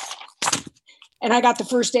 And I got the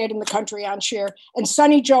first ad in the country on Cher. And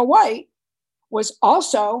Sonny Joe White was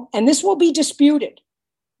also, and this will be disputed,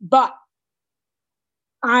 but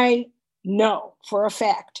I know for a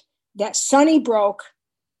fact that Sonny broke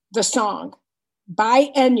the song by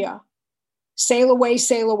Enya, Sail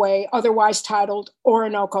Away, otherwise titled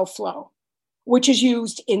Orinoco Flow, which is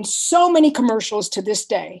used in so many commercials to this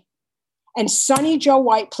day. And Sonny Joe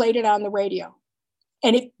White played it on the radio,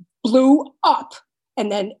 and it blew up.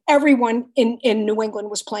 And then everyone in New England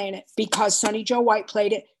was playing it because Sonny Joe White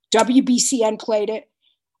played it. WBCN played it.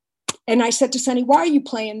 And I said to Sonny, why are you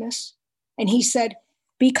playing this? And he said,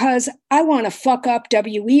 because I want to fuck up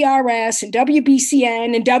WERS and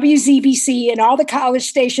WBCN and WZBC and all the college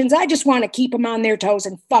stations. I just want to keep them on their toes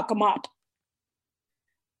and fuck them up.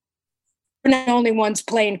 We're not the only ones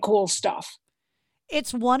playing cool stuff.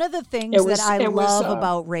 It's one of the things that I love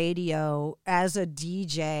about radio as a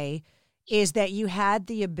DJ is that you had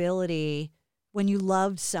the ability, when you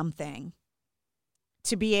loved something,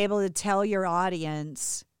 to be able to tell your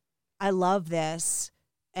audience, I love this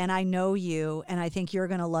and I know you and I think you're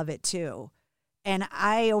going to love it too. And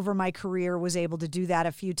I, over my career, was able to do that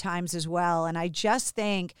a few times as well. And I just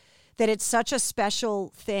think that it's such a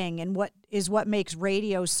special thing. And what makes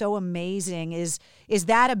radio so amazing is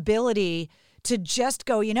that ability to just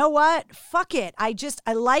go, you know what? Fuck it. I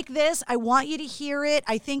like this. I want you to hear it.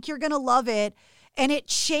 I think you're going to love it. And it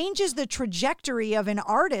changes the trajectory of an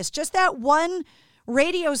artist. Just that one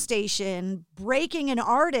radio station breaking an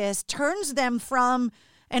artist turns them from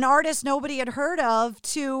an artist nobody had heard of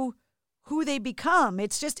to who they become.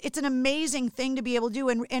 It's an amazing thing to be able to do.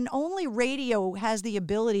 And only radio has the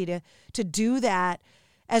ability to do that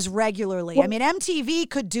as regularly. I mean, MTV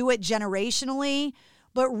could do it generationally,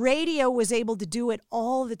 but radio was able to do it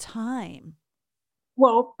all the time.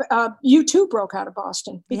 Well, U2 broke out of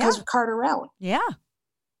Boston because of Carter Allen. Yeah.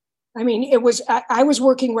 I mean, I was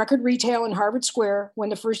working record retail in Harvard Square when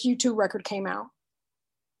the first U2 record came out.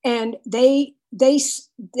 And they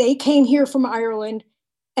came here from Ireland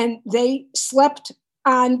and they slept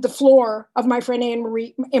on the floor of my friend Anne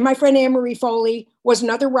Marie. And my friend Anne Marie Foley was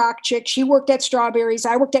another rock chick. She worked at Strawberries.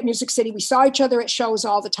 I worked at Music City. We saw each other at shows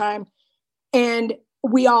all the time. And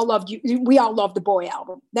we all loved you. We all loved the Boy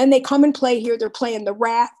album. Then they come and play here. They're playing The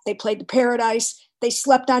Rat. They played The Paradise. They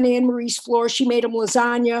slept on Anne Marie's floor. She made them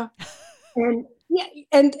lasagna.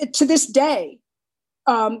 And to this day,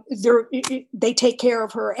 they take care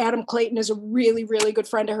of her. Adam Clayton is a really, really good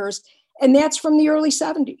friend of hers. And that's from the early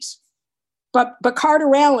 70s. But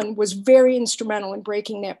Carter Allen was very instrumental in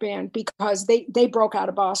breaking that band because they broke out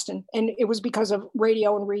of Boston. And it was because of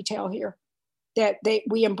radio and retail here that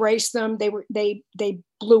we embraced them. They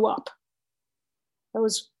blew up.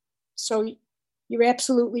 So you're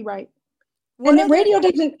absolutely right. And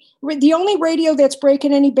the only radio that's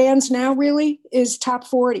breaking any bands now really is Top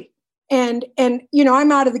 40. And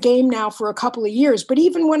I'm out of the game now for a couple of years, but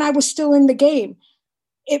even when I was still in the game,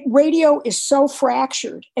 radio is so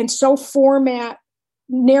fractured and so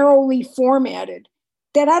narrowly formatted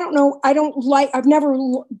that I don't know. I've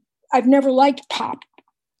never liked pop.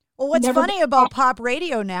 Well, what's funny about pop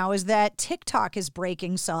radio now is that TikTok is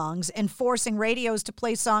breaking songs and forcing radios to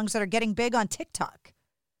play songs that are getting big on TikTok.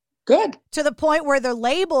 Good. To the point where their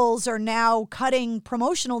labels are now cutting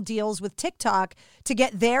promotional deals with TikTok to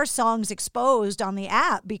get their songs exposed on the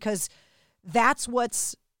app because that's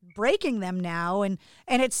what's breaking them now. And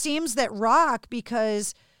it seems that rock,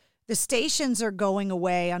 because the stations are going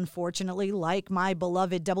away, unfortunately, like my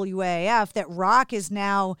beloved WAAF, that rock is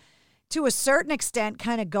now, to a certain extent,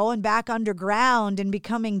 kind of going back underground and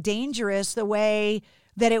becoming dangerous the way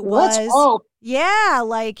that it was. Yeah,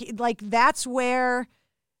 like that's where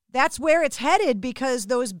it's headed, because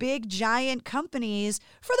those big giant companies,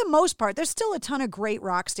 for the most part, there's still a ton of great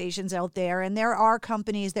rock stations out there, and there are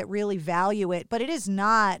companies that really value it, but it is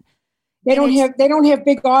not. They don't have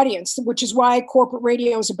big audience, which is why corporate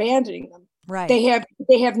radio is abandoning them. Right. They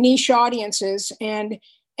have niche audiences, and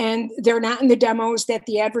they're not in the demos that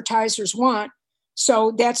the advertisers want.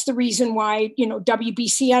 So that's the reason why,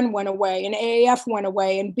 WBCN went away and AAF went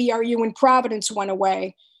away and BRU in Providence went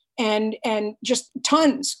away. And just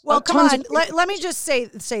tons. Well, come on. Let me just say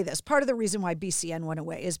this. Part of the reason why BCN went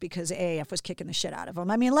away is because AAF was kicking the shit out of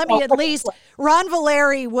them. I mean, at least Ron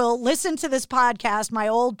Valeri will listen to this podcast, my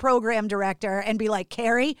old program director, and be like,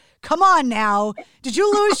 Carrie, come on now. Did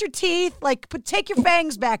you lose your teeth? Like, take your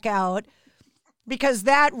fangs back out. Because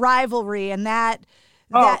that rivalry and that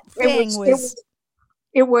thing was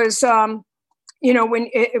when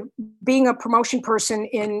being a promotion person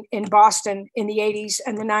in Boston in the 80s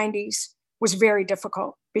and the 90s was very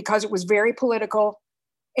difficult because it was very political.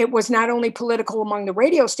 It was not only political among the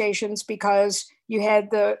radio stations, because you had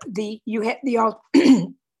the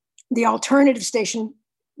alternative station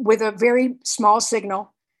with a very small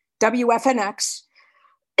signal, WFNX,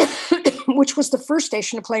 which was the first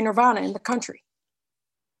station to play Nirvana in the country.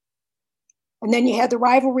 And then you had the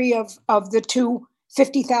rivalry of the two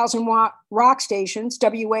 50,000 watt rock stations,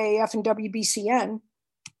 WAAF and WBCN.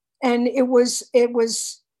 And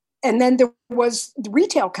and then there was the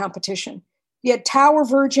retail competition. You had Tower,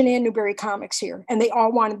 Virgin, and Newberry Comics here, and they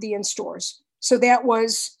all wanted the in-stores. So it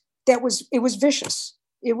was vicious.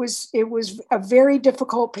 It was a very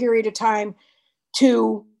difficult period of time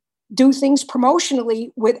to do things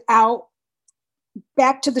promotionally without,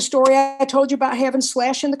 back to the story I told you about having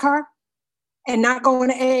Slash in the car and not going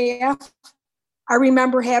to AAF. I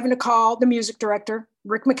remember having to call the music director,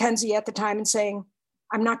 Rick McKenzie at the time, and saying,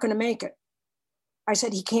 I'm not going to make it. I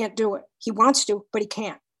said, he can't do it. He wants to, but he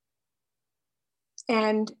can't.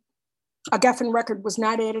 And a Geffen record was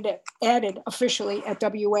not added officially at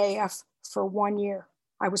WAF for 1 year.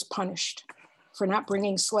 I was punished for not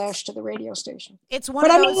bringing Slash to the radio station. It's one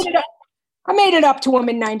of those. I made it up to him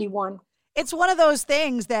in 91. It's one of those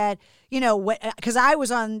things that, because I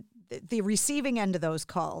was on the receiving end of those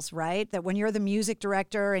calls, right? That when you're the music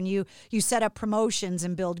director and you set up promotions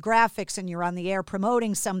and build graphics and you're on the air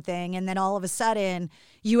promoting something, and then all of a sudden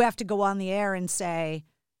you have to go on the air and say,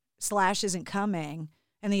 Slash isn't coming.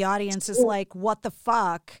 And the audience is like, what the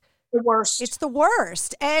fuck? The worst. It's the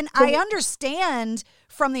worst. And I understand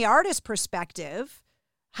from the artist perspective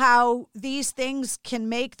how these things can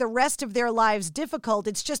make the rest of their lives difficult.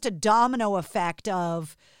 It's just a domino effect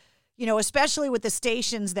of, especially with the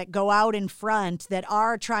stations that go out in front that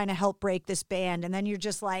are trying to help break this band. And then you're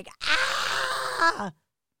just like, ah.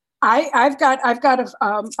 I've got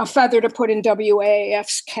a feather to put in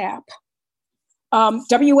WAAF's cap.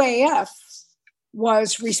 WAAF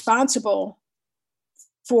was responsible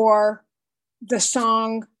for the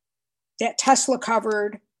song that Tesla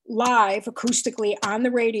covered live acoustically on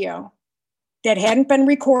the radio that hadn't been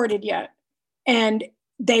recorded yet. And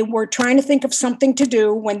they were trying to think of something to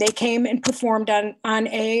do when they came and performed on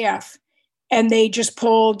AAF. And they just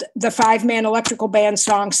pulled the 5-man electrical band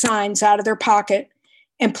song Signs out of their pocket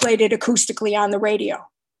and played it acoustically on the radio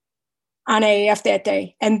on AAF that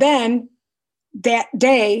day. And then that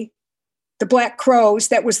day, the Black Crowes,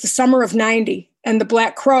 that was the summer of 90, and the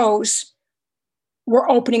Black Crowes were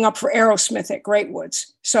opening up for Aerosmith at Great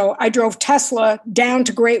Woods. So I drove Tesla down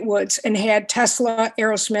to Great Woods and had Tesla,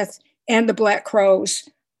 Aerosmith, and the Black Crowes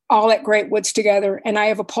all at Great Woods together. And I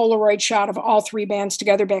have a Polaroid shot of all 3 bands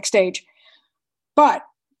together backstage. But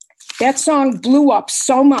that song blew up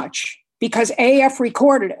so much because AF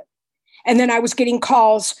recorded it. And then I was getting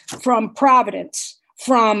calls from Providence,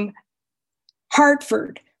 from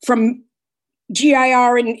Hartford, from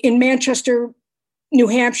GIR in Manchester, New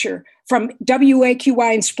Hampshire, from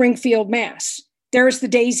WAQY in Springfield, Mass. There's the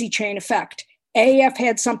daisy chain effect. AF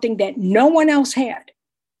had something that no one else had.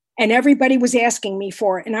 And everybody was asking me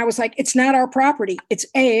for it. And I was like, it's not our property. It's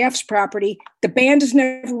AAF's property. The band has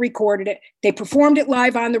never recorded it. They performed it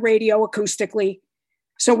live on the radio acoustically.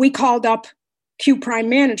 So we called up Q Prime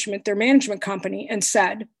Management, their management company, and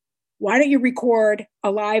said, why don't you record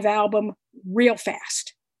a live album real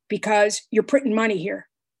fast? Because you're printing money here.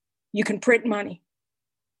 You can print money.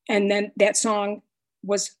 And then that song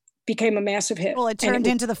became a massive hit. Well, it turned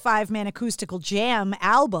into the 5-man acoustical jam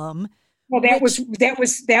album. Well, that was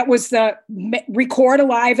the record a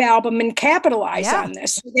live album and capitalize on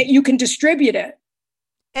this so that you can distribute it.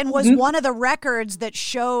 And was one of the records that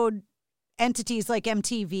showed entities like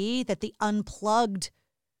MTV that the Unplugged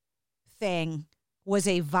thing was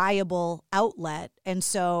a viable outlet. And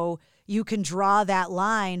so you can draw that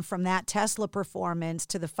line from that Tesla performance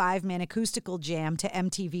to the 5-man acoustical jam to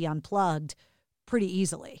MTV Unplugged pretty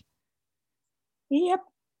easily. Yep.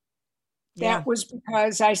 That was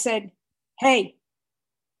because I said, hey,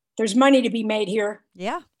 there's money to be made here.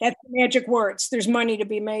 Yeah. That's the magic words. There's money to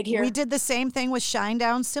be made here. We did the same thing with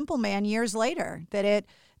Shinedown Simple Man years later, that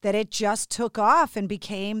it just took off and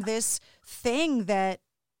became this thing that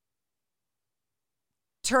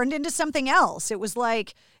turned into something else. It was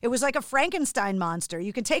like a Frankenstein monster.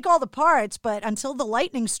 You can take all the parts, but until the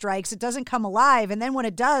lightning strikes, it doesn't come alive. And then when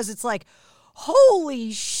it does, it's like,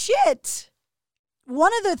 holy shit.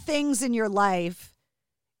 One of the things in your life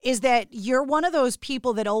is that you're one of those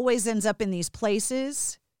people that always ends up in these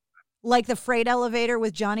places, like the freight elevator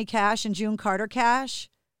with Johnny Cash and June Carter Cash.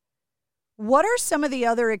 What are some of the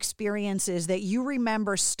other experiences that you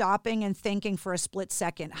remember stopping and thinking for a split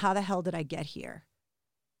second, how the hell did I get here?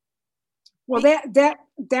 Well,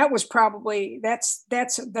 that was probably, that's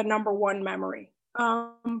the number one memory.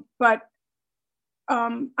 But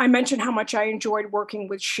I mentioned how much I enjoyed working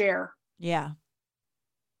with Cher. Yeah.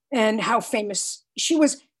 And how famous she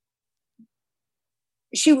was.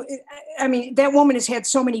 I mean, that woman has had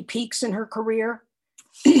so many peaks in her career,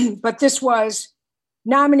 but this was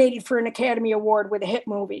nominated for an Academy Award with a hit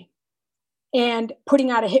movie and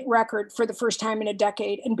putting out a hit record for the first time in a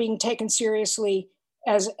decade and being taken seriously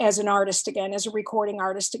as an artist again, as a recording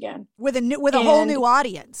artist again. With a whole new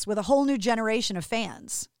audience, with a whole new generation of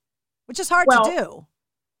fans, which is hard to do.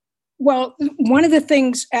 Well, one of the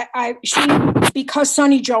things because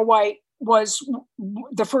Sonny Joe White was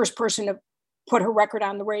the first person to put her record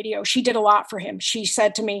on the radio, she did a lot for him. She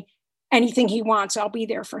said to me, anything he wants, I'll be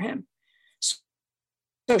there for him.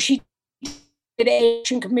 So she did an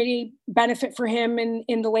Action Committee benefit for him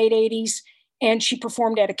in the late 80s, and she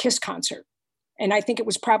performed at a Kiss concert. And I think it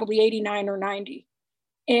was probably 89 or 90.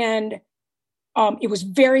 And it was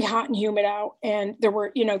very hot and humid out. And there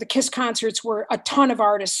were, the Kiss concerts were a ton of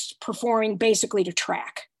artists performing basically to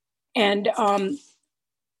track. And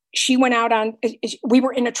she went out on, we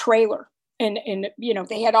were in a trailer, and you know,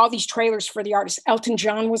 they had all these trailers for the artists. Elton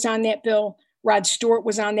John was on that bill. Rod Stewart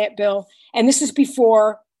was on that bill. And this is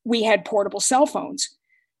before we had portable cell phones.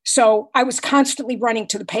 So I was constantly running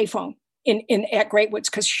to the payphone at Great Woods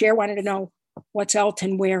because Cher wanted to know, what's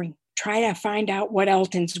Elton wearing? Try to find out what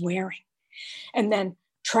Elton's wearing. And then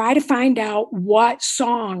try to find out what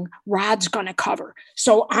song Rod's going to cover.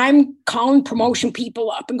 So I'm calling promotion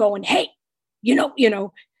people up and going, hey, you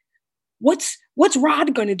know, what's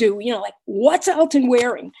Rod going to do? You know, like, what's Elton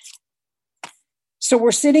wearing? So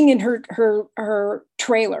we're sitting in her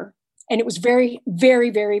trailer, and it was very,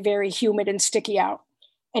 very, very, very humid and sticky out.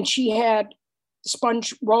 And she had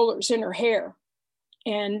sponge rollers in her hair.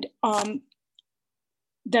 And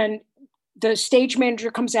then the stage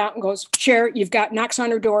manager comes out and goes, Cher, knocks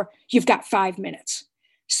on her door. You've got 5 minutes.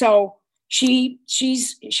 So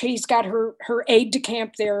she's got her aide de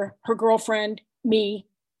camp there, her girlfriend, me,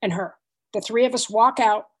 and her. The three of us walk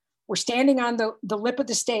out. We're standing on the lip of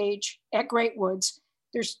the stage at Great Woods.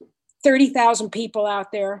 There's 30,000 people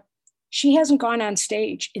out there. She hasn't gone on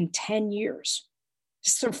stage in 10 years.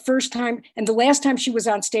 It's her first time. And the last time she was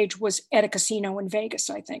on stage was at a casino in Vegas,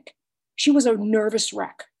 I think. She was a nervous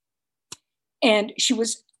wreck. And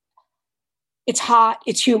it's hot,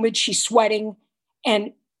 it's humid, she's sweating.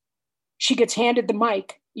 And she gets handed the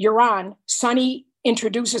mic. You're on. Sonny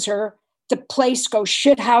introduces her. The place goes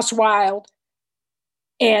shithouse wild.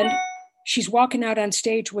 And she's walking out on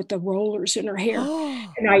stage with the rollers in her hair.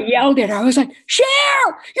 And I yelled at her. I was like, Cher,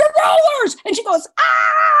 your rollers! And she goes,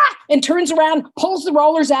 ah! And turns around, pulls the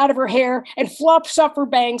rollers out of her hair and fluffs up her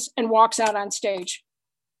bangs and walks out on stage.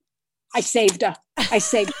 I saved her.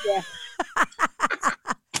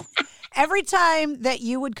 Every time that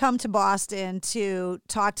you would come to Boston to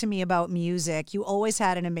talk to me about music, you always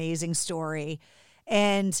had an amazing story.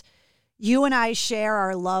 And you and I share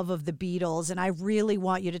our love of the Beatles, and I really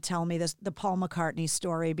want you to tell me the Paul McCartney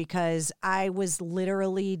story, because I was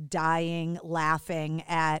literally dying laughing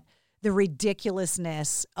at the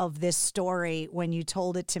ridiculousness of this story when you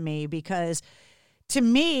told it to me, because to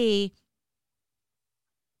me,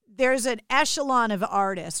 there's an echelon of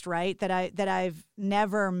artists, right, that I've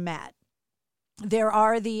never met. There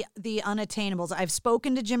are the unattainables. I've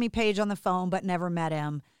spoken to Jimmy Page on the phone, but never met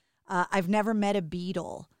him. I've never met a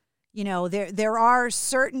Beatle. You know, there are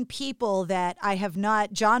certain people that I have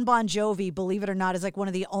not. John Bon Jovi, believe it or not, is like one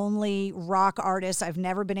of the only rock artists I've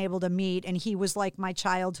never been able to meet, and he was like my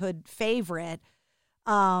childhood favorite.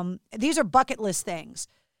 These are bucket list things.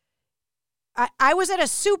 I was at a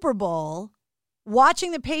Super Bowl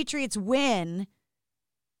watching the Patriots win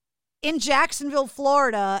in Jacksonville,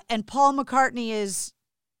 Florida, and Paul McCartney is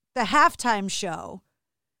the halftime show.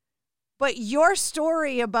 But your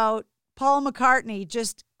story about Paul McCartney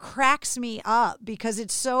just cracks me up because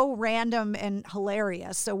it's so random and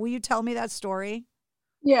hilarious. So will you tell me that story?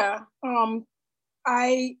 Yeah.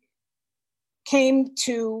 I came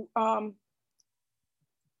to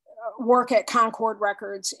work at Concord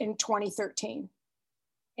Records in 2013.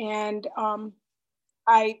 And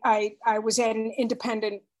I was at an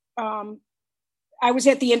independent, I was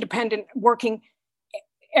at the Independent working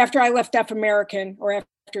after I left Deaf American, or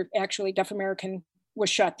after actually Deaf American was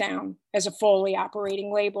shut down as a fully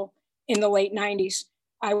operating label in the late 90s.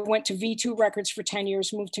 I went to V2 Records for 10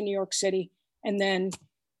 years, moved to New York City, and then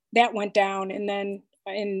that went down. And then,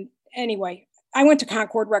 anyway, I went to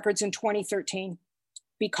Concord Records in 2013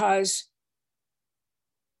 because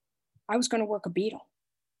I was going to work a Beatle.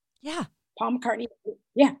 Yeah. Paul McCartney.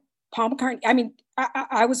 Yeah. Paul McCartney. I mean,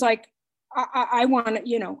 I was like, I want to,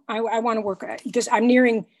 you know, I want to work this. I'm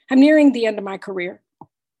nearing the end of my career.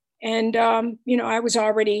 And, you know, I was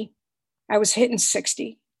hitting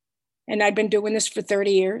 60 and I'd been doing this for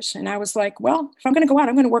 30 years. And I was like, well, if I'm going to go out,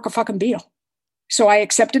 I'm going to work a fucking Beatle. So I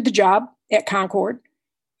accepted the job at Concord,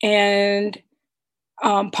 and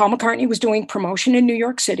Paul McCartney was doing promotion in New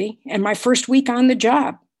York City. And my first week on the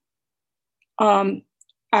job,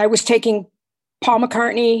 I was taking Paul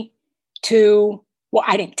McCartney to, well,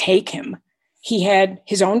 I didn't take him. He had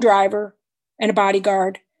his own driver and a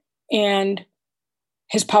bodyguard and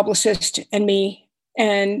his publicist and me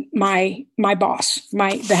and my boss,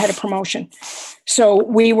 the head of promotion. So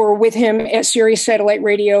we were with him at Sirius Satellite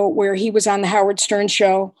Radio, where he was on the Howard Stern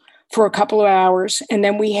show for a couple of hours. And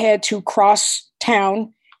then we had to cross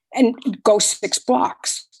town and go 6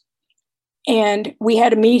 blocks. And we had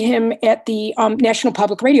to meet him at the National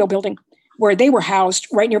Public Radio building, where they were housed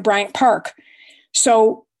right near Bryant Park.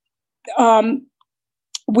 So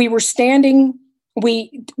we were standing,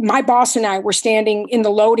 my boss and I were standing in the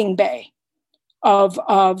loading bay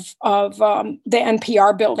the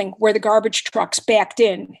NPR building where the garbage trucks backed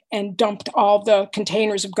in and dumped all the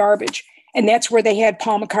containers of garbage. And that's where they had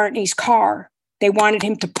Paul McCartney's car. They wanted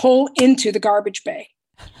him to pull into the garbage bay.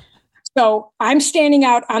 So I'm standing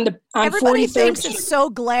out on Everybody 43rd thinks Street. it's so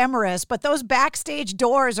glamorous, but those backstage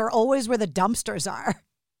doors are always where the dumpsters are.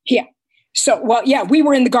 Yeah. So, well, yeah, we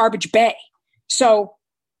were in the garbage bay. So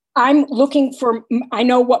I'm looking for, I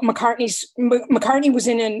know what McCartney was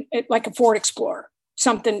in like a Ford Explorer,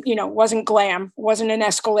 something, wasn't glam, wasn't an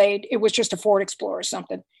Escalade. It was just a Ford Explorer or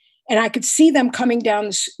something. And I could see them coming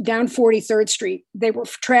down 43rd Street. They were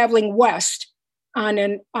traveling west on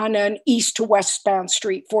an east to westbound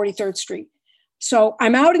street, 43rd Street. So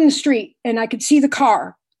I'm out in the street and I could see the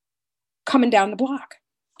car coming down the block.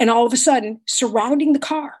 And all of a sudden, surrounding the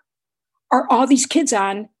car are all these kids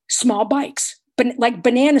on small bikes, but like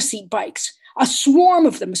banana seat bikes, a swarm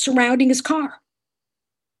of them surrounding his car.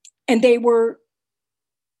 And they were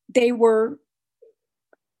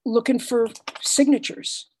looking for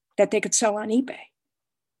signatures that they could sell on eBay.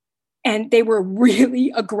 And they were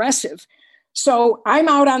really aggressive. So I'm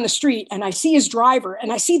out on the street and I see his driver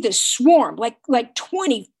and I see this swarm, like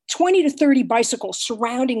 20 to 30 bicycles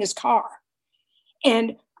surrounding his car.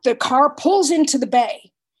 And the car pulls into the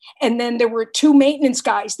bay. And then there were two maintenance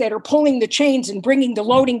guys that are pulling the chains and bringing the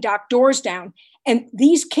loading dock doors down. And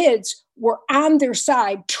these kids were on their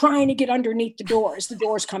side trying to get underneath the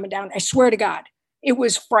doors coming down. I swear to God, it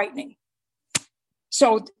was frightening.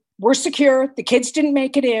 So we're secure. The kids didn't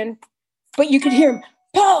make it in, but you could hear him,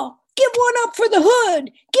 Paul, give one up for the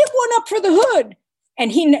hood. Give one up for the hood.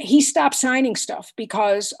 And he stopped signing stuff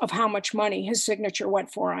because of how much money his signature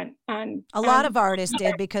went for on a lot of artists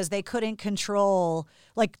did because they couldn't control,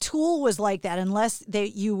 like Tool was like that, unless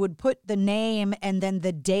you would put the name and then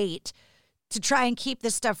the date to try and keep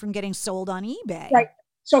this stuff from getting sold on eBay. Right.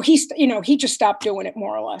 So he just stopped doing it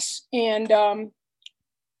more or less. And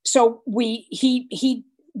so we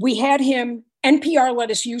had him, NPR let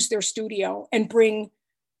us use their studio and bring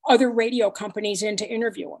other radio companies in to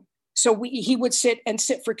interview him. So he would sit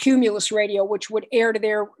for Cumulus Radio, which would air to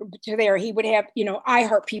there. He would have,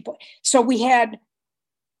 iHeart people. So we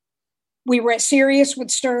were at Sirius with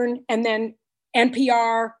Stern and then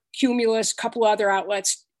NPR, Cumulus, a couple other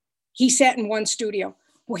outlets. He sat in one studio.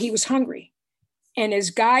 Well, he was hungry. And his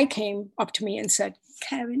guy came up to me and said,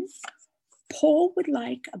 Karen, Paul would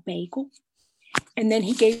like a bagel. And then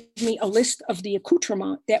he gave me a list of the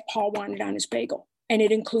accoutrement that Paul wanted on his bagel. And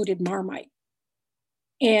it included Marmite.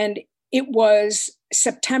 And it was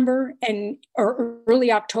September or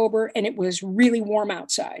early October, and it was really warm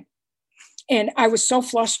outside. And I was so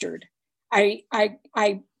flustered. I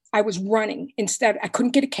was running instead. I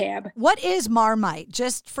couldn't get a cab. What is Marmite?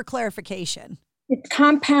 Just for clarification. It's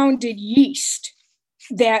compounded yeast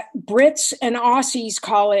that Brits and Aussies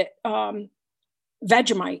call it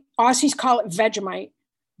Vegemite. Aussies call it Vegemite.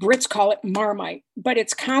 Brits call it Marmite. But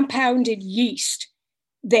it's compounded yeast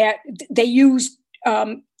that they used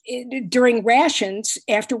during rations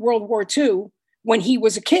after World War II, when he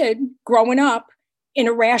was a kid growing up in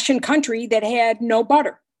a ration country that had no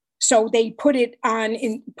butter. So they put it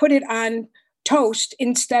on toast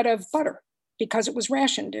instead of butter because it was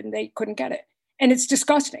rationed and they couldn't get it. And it's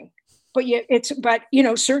disgusting. But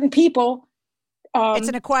certain people. It's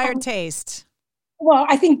an acquired taste. Well,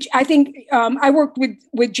 I think I worked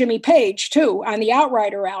with Jimmy Page too on the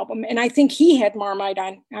Outrider album, and I think he had Marmite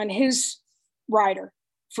on his rider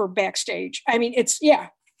for Backstage. I mean,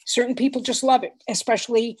 certain people just love it,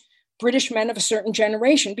 especially British men of a certain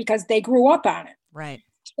generation because they grew up on it. Right.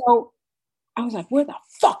 So I was like, where the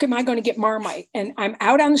fuck am I going to get Marmite? And I'm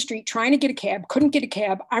out on the street trying to get a cab, couldn't get a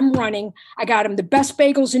cab. I'm running. I got him the best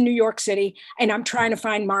bagels in New York City, and I'm trying to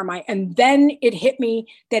find Marmite. And then it hit me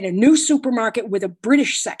that a new supermarket with a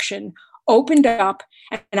British section opened up,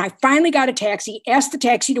 and I finally got a taxi, asked the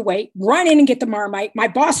taxi to wait, run in and get the Marmite. My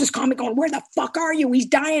boss is calling me going, where the fuck are you? He's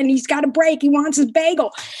dying. He's got a break. He wants his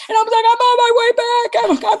bagel. And I was like, I'm on my way back.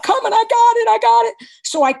 I'm coming. I got it.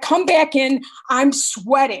 So I come back in. I'm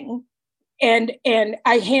sweating. And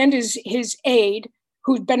I hand his aide,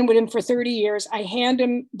 who'd been with him for 30 years, I hand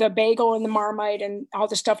him the bagel and the Marmite and all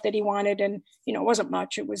the stuff that he wanted. And, it wasn't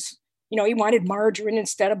much. It was, he wanted margarine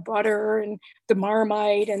instead of butter and the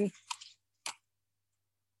Marmite. And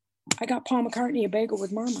I got Paul McCartney a bagel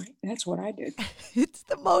with Marmite. That's what I did. It's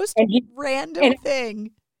the most random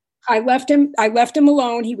thing. I left him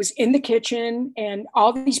alone. He was in the kitchen, and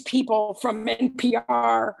all these people from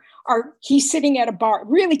NPR he's sitting at a bar,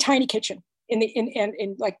 really tiny kitchen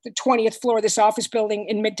in like the 20th floor of this office building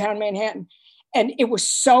in Midtown Manhattan. And it was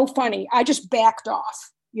so funny. I just backed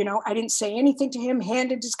off You know, I didn't say anything to him,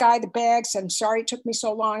 handed this guy the bag, said, I'm sorry it took me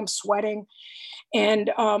so long, I'm sweating. And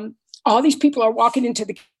all these people are walking into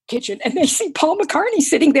the kitchen and they see Paul McCartney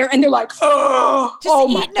sitting there and they're like, just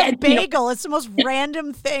eating a bagel. It's the most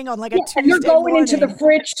random thing on like a Tuesday and they're going morning. into the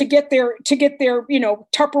fridge to get their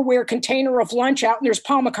Tupperware container of lunch out, and there's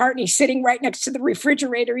Paul McCartney sitting right next to the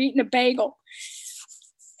refrigerator eating a bagel.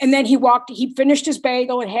 And then he finished his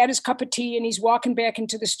bagel and had his cup of tea, and he's walking back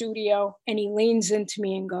into the studio, and he leans into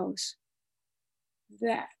me and goes,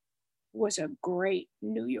 that was a great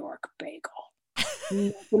New York bagel.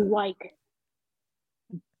 Nothing like it.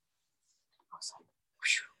 I was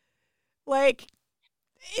like,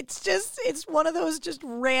 it's one of those just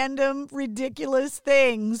random, ridiculous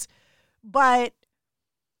things. But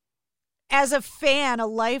as a fan, a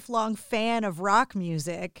lifelong fan of rock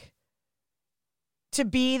music, to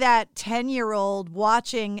be that 10-year-old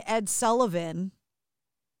watching Ed Sullivan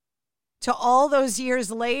to all those years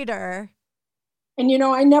later. And, you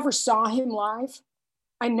know, I never saw him live.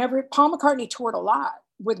 Paul McCartney toured a lot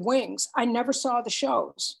with Wings. I never saw the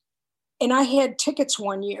shows. And I had tickets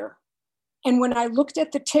one year. And when I looked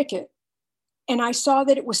at the ticket and I saw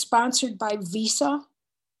that it was sponsored by Visa,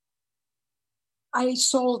 I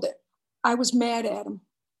sold it. I was mad at him.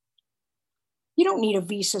 You don't need a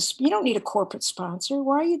Visa. You don't need a corporate sponsor.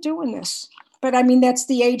 Why are you doing this? But I mean, that's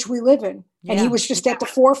the age we live in. Yeah. And he was just at the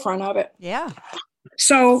forefront of it. Yeah.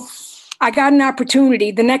 So I got an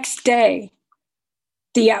opportunity the next day.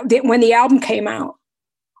 When the album came out,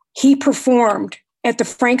 he performed at the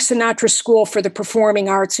Frank Sinatra School for the Performing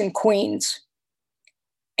Arts in Queens.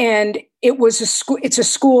 And it's a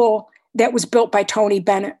school that was built by Tony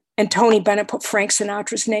Bennett. And Tony Bennett put Frank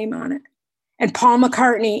Sinatra's name on it. And Paul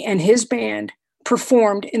McCartney and his band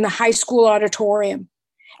performed in the high school auditorium,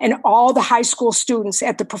 and all the high school students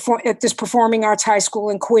at this Performing Arts High School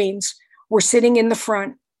in Queens were sitting in the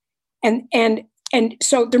front, and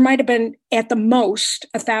so there might have been at the most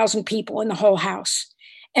 1,000 people in the whole house,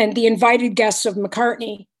 and the invited guests of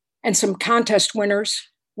McCartney and some contest winners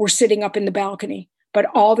were sitting up in the balcony, but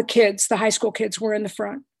all the kids, the high school kids, were in the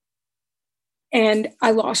front, and I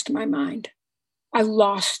lost my mind.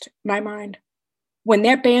 When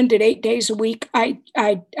that band did 8 days a week, I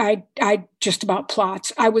just about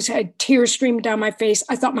plots. I had tears streaming down my face.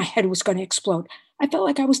 I thought my head was going to explode. I felt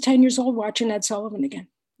like I was 10 years old watching Ed Sullivan again.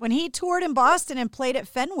 When he toured in Boston and played at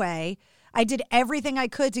Fenway, I did everything I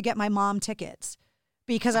could to get my mom tickets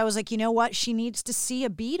because I was like, you know what? She needs to see a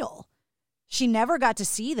Beatle. She never got to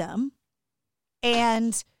see them.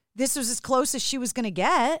 And this was as close as she was going to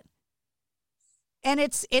get. And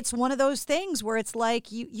it's one of those things where it's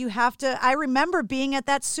like you have to. I remember being at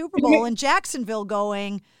that Super Bowl in Jacksonville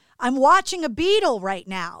going, I'm watching a Beatle right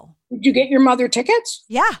now. Did you get your mother tickets?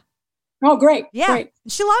 Yeah. Oh, great. Yeah. Great.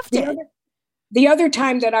 She loved it. The other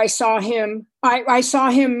time that I saw him, I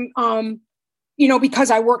saw him,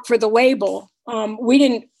 because I worked for the label. We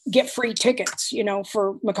didn't get free tickets,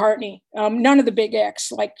 for McCartney. None of the big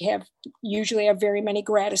acts usually have very many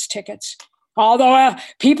gratis tickets. Although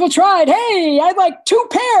people tried, hey, I'd like 2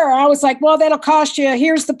 pair. I was like, well, that'll cost you.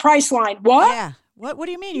 Here's the price line. What? Yeah. What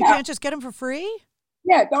do you mean? You can't just get them for free?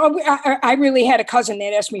 Yeah. I really had a cousin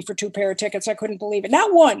that asked me for 2 pair of tickets. I couldn't believe it.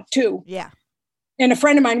 Not 1, 2. Yeah. And a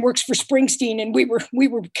friend of mine works for Springsteen, and we were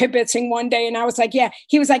kibitzing one day, and I was like, yeah.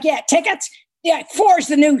 He was like, yeah, tickets. Yeah, 4's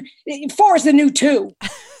the new 2.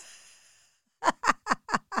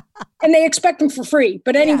 And they expect them for free.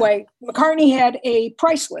 But anyway, McCartney had a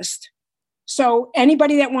price list. So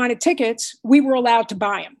anybody that wanted tickets, we were allowed to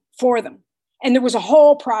buy them for them. And there was a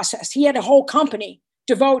whole process. He had a whole company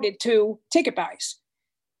devoted to ticket buys.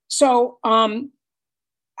 So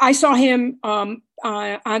I saw him on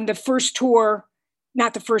the first tour,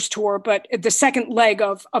 not the first tour, but the second leg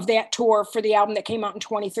of that tour for the album that came out in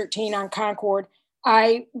 2013 on Concord.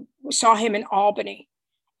 I saw him in Albany.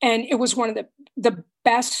 And it was one of the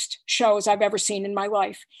best shows I've ever seen in my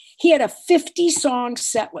life. He had a 50-song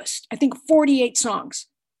set list, I think 48 songs.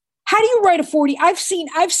 How do you write a 40? I've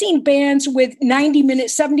seen bands with 90-minute,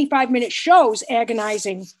 75-minute shows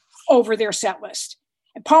agonizing over their set list.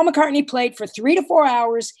 And Paul McCartney played for 3 to 4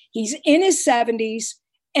 hours. He's in his 70s,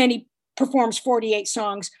 and he performs 48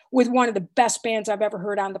 songs with one of the best bands I've ever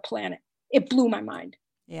heard on the planet. It blew my mind.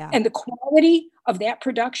 Yeah. And the quality of that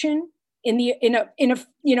production in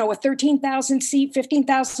a 13,000 seat,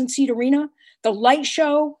 15,000 seat arena, the light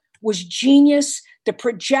show was genius. The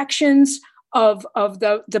projections of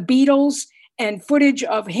the Beatles and footage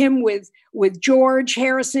of him with George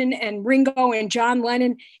Harrison and Ringo and John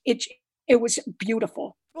Lennon, it was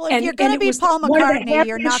beautiful. Well, if you're going to be Paul McCartney,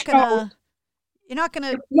 you're not going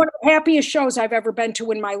to. One of the happiest shows I've ever been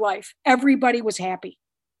to in my life. Everybody was happy.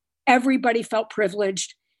 Everybody felt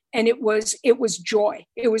privileged, and it was joy.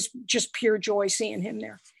 It was just pure joy seeing him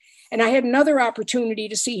there. And I had another opportunity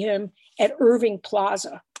to see him at Irving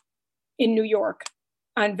Plaza in New York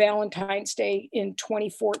on Valentine's Day in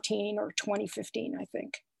 2014 or 2015, I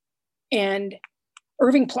think. And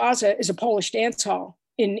Irving Plaza is a Polish dance hall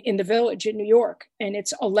in the Village in New York, and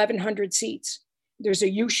it's 1,100 seats. There's a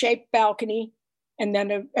U-shaped balcony and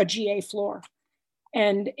then a GA floor.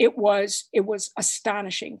 And it was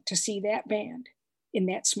astonishing to see that band in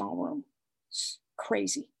that small room. It's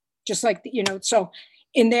crazy. Just like, so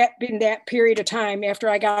in that period of time, after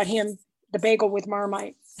I got him the Bagel with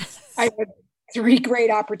Marmite, I had 3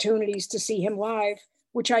 great opportunities to see him live,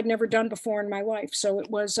 which I'd never done before in my life. So it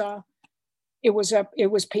was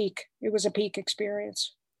peak. It was a peak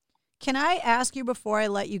experience. Can I ask you before I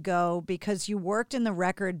let you go, because you worked in the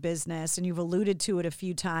record business and you've alluded to it a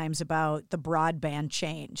few times about the broadband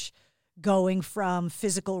change, going from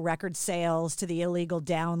physical record sales to the illegal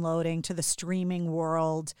downloading to the streaming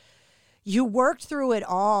world. You worked through it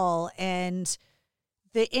all, and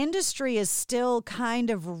the industry is still kind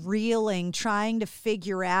of reeling, trying to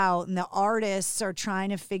figure out, and the artists are trying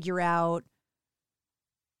to figure out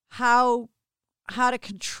how to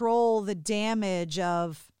control the damage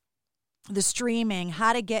of the streaming,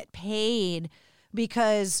 how to get paid,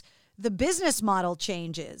 because the business model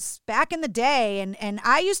changes. Back in the day, and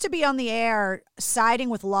I used to be on the air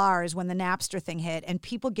siding with Lars when the Napster thing hit, and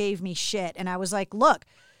people gave me shit. And I was like, look,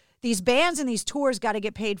 these bands and these tours got to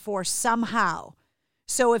get paid for somehow.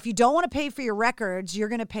 So if you don't want to pay for your records, you're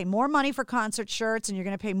going to pay more money for concert shirts, and you're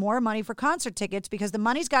going to pay more money for concert tickets, because the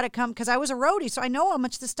money's got to come, because I was a roadie, so I know how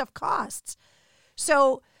much this stuff costs.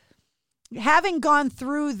 So having gone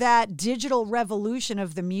through that digital revolution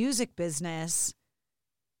of the music business,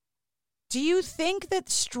 do you think that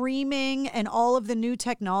streaming and all of the new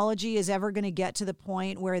technology is ever going to get to the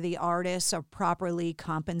point where the artists are properly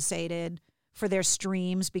compensated for their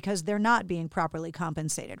streams, because they're not being properly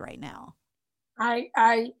compensated right now? I'm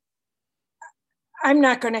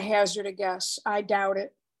not going to hazard a guess. I doubt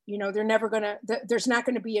it. They're never going to, there's not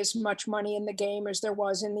going to be as much money in the game as there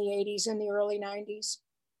was in the 80s and the early 90s.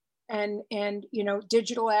 And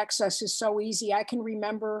digital access is so easy. I can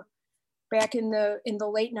remember back in the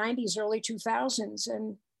late 90s, early 2000s,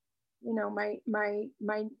 and my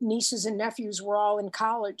nieces and nephews were all in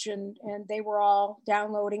college, and they were all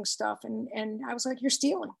downloading stuff, and I was like, you're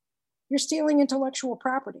stealing intellectual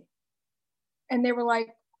property. And they were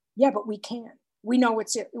like, yeah, but we can. We know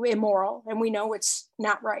it's immoral, and we know it's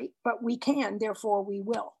not right, but we can, therefore we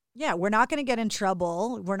will. Yeah, we're not going to get in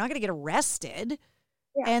trouble. We're not going to get arrested.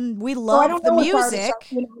 Yeah. And we love the music.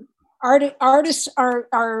 Artists are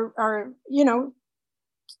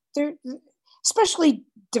they're especially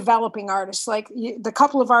developing artists. Like the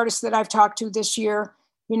couple of artists that I've talked to this year,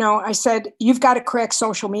 I said, you've got to crack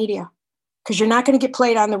social media, because you're not going to get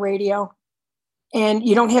played on the radio, and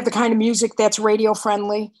you don't have the kind of music that's radio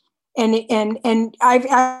friendly. And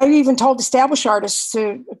I've even told established artists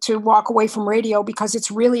to walk away from radio because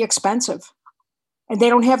it's really expensive, and they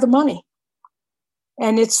don't have the money.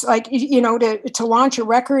 And it's like, to launch a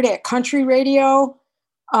record at country radio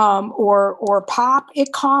or pop,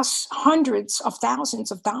 it costs hundreds of thousands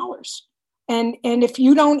of dollars. And if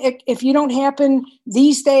you don't happen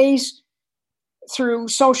these days through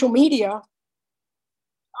social media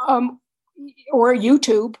or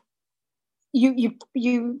YouTube,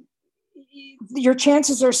 your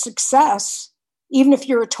chances of success, even if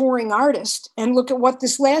you're a touring artist. And look at what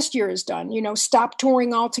this last year has done. Stop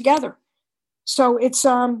touring altogether. So it's,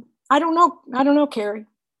 I don't know, Carrie,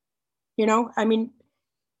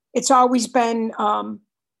 it's always been,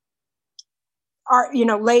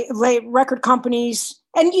 record companies,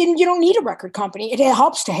 and you don't need a record company. It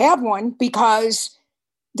helps to have one, because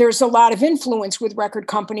there's a lot of influence with record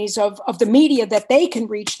companies of the media that they can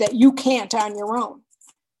reach that you can't on your own.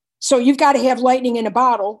 So you've got to have lightning in a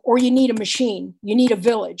bottle, or you need a machine. You need a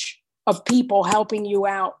village of people helping you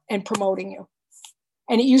out and promoting you.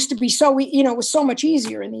 And it used to be it was so much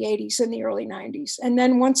easier in the 80s and the early 90s. And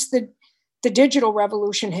then once the digital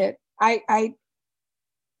revolution hit, I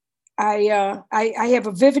have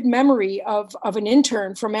a vivid memory of an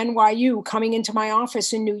intern from NYU coming into my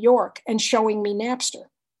office in New York and showing me Napster.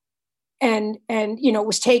 And it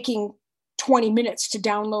was taking 20 minutes to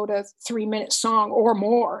download a 3-minute song or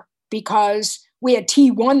more, because we had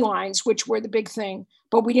T1 lines, which were the big thing,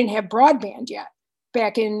 but we didn't have broadband yet.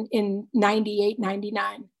 Back in 98,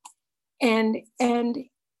 99. And he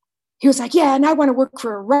was like, yeah, and I want to work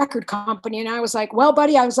for a record company. And I was like, well,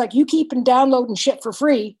 buddy, you keep downloading shit for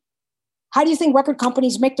free. How do you think record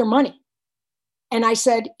companies make their money? And I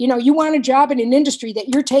said, you want a job in an industry that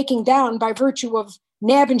you're taking down by virtue of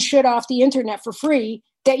nabbing shit off the internet for free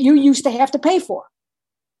that you used to have to pay for.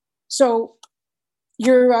 So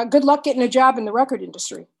you're good luck getting a job in the record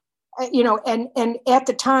industry. And at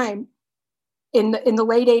the time, in the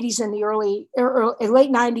late 80s and the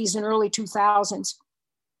late 90s and early 2000s,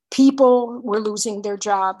 people were losing their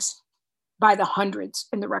jobs by the hundreds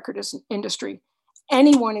in the record industry.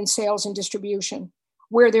 Anyone in sales and distribution,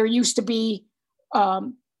 where there used to be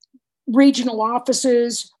regional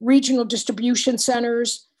offices, regional distribution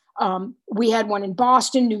centers. We had one in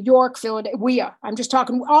Boston, New York, Philadelphia. I'm just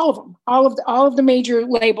talking all of them. All of the major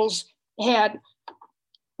labels had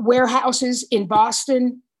warehouses in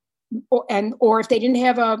Boston, or if they didn't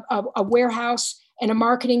have a warehouse and a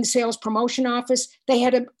marketing, sales, promotion office, they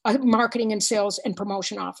had a marketing and sales and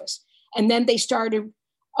promotion office. And then they started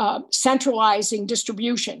centralizing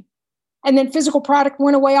distribution. And then physical product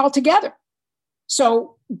went away altogether.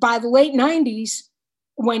 So by the late 90s,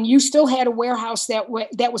 when you still had a warehouse that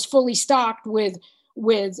was fully stocked with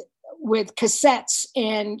cassettes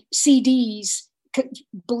and CDs,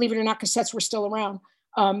 believe it or not, cassettes were still around,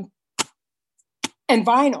 and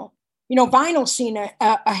vinyl. Vinyl's seen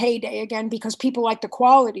a heyday again because people like the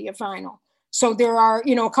quality of vinyl. So there are,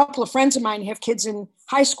 a couple of friends of mine have kids in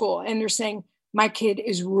high school, and they're saying, my kid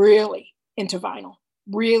is really into vinyl,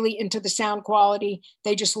 really into the sound quality.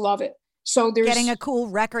 They just love it. So there's getting a cool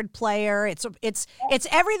record player. It's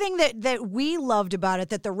everything that we loved about it,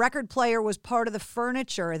 that the record player was part of the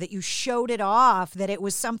furniture, that you showed it off, that it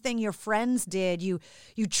was something your friends did. You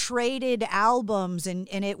traded albums and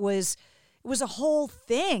it was a whole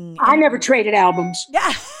thing. I never traded albums.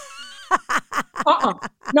 Yeah.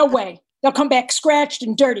 No way. They'll come back scratched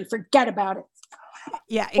and dirty. Forget about it.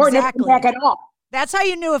 Yeah, exactly. Or never come back at all. That's how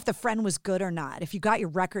you knew if the friend was good or not. If you got your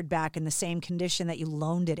record back in the same condition that you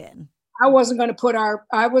loaned it in. I wasn't going to put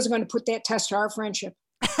that test to our friendship.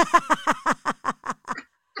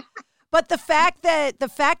 But the fact that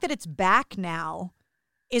it's back now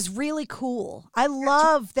is really cool. I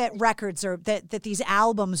love that records are that these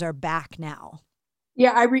albums are back now.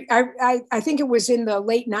 Yeah, I think it was in the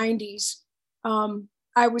late 90s.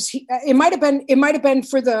 It might have been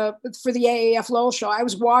for the AAF Lowell show. I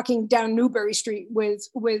was walking down Newbury Street with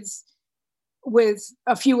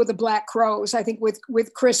a few of the Black Crows, I think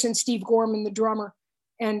with Chris and Steve Gorman, the drummer.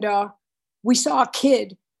 And we saw a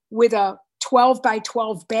kid with a 12 by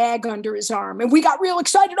 12 bag under his arm. And we got real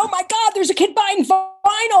excited. Oh my God, there's a kid buying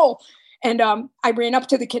vinyl. And I ran up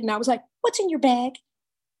to the kid and I was like, what's in your bag?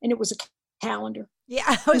 And it was a calendar. Yeah,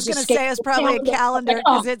 I was going to say it's probably a calendar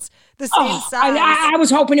because it's the same size. I was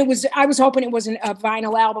hoping it was a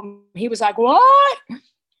vinyl album. He was like, what?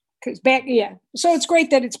 Because back, yeah. So it's great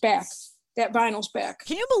that it's back. That vinyl's back.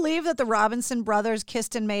 Can you believe that the Robinson brothers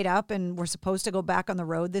kissed and made up and were supposed to go back on the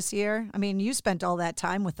road this year? I mean, you spent all that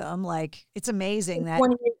time with them. Like, it's amazing that.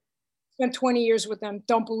 Spent 20 years with them.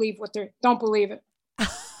 Don't believe it.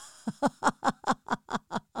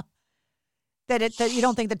 That you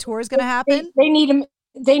don't think the tour is going to happen? They need to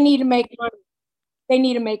make money.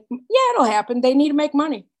 It'll happen. They need to make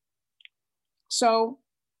money. So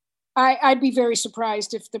I'd be very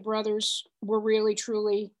surprised if the brothers were really,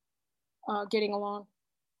 truly getting along.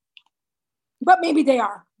 But maybe they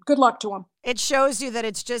are. Good luck to them. It shows you that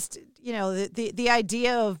it's just, the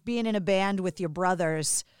idea of being in a band with your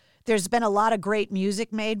brothers. There's been a lot of great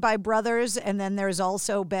music made by brothers, and then there's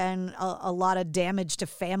also been a lot of damage to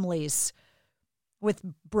families with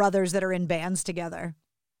brothers that are in bands together.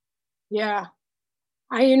 Yeah.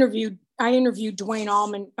 I interviewed Dwayne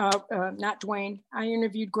Allman, not Dwayne. I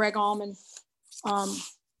interviewed Greg Allman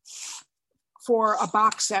for a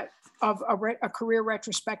box set of a career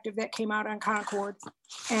retrospective that came out on Concord.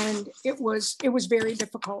 And it was very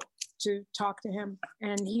difficult to talk to him.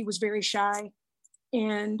 And he was very shy.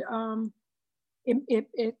 And he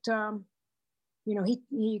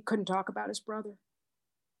couldn't talk about his brother.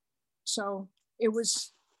 So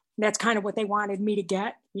that's kind of what they wanted me to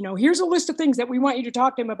get. Here's a list of things that we want you to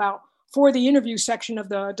talk to him about for the interview section of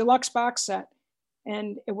the deluxe box set.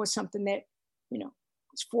 And it was something that,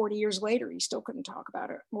 it's 40 years later, he still couldn't talk about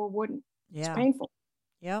it or wouldn't. Yeah. It's painful.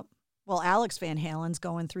 Yep. Well, Alex Van Halen's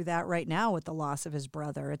going through that right now with the loss of his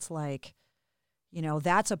brother. It's like,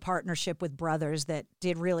 that's a partnership with brothers that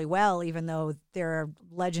did really well, even though there are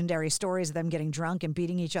legendary stories of them getting drunk and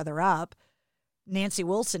beating each other up. Nancy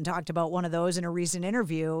Wilson talked about one of those in a recent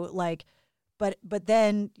interview. Like, but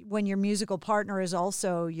then when your musical partner is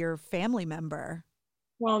also your family member.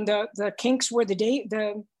 Well, the Kinks were the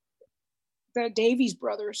Davies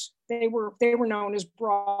brothers. They were known as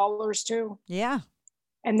brawlers too. Yeah.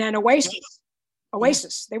 And then Oasis.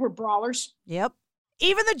 They were brawlers. Yep.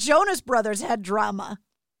 Even the Jonas Brothers had drama.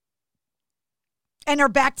 And are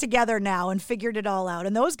back together now and figured it all out.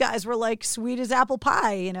 And those guys were like sweet as apple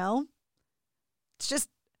pie, you know? It's just,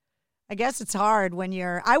 I guess it's hard when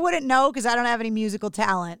I wouldn't know because I don't have any musical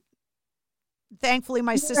talent. Thankfully,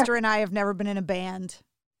 my sister and I have never been in a band.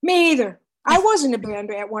 Me either. I was in a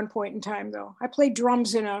band at one point in time, though. I played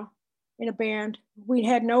drums in a band. We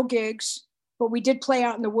had no gigs, but we did play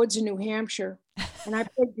out in the woods in New Hampshire. And I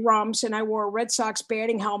played drums, and I wore a Red Sox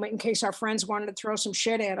batting helmet in case our friends wanted to throw some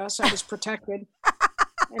shit at us. I was protected.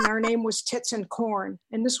 And our name was Tits and Corn.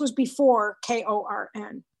 And this was before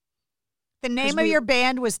KORN. The name of your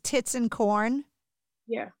band was Tits and Corn?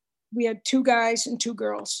 Yeah. We had 2 guys and 2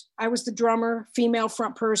 girls. I was the drummer, female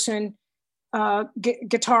front person,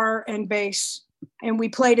 guitar and bass. And we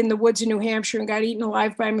played in the woods in New Hampshire and got eaten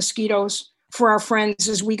alive by mosquitoes for our friends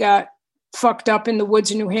as we got fucked up in the woods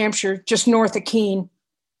in New Hampshire, just north of Keene.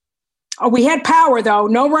 Oh, we had power, though.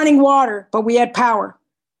 No running water, but we had power.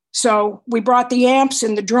 So we brought the amps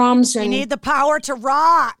and the drums. And you need the power to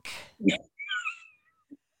rock.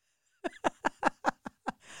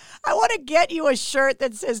 I want to get you a shirt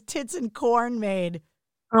that says Tits and Corn made.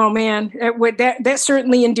 Oh, man. That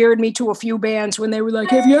certainly endeared me to a few bands when they were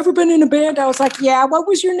like, have you ever been in a band? I was like, yeah, what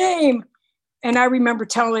was your name? And I remember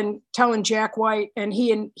telling Jack White, and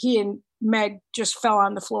he and Meg just fell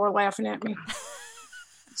on the floor laughing at me.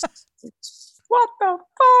 What the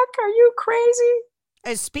fuck? Are you crazy?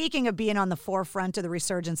 Speaking of being on the forefront of the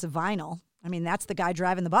resurgence of vinyl, I mean, that's the guy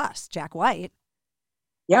driving the bus, Jack White.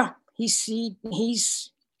 Yeah, he's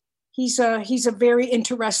a very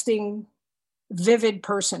interesting, vivid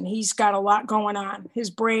person. He's got a lot going on. His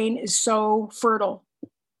brain is so fertile.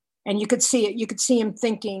 And you could see it. You could see him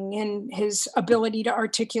thinking and his ability to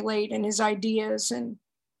articulate and his ideas. And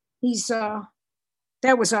he's that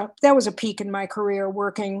was a peak in my career,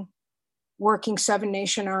 working Seven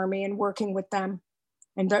Nation Army and working with them.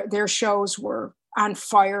 And their shows were on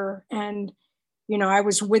fire. And you know, I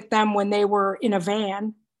was with them when they were in a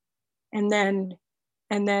van, and then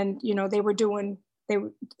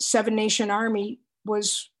Seven Nation Army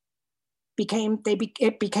became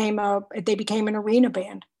an arena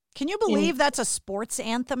band. Can you believe that's a sports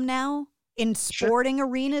anthem now in sporting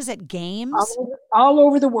arenas at games? All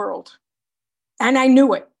over the world. And I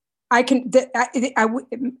knew it.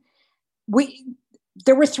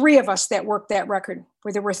 There were 3 of us that worked that record,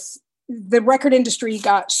 where the record industry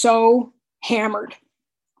got so hammered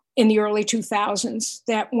in the early 2000s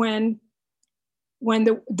that when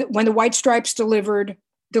the White Stripes delivered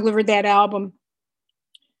that album,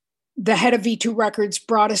 the head of V2 Records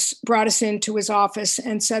brought us into his office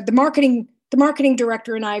and said, the marketing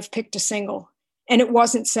director and I have picked a single, and it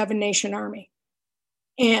wasn't Seven Nation Army.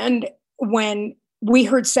 And when we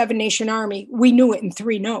heard Seven Nation Army, we knew it in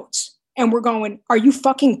 3 notes. And we're going, are you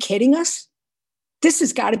fucking kidding us? This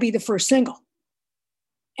has got to be the first single.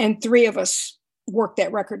 And 3 of us worked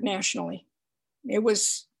that record nationally. It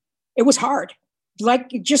was hard.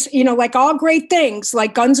 Like all great things,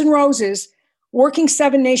 like Guns N' Roses, working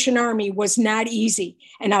Seven Nation Army was not easy.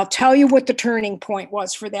 And I'll tell you what the turning point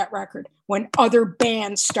was for that record, when other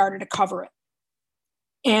bands started to cover it.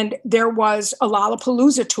 And there was a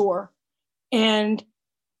Lollapalooza tour. And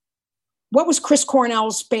what was Chris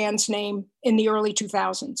Cornell's band's name in the early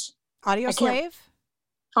 2000s? Audioslave?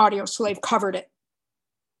 Audioslave covered it.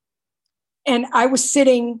 And I was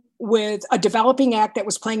sitting with a developing act that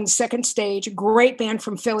was playing the second stage, a great band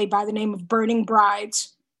from Philly by the name of Burning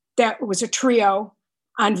Brides. That was a trio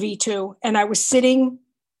on V2. And I was sitting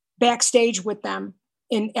backstage with them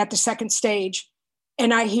at the second stage.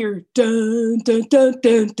 And I hear dun, dun, dun,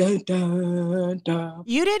 dun, dun, dun, dun.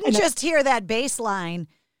 You didn't just hear that bass line.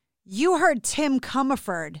 You heard Tim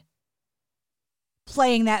Comerford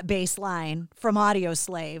playing that bass line from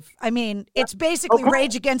Audioslave. I mean, it's basically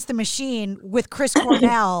Rage Against the Machine with Chris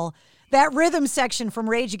Cornell. That rhythm section from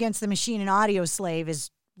Rage Against the Machine and Audioslave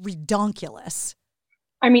is redonkulous.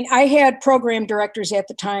 I mean, I had program directors at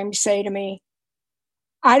the time say to me,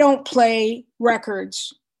 I don't play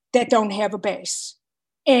records that don't have a bass.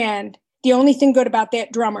 And the only thing good about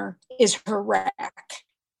that drummer is her rack,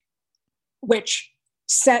 which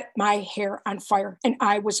set my hair on fire. And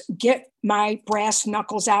I was, get my brass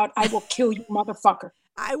knuckles out. I will kill you, motherfucker.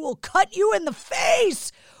 I will cut you in the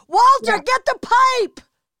face. Walter, get the pipe.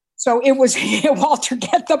 So it was, Walter,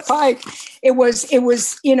 get the pipe. It was,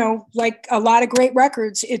 like a lot of great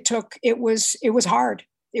records. It was hard.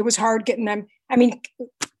 It was hard getting them. I mean,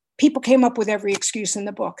 people came up with every excuse in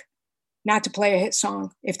the book not to play a hit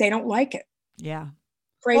song if they don't like it. Yeah.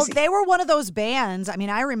 Crazy. Well, they were one of those bands. I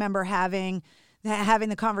mean, I remember having having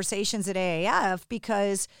the conversations at AAF,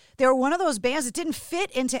 because they were one of those bands that didn't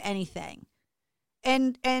fit into anything.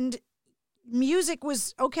 And music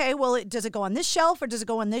was, okay, well, does it go on this shelf or does it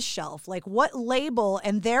go on this shelf? Like, what label?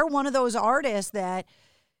 And they're one of those artists that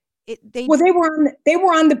they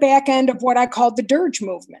were on the back end of what I called the dirge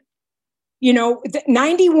movement.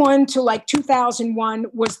 91 to like 2001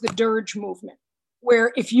 was the dirge movement,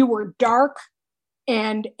 where if you were dark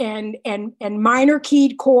and minor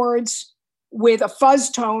keyed chords with a fuzz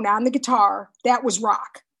tone on the guitar, that was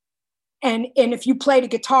rock. And if you played a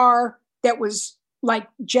guitar that was like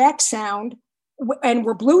jack sound and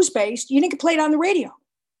were blues based, you didn't get played on the radio.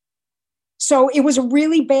 So it was a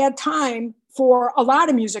really bad time for a lot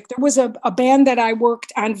of music. There was a band that I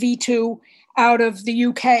worked on V2 out of the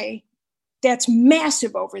UK that's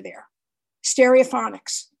massive over there,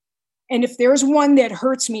 Stereophonics. And if there's one that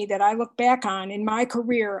hurts me that I look back on in my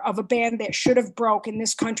career of a band that should have broke in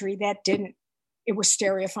this country that didn't, it was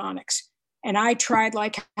Stereophonics. And I tried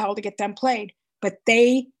like hell to get them played, but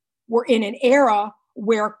they were in an era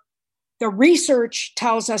where the research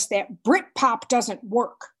tells us that Britpop doesn't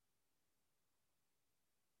work.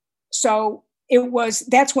 So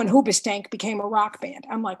that's when Hoobastank became a rock band.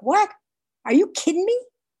 I'm like, what? Are you kidding me?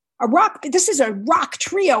 This is a rock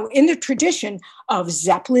trio in the tradition of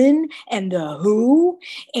Zeppelin and The Who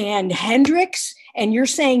and Hendrix. And you're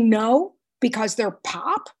saying no because they're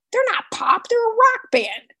pop? They're not pop, they're a rock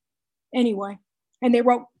band. Anyway, and they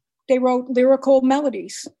wrote lyrical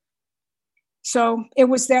melodies. So it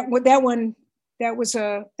was that was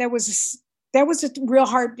a real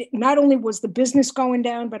hard. Not only was the business going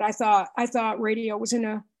down, but I thought radio was in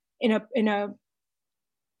a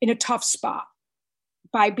tough spot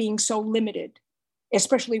by being so limited,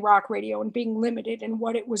 especially rock radio, and being limited in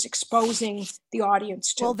what it was exposing the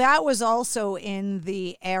audience to. Well, that was also in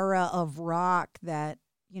the era of rock that,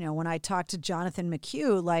 when I talked to Jonathan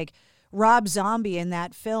McHugh, like Rob Zombie in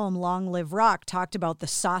that film, Long Live Rock, talked about the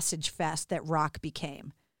sausage fest that rock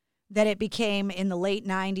became. That it became in the late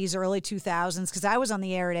 90s, early 2000s, because I was on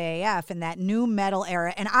the air at AAF in that new metal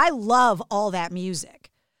era, and I love all that music.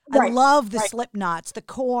 Right. I love the Slipknots, the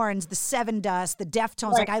Korns, the Seven Dust, the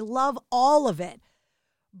Deftones. Like, I love all of it.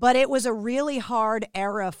 But it was a really hard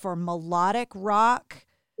era for melodic rock.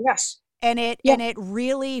 Yes. And it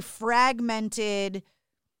really fragmented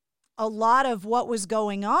a lot of what was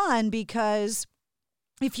going on, because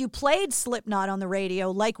if you played Slipknot on the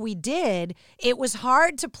radio like we did, it was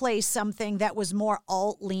hard to play something that was more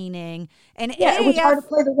alt-leaning. And it was hard to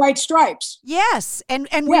play the White Stripes. Yes, and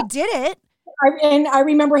we did it. I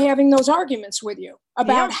remember having those arguments with you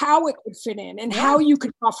about how it could fit in and how you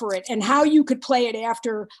could buffer it and how you could play it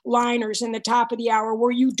after liners in the top of the hour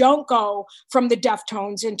where you don't go from the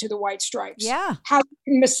Deftones into the White Stripes. Yeah. How you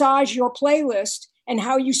can massage your playlist and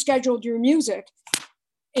how you scheduled your music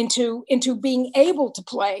into being able to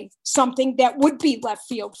play something that would be left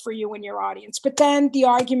field for you and your audience. But then the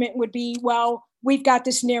argument would be, well, we've got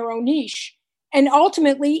this narrow niche. And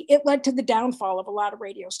ultimately, it led to the downfall of a lot of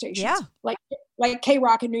radio stations, like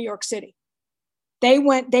K-Rock in New York City.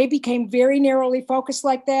 They became very narrowly focused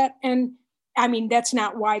like that. And I mean, that's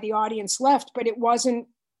not why the audience left, but it wasn't,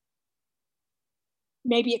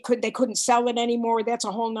 maybe they couldn't sell it anymore. That's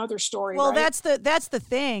a whole nother story. Well, right? that's the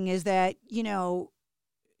thing, is that,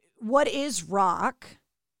 what is rock?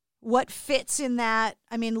 What fits in that?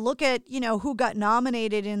 I mean, look at, who got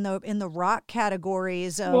nominated in the rock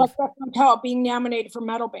categories of. Well, that's on top, being nominated for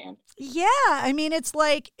metal band. Yeah, I mean, it's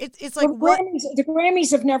like the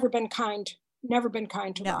Grammys have never been kind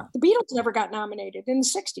to rock. The Beatles never got nominated in the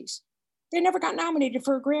 60s. They never got nominated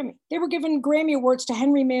for a Grammy. They were giving Grammy awards to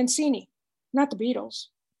Henry Mancini, not the Beatles.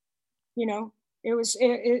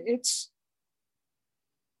 It's.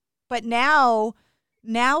 But now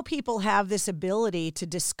people have this ability to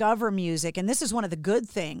discover music. And this is one of the good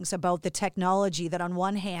things about the technology that on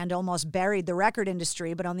one hand almost buried the record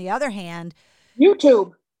industry, but on the other hand,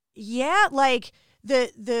 YouTube. Yeah, like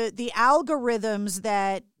the algorithms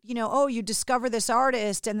that, you discover this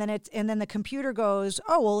artist and then the computer goes,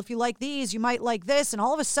 oh, well, if you like these, you might like this. And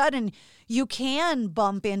all of a sudden you can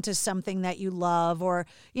bump into something that you love. Or,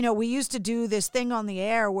 we used to do this thing on the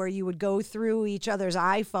air where you would go through each other's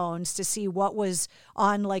iPhones to see what was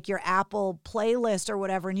on like your Apple playlist or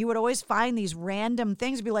whatever. And you would always find these random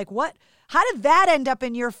things and be like, what, how did that end up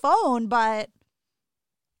in your phone? But,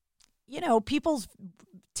 people's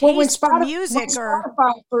taste for music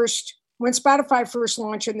when Spotify first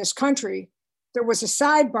launched in this country, there was a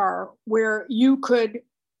sidebar where you could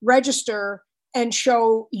register and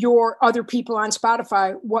show your other people on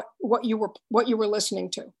Spotify what you were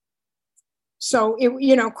listening to. So it,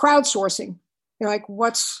 crowdsourcing. You're like,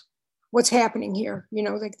 what's what's happening here?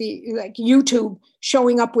 Like YouTube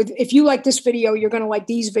showing up with, if you like this video, you're going to like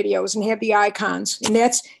these videos and have the icons. And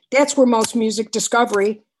that's where most music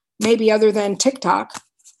discovery, maybe other than TikTok,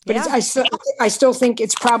 but I still think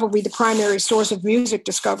it's probably the primary source of music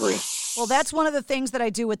discovery. Well, that's one of the things that I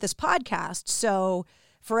do with this podcast. So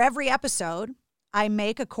for every episode, I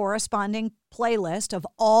make a corresponding playlist of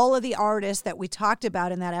all of the artists that we talked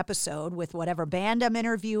about in that episode with whatever band I'm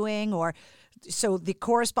interviewing, so the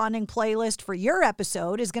corresponding playlist for your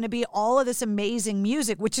episode is going to be all of this amazing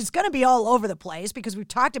music, which is going to be all over the place because we've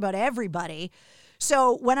talked about everybody.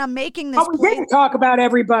 So when I'm making this, we didn't talk about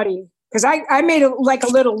everybody because I made a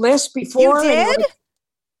little list before. You did?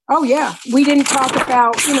 Oh yeah, we didn't talk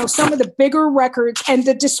about some of the bigger records and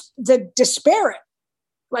the disparate.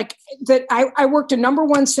 Like that, I worked a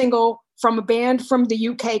 #1 single from a band from the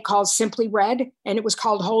UK called Simply Red, and it was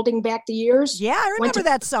called Holding Back the Years. Yeah, I remember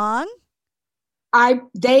that song. I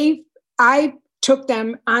took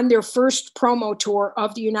them on their first promo tour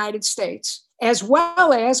of the United States, as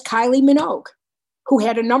well as Kylie Minogue, who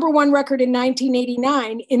had a #1 record in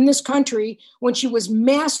 1989 in this country when she was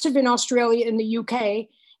massive in Australia and the UK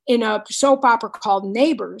in a soap opera called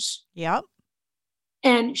Neighbours. Yep.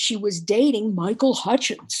 And she was dating Michael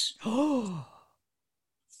Hutchence. Oh.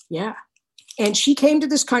 Yeah. And she came to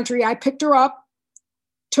this country. I picked her up,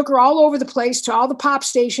 took her all over the place to all the pop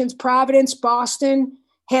stations, Providence, Boston,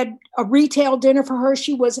 had a retail dinner for her.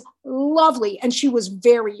 She was lovely. And she was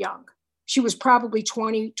very young. She was probably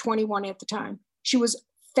 20, 21 at the time. She was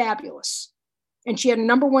fabulous. And she had a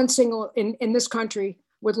 #1 single in this country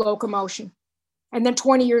with Locomotion. And then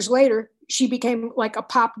 20 years later, she became like a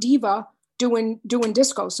pop diva doing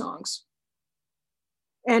disco songs.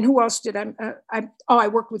 And who else did I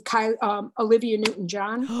worked with Olivia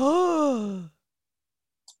Newton-John.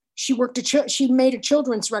 She made a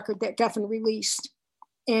children's record that Geffen released.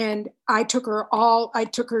 And I took her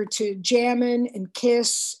to Jammin' and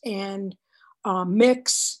Kiss and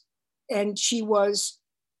Mix, and she was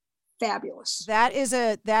fabulous. That is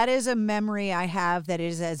a memory I have that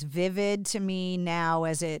is as vivid to me now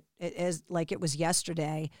as it is like it was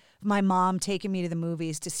yesterday. My mom taking me to the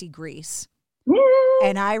movies to see Grease.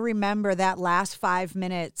 And I remember that last 5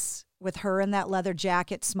 minutes with her in that leather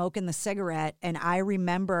jacket smoking the cigarette. And I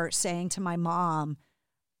remember saying to my mom,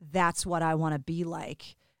 that's what I want to be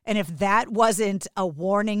like. And if that wasn't a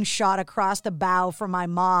warning shot across the bow for my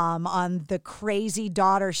mom on the crazy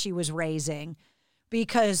daughter she was raising,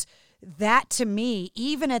 because that to me,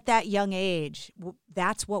 even at that young age,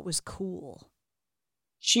 that's what was cool.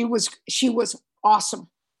 She was awesome.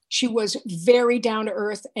 She was very down to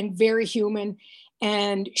earth and very human.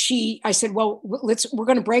 And I said, well, we're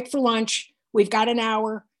going to break for lunch. We've got an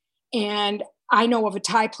hour. And I know of a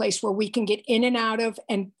Thai place where we can get in and out of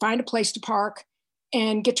and find a place to park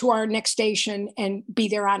and get to our next station and be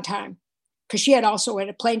there on time. Because she had also had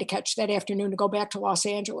a plane to catch that afternoon to go back to Los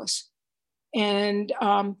Angeles. And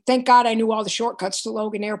thank God I knew all the shortcuts to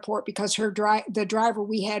Logan Airport, because the driver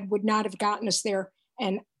we had would not have gotten us there.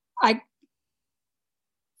 And I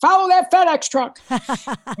follow that FedEx truck.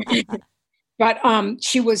 But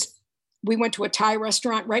we went to a Thai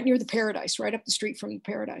restaurant right near the Paradise, right up the street from the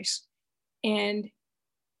Paradise. And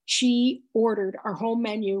she ordered our whole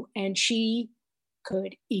menu and she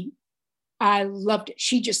could eat. I loved it.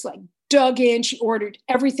 She just dug in. She ordered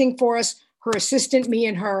everything for us, her assistant, me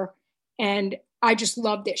and her. And I just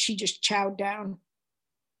loved that she just chowed down.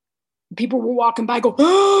 People were walking by, go,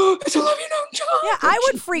 oh, it's Olivia Newton-John. Yeah, I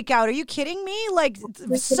would freak out. Are you kidding me?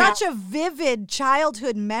 Such a vivid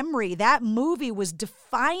childhood memory. That movie was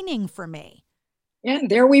defining for me. And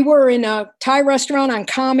there we were in a Thai restaurant on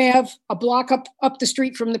Com Ave, a block up the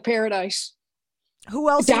street from the Paradise. Who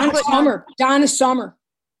else? Donna Summer.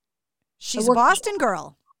 She's a Boston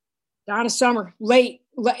girl. Donna Summer, late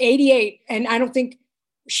 88. And I don't think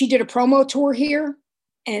she did a promo tour here,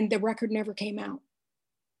 and the record never came out.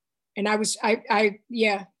 And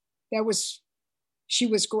she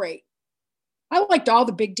was great. I liked all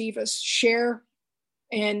the big divas, Cher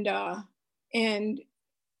and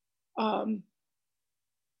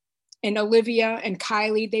Olivia and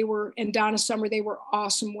Kylie. And Donna Summer, they were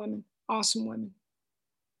awesome women.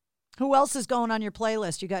 Who else is going on your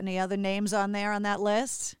playlist? You got any other names on there on that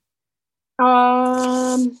list?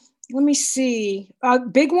 Let me see.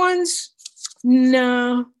 Big ones?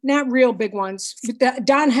 No, not real big ones.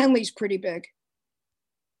 Don Henley's pretty big.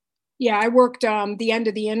 Yeah, I worked The End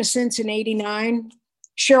of the Innocents in 89.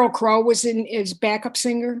 Sheryl Crow was his backup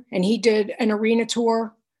singer, and he did an arena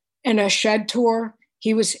tour and a shed tour.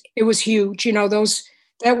 It was huge.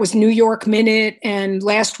 That was New York Minute and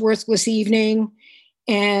Last Worthless Evening.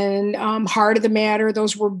 and Heart of the Matter.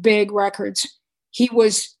 Those were big records. He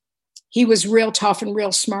was real tough and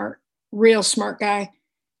real smart guy.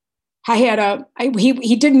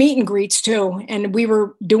 He did meet and greets too. And we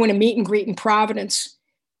were doing a meet and greet in Providence.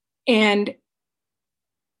 And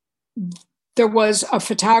there was a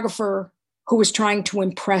photographer who was trying to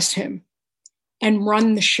impress him and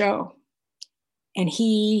run the show. And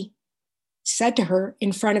he said to her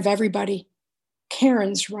in front of everybody,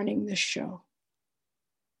 Karen's running this show.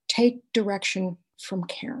 Take direction from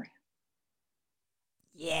Karen.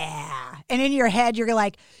 Yeah. And in your head, you're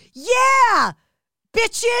like, yeah,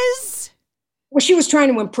 bitches. Well, she was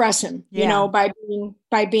trying to impress him,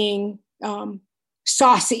 by being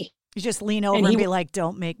saucy. You just lean over and be like,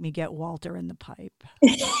 don't make me get Walter in the pipe.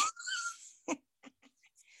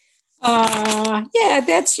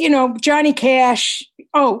 That's, Johnny Cash.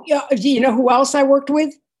 Oh, you know who else I worked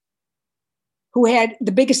with? Who had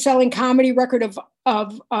the biggest selling comedy record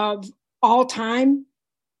of all time?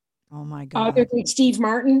 Oh my God. Other than Steve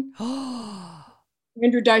Martin.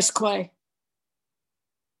 Andrew Dice Clay.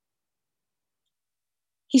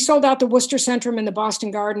 He sold out the Worcester Centrum and the Boston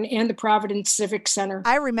Garden and the Providence Civic Center.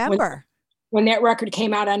 I remember. When that record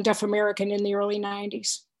came out on Deaf American in the early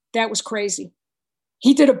 90s. That was crazy.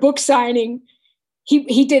 He did a book signing.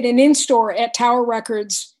 He did an in-store at Tower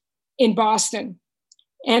Records in Boston.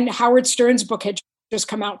 And Howard Stern's book had just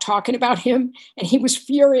come out talking about him. And he was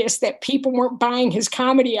furious that people weren't buying his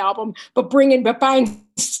comedy album, but buying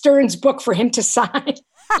Stern's book for him to sign.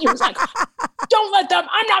 He was like, don't let them,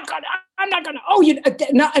 I'm not gonna. Oh,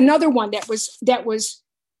 another one that was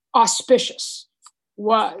auspicious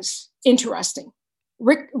was interesting.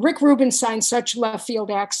 Rick Rubin signed such left field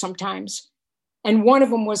acts sometimes. And one of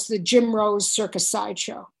them was the Jim Rose Circus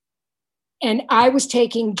Sideshow. And I was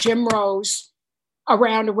taking Jim Rose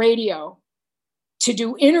around the radio to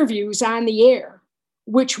do interviews on the air,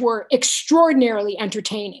 which were extraordinarily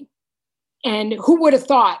entertaining. And who would have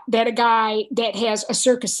thought that a guy that has a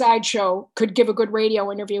circus sideshow could give a good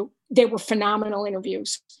radio interview? They were phenomenal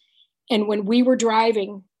interviews. And when we were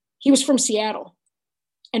driving, he was from Seattle.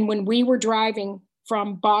 And when we were driving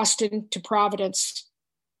from Boston to Providence,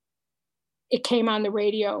 it came on the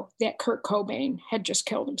radio that Kurt Cobain had just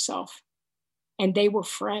killed himself. And they were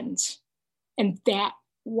friends. And that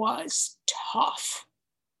was tough.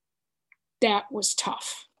 That was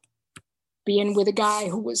tough. Being with a guy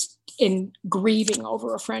who was grieving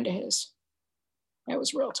over a friend of his. That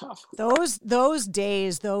was real tough. Those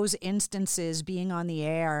days, those instances being on the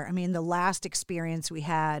air. I mean, the last experience we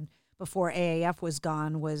had before AAF was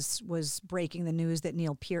gone was breaking the news that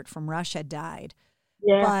Neil Peart from Rush had died.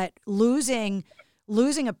 Yeah. But losing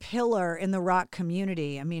a pillar in the rock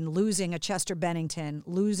community, I mean, losing a Chester Bennington,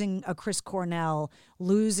 losing a Chris Cornell,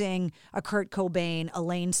 losing a Kurt Cobain,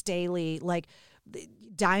 Elaine Staley, like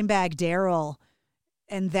Dimebag Darrell,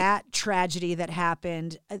 and that tragedy that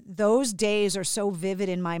happened, those days are so vivid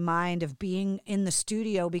in my mind of being in the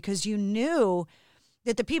studio because you knew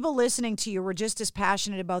that the people listening to you were just as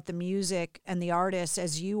passionate about the music and the artists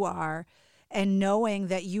as you are, and knowing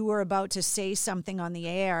that you were about to say something on the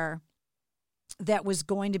air that was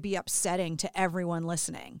going to be upsetting to everyone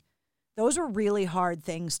listening. Those were really hard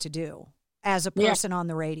things to do as a person on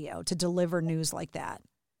the radio, to deliver news like that.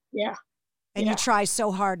 Yeah. And you try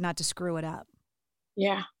so hard not to screw it up.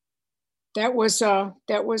 Yeah. That was a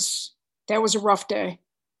rough day.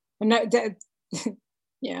 And that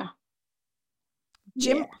yeah.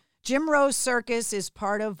 Jim Rose Circus is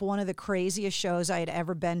part of one of the craziest shows I had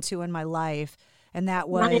ever been to in my life. And that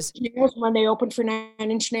was when they opened for 9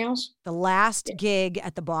 Inch Nails. The last gig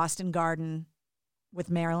at the Boston Garden with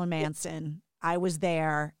Marilyn Manson. I was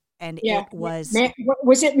there, and it was.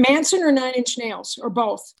 Was it Manson or 9 Inch Nails or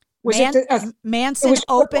both? Manson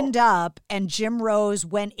opened up, and Jim Rose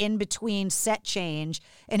went in between set change,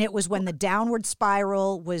 and it was when the Downward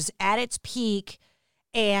Spiral was at its peak,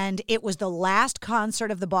 and it was the last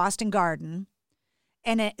concert of the Boston Garden.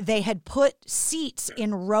 And they had put seats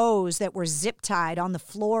in rows that were zip-tied on the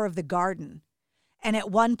floor of the garden. And at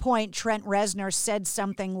one point, Trent Reznor said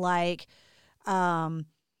something like, I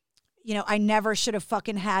never should have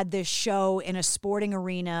fucking had this show in a sporting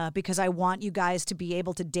arena because I want you guys to be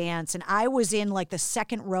able to dance. And I was in like the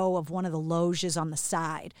second row of one of the loges on the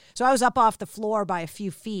side. So I was up off the floor by a few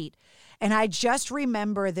feet. And I just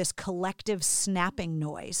remember this collective snapping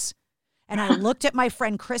noise. And I looked at my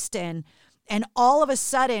friend Kristen. And all of a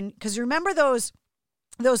sudden, because remember those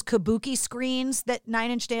kabuki screens that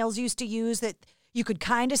 9 Inch Nails used to use that you could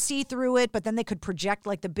kind of see through it, but then they could project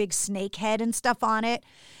like the big snake head and stuff on it.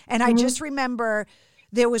 And I just remember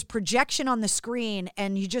there was projection on the screen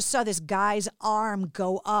and you just saw this guy's arm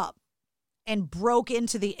go up and broke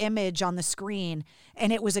into the image on the screen.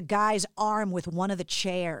 And it was a guy's arm with one of the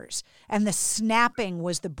chairs. And the snapping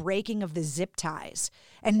was the breaking of the zip ties.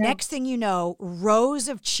 And next thing you know, rows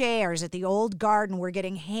of chairs at the old garden were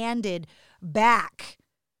getting handed back.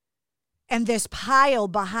 And this pile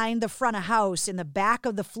behind the front of house in the back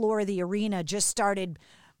of the floor of the arena just started,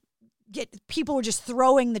 people were just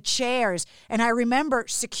throwing the chairs. And I remember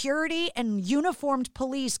security and uniformed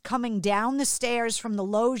police coming down the stairs from the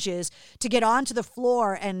loges to get onto the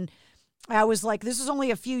floor. And I was like, this is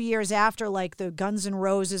only a few years after like the Guns N'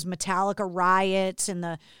 Roses Metallica riots and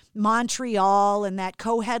the Montreal and that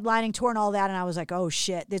co-headlining tour and all that. And I was like, oh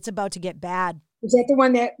shit, it's about to get bad. Was that the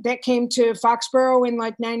one that came to Foxborough in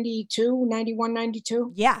like 92, 91,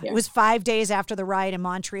 92? Yeah, it was 5 days after the riot in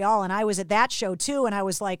Montreal. And I was at that show too. And I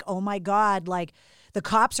was like, oh my God, like the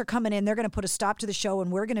cops are coming in. They're going to put a stop to the show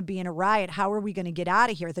and we're going to be in a riot. How are we going to get out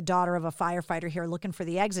of here? The daughter of a firefighter here looking for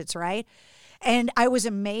the exits, right? And I was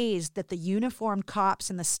amazed that the uniformed cops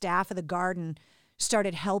and the staff of the garden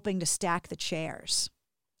started helping to stack the chairs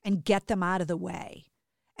and get them out of the way.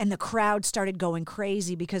 And the crowd started going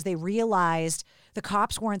crazy because they realized the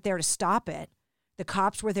cops weren't there to stop it. The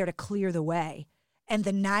cops were there to clear the way. And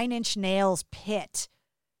the 9 Inch Nails pit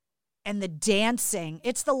and the dancing.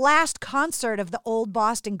 It's the last concert of the old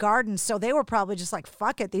Boston Garden. So they were probably just like,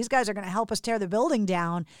 fuck it. These guys are going to help us tear the building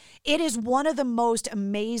down. It is one of the most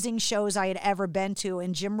amazing shows I had ever been to.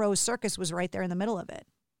 And Jim Rose Circus was right there in the middle of it.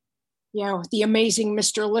 Yeah, the amazing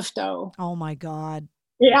Mr. Lifto. Oh, my God.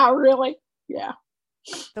 Yeah, really? Yeah.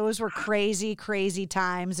 Those were crazy, crazy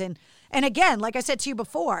times. And again, like I said to you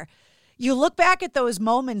before, you look back at those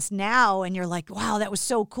moments now and you're like, wow, that was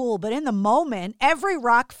so cool. But in the moment, every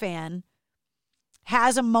rock fan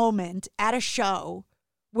has a moment at a show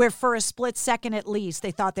where for a split second at least, they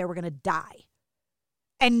thought they were going to die.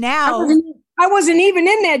 And now... I wasn't even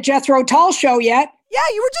in that Jethro Tull show yet. Yeah,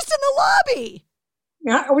 you were just in the lobby.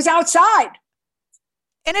 Yeah, I was outside.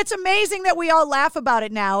 And it's amazing that we all laugh about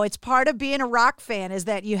it now. It's part of being a rock fan is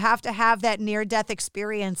that you have to have that near-death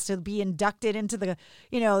experience to be inducted into the,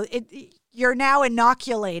 you're now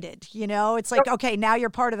inoculated, It's like, okay, now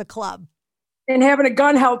you're part of the club. And having a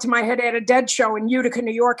gun held to my head at a Dead show in Utica,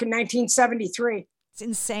 New York in 1973. It's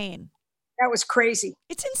insane. That was crazy.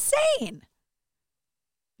 It's insane.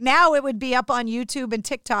 Now it would be up on YouTube and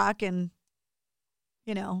TikTok and,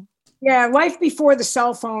 Yeah, life before the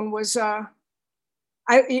cell phone was...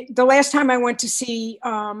 the last time I went to see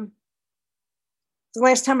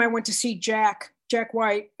Jack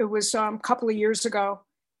White, it was a couple of years ago,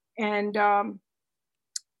 and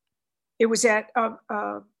it was at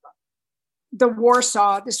the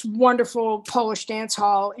Warsaw, this wonderful Polish dance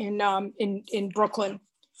hall in Brooklyn,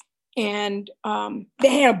 and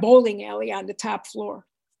they had a bowling alley on the top floor.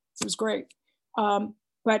 It was great,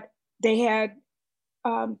 but they had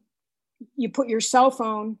you put your cell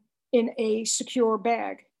phone in a secure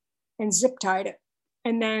bag and zip tied it.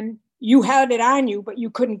 And then you had it on you, but you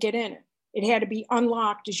couldn't get in it. It had to be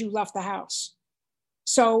unlocked as you left the house.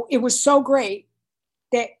 So it was so great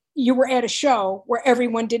that you were at a show where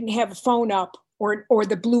everyone didn't have a phone up or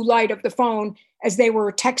the blue light of the phone as they were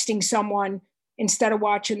texting someone instead of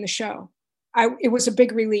watching the show. It was a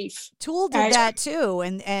big relief. Tool did that too.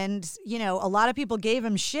 And a lot of people gave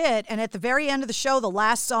him shit. And at the very end of the show, the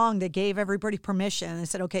last song, they gave everybody permission. They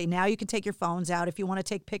said, okay, now you can take your phones out. If you want to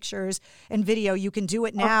take pictures and video, you can do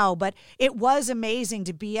it now. But it was amazing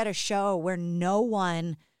to be at a show where no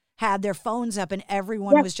one had their phones up and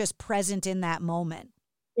everyone was just present in that moment.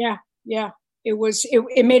 Yeah. Yeah.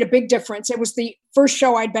 It made a big difference. It was the first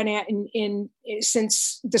show I'd been at in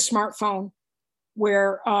since the smartphone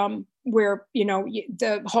where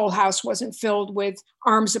the whole house wasn't filled with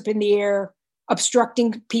arms up in the air,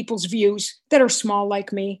 obstructing people's views that are small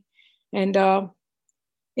like me. And I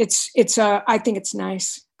think it's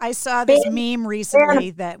nice. I saw this meme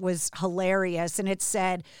recently that was hilarious, and it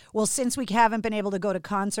said, well, since we haven't been able to go to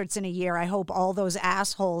concerts in a year, I hope all those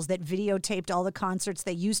assholes that videotaped all the concerts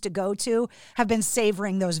they used to go to have been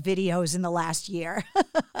savoring those videos in the last year.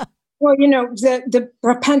 Well, the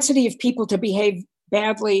propensity of people to behave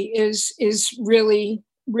badly is really,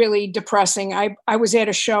 really depressing. I was at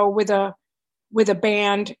a show with a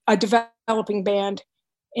band, a developing band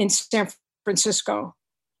in San Francisco,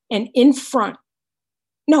 and in front,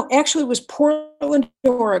 it was Portland,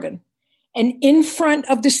 Oregon, and in front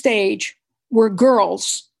of the stage were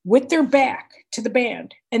girls with their back to the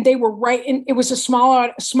band, and they were right in. It was a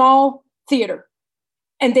small theater.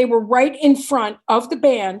 And they were right in front of the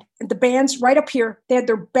band, and the band's right up here. They had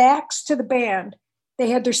their backs to the band.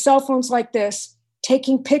 They had their cell phones like this,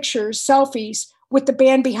 taking pictures, selfies with the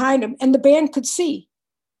band behind them, and the band could see.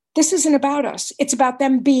 this isn't about us. It's about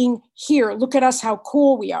them being here. Look at us, how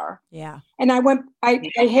cool we are. Yeah. And I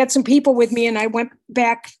had some people with me, and I went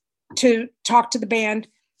back to talk to the band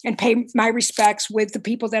and pay my respects with the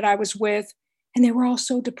people that I was with. And they were all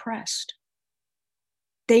so depressed.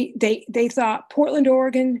 They thought Portland,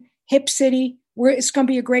 Oregon, hip city, it's going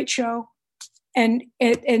to be a great show. And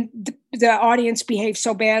the audience behaved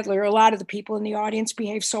so badly, or a lot of the people in the audience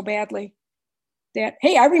behaved so badly that,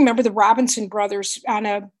 hey, I remember the Robinson Brothers on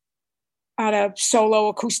a solo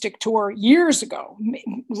acoustic tour years ago,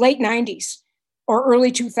 late 90s or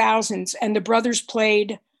early 2000s. And the brothers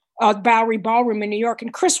played Bowery Ballroom in New York.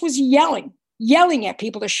 And Chris was yelling at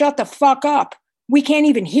people to shut the fuck up. We can't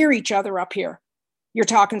even hear each other up here. You're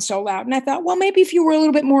talking so loud. And I thought, well, maybe if you were a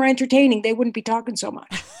little bit more entertaining, they wouldn't be talking so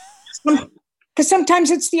much. Because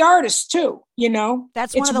sometimes it's the artist too, you know.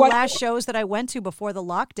 That's one of the last shows that I went to before the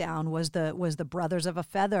lockdown was the Brothers of a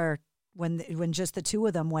Feather, when just the two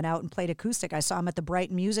of them went out and played acoustic. I saw them at the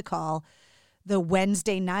Brighton Music Hall the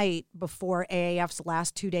Wednesday night before AAF's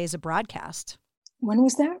last 2 days of broadcast. When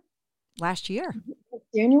was that? Last year.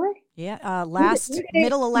 January? Yeah,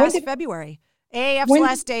 middle of last February. AAF's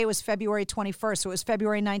last day was February 21st, so it was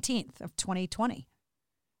February 19th of 2020.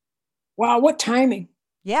 Wow, what timing.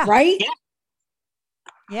 Yeah. Right?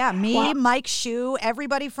 Yeah, me, Mike Shue,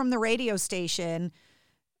 everybody from the radio station,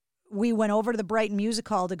 we went over to the Brighton Music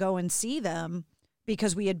Hall to go and see them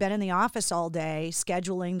because we had been in the office all day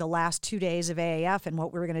scheduling the last 2 days of AAF and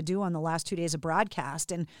what we were going to do on the last 2 days of broadcast.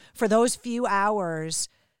 And for those few hours,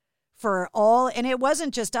 and it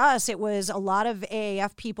wasn't just us, it was a lot of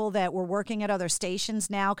AAF people that were working at other stations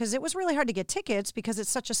now, because it was really hard to get tickets because it's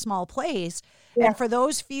such a small place. Yeah. And for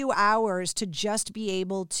those few hours to just be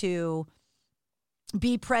able to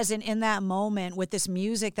be present in that moment with this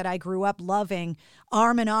music that I grew up loving,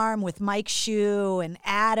 arm in arm with Mike Shue and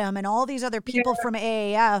Adam and all these other people from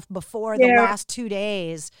AAF before the last 2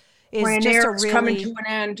 days, is when just Eric's coming to an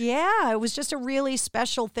end. Yeah, it was just a really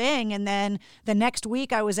special thing. And then the next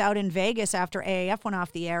week I was out in Vegas after AAF went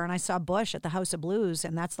off the air, and I saw Bush at the House of Blues,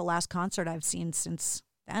 and that's the last concert I've seen since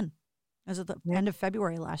then. It was at the end of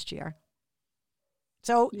February last year.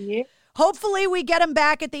 So hopefully we get him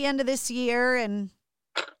back at the end of this year, and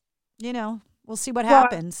you know, we'll see what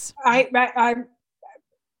happens.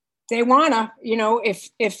 They wanna, you know, if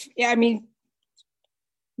I mean,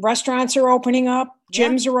 restaurants are opening up,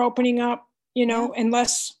 gyms are opening up, you know,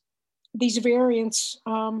 unless these variants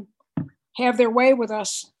have their way with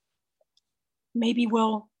us, maybe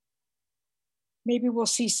we'll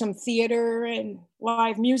see some theater and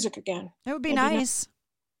live music again. It would be nice.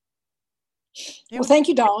 Well, thank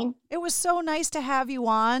you, darling. It was so nice to have you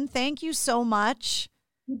on. Thank you so much.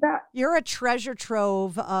 You bet. You're a treasure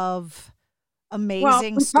trove of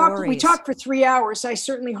amazing stories. We talked for 3 hours. I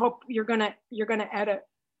certainly hope you're gonna edit.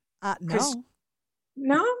 No.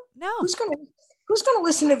 Who's gonna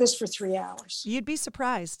listen to this for 3 hours? You'd be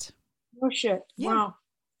surprised. No shit. Yeah. Wow.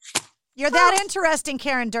 You're that interesting,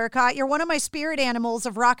 Karen Durkot. You're one of my spirit animals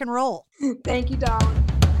of rock and roll. Thank you, darling.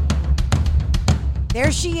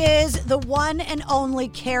 There she is, the one and only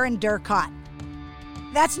Karen Durkot.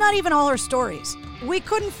 That's not even all her stories. We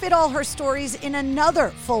couldn't fit all her stories in another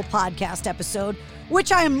full podcast episode,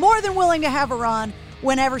 which I am more than willing to have her on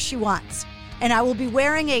whenever she wants. And I will be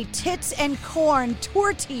wearing a Tits and Corn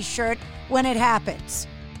tour t-shirt when it happens.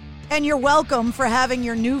 And you're welcome for having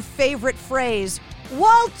your new favorite phrase,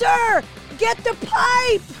 Walter, get the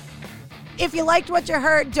pipe! If you liked what you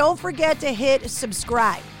heard, don't forget to hit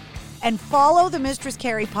subscribe and follow the Mistress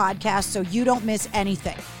Carrie podcast so you don't miss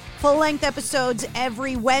anything. Full-length episodes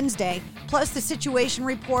every Wednesday, plus the Situation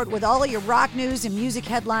Report with all of your rock news and music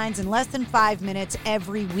headlines in less than 5 minutes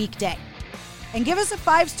every weekday. And give us a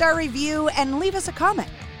 5-star review and leave us a comment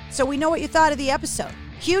so we know what you thought of the episode.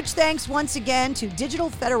 Huge thanks once again to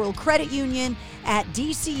Digital Federal Credit Union at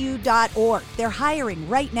dcu.org. They're hiring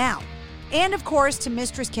right now. And of course to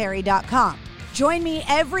MistressCarrie.com. Join me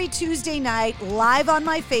every Tuesday night live on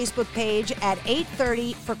my Facebook page at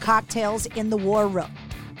 8:30 for Cocktails in the War Room.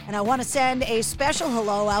 And I want to send a special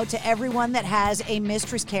hello out to everyone that has a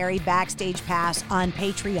Mistress Carrie Backstage Pass on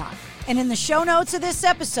Patreon. And in the show notes of this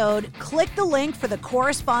episode, click the link for the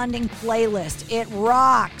corresponding playlist. It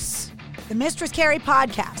rocks. The Mistress Carrie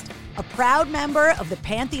Podcast, a proud member of the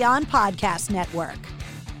Pantheon Podcast Network.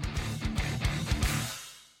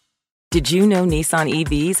 Did you know Nissan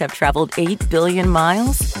EVs have traveled 8 billion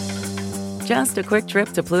miles? Just a quick trip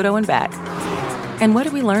to Pluto and back. And what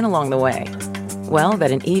did we learn along the way? Well,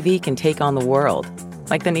 that an EV can take on the world,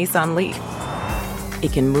 like the Nissan Leaf.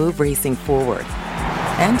 It can move racing forward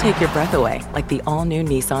and take your breath away, like the all-new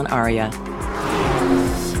Nissan Ariya.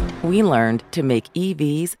 we learned to make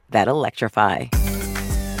EVs that electrify.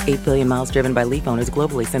 8 billion miles driven by Leaf owners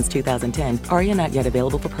globally since 2010. Aria not yet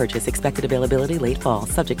available for purchase. Expected availability late fall,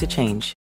 subject to change.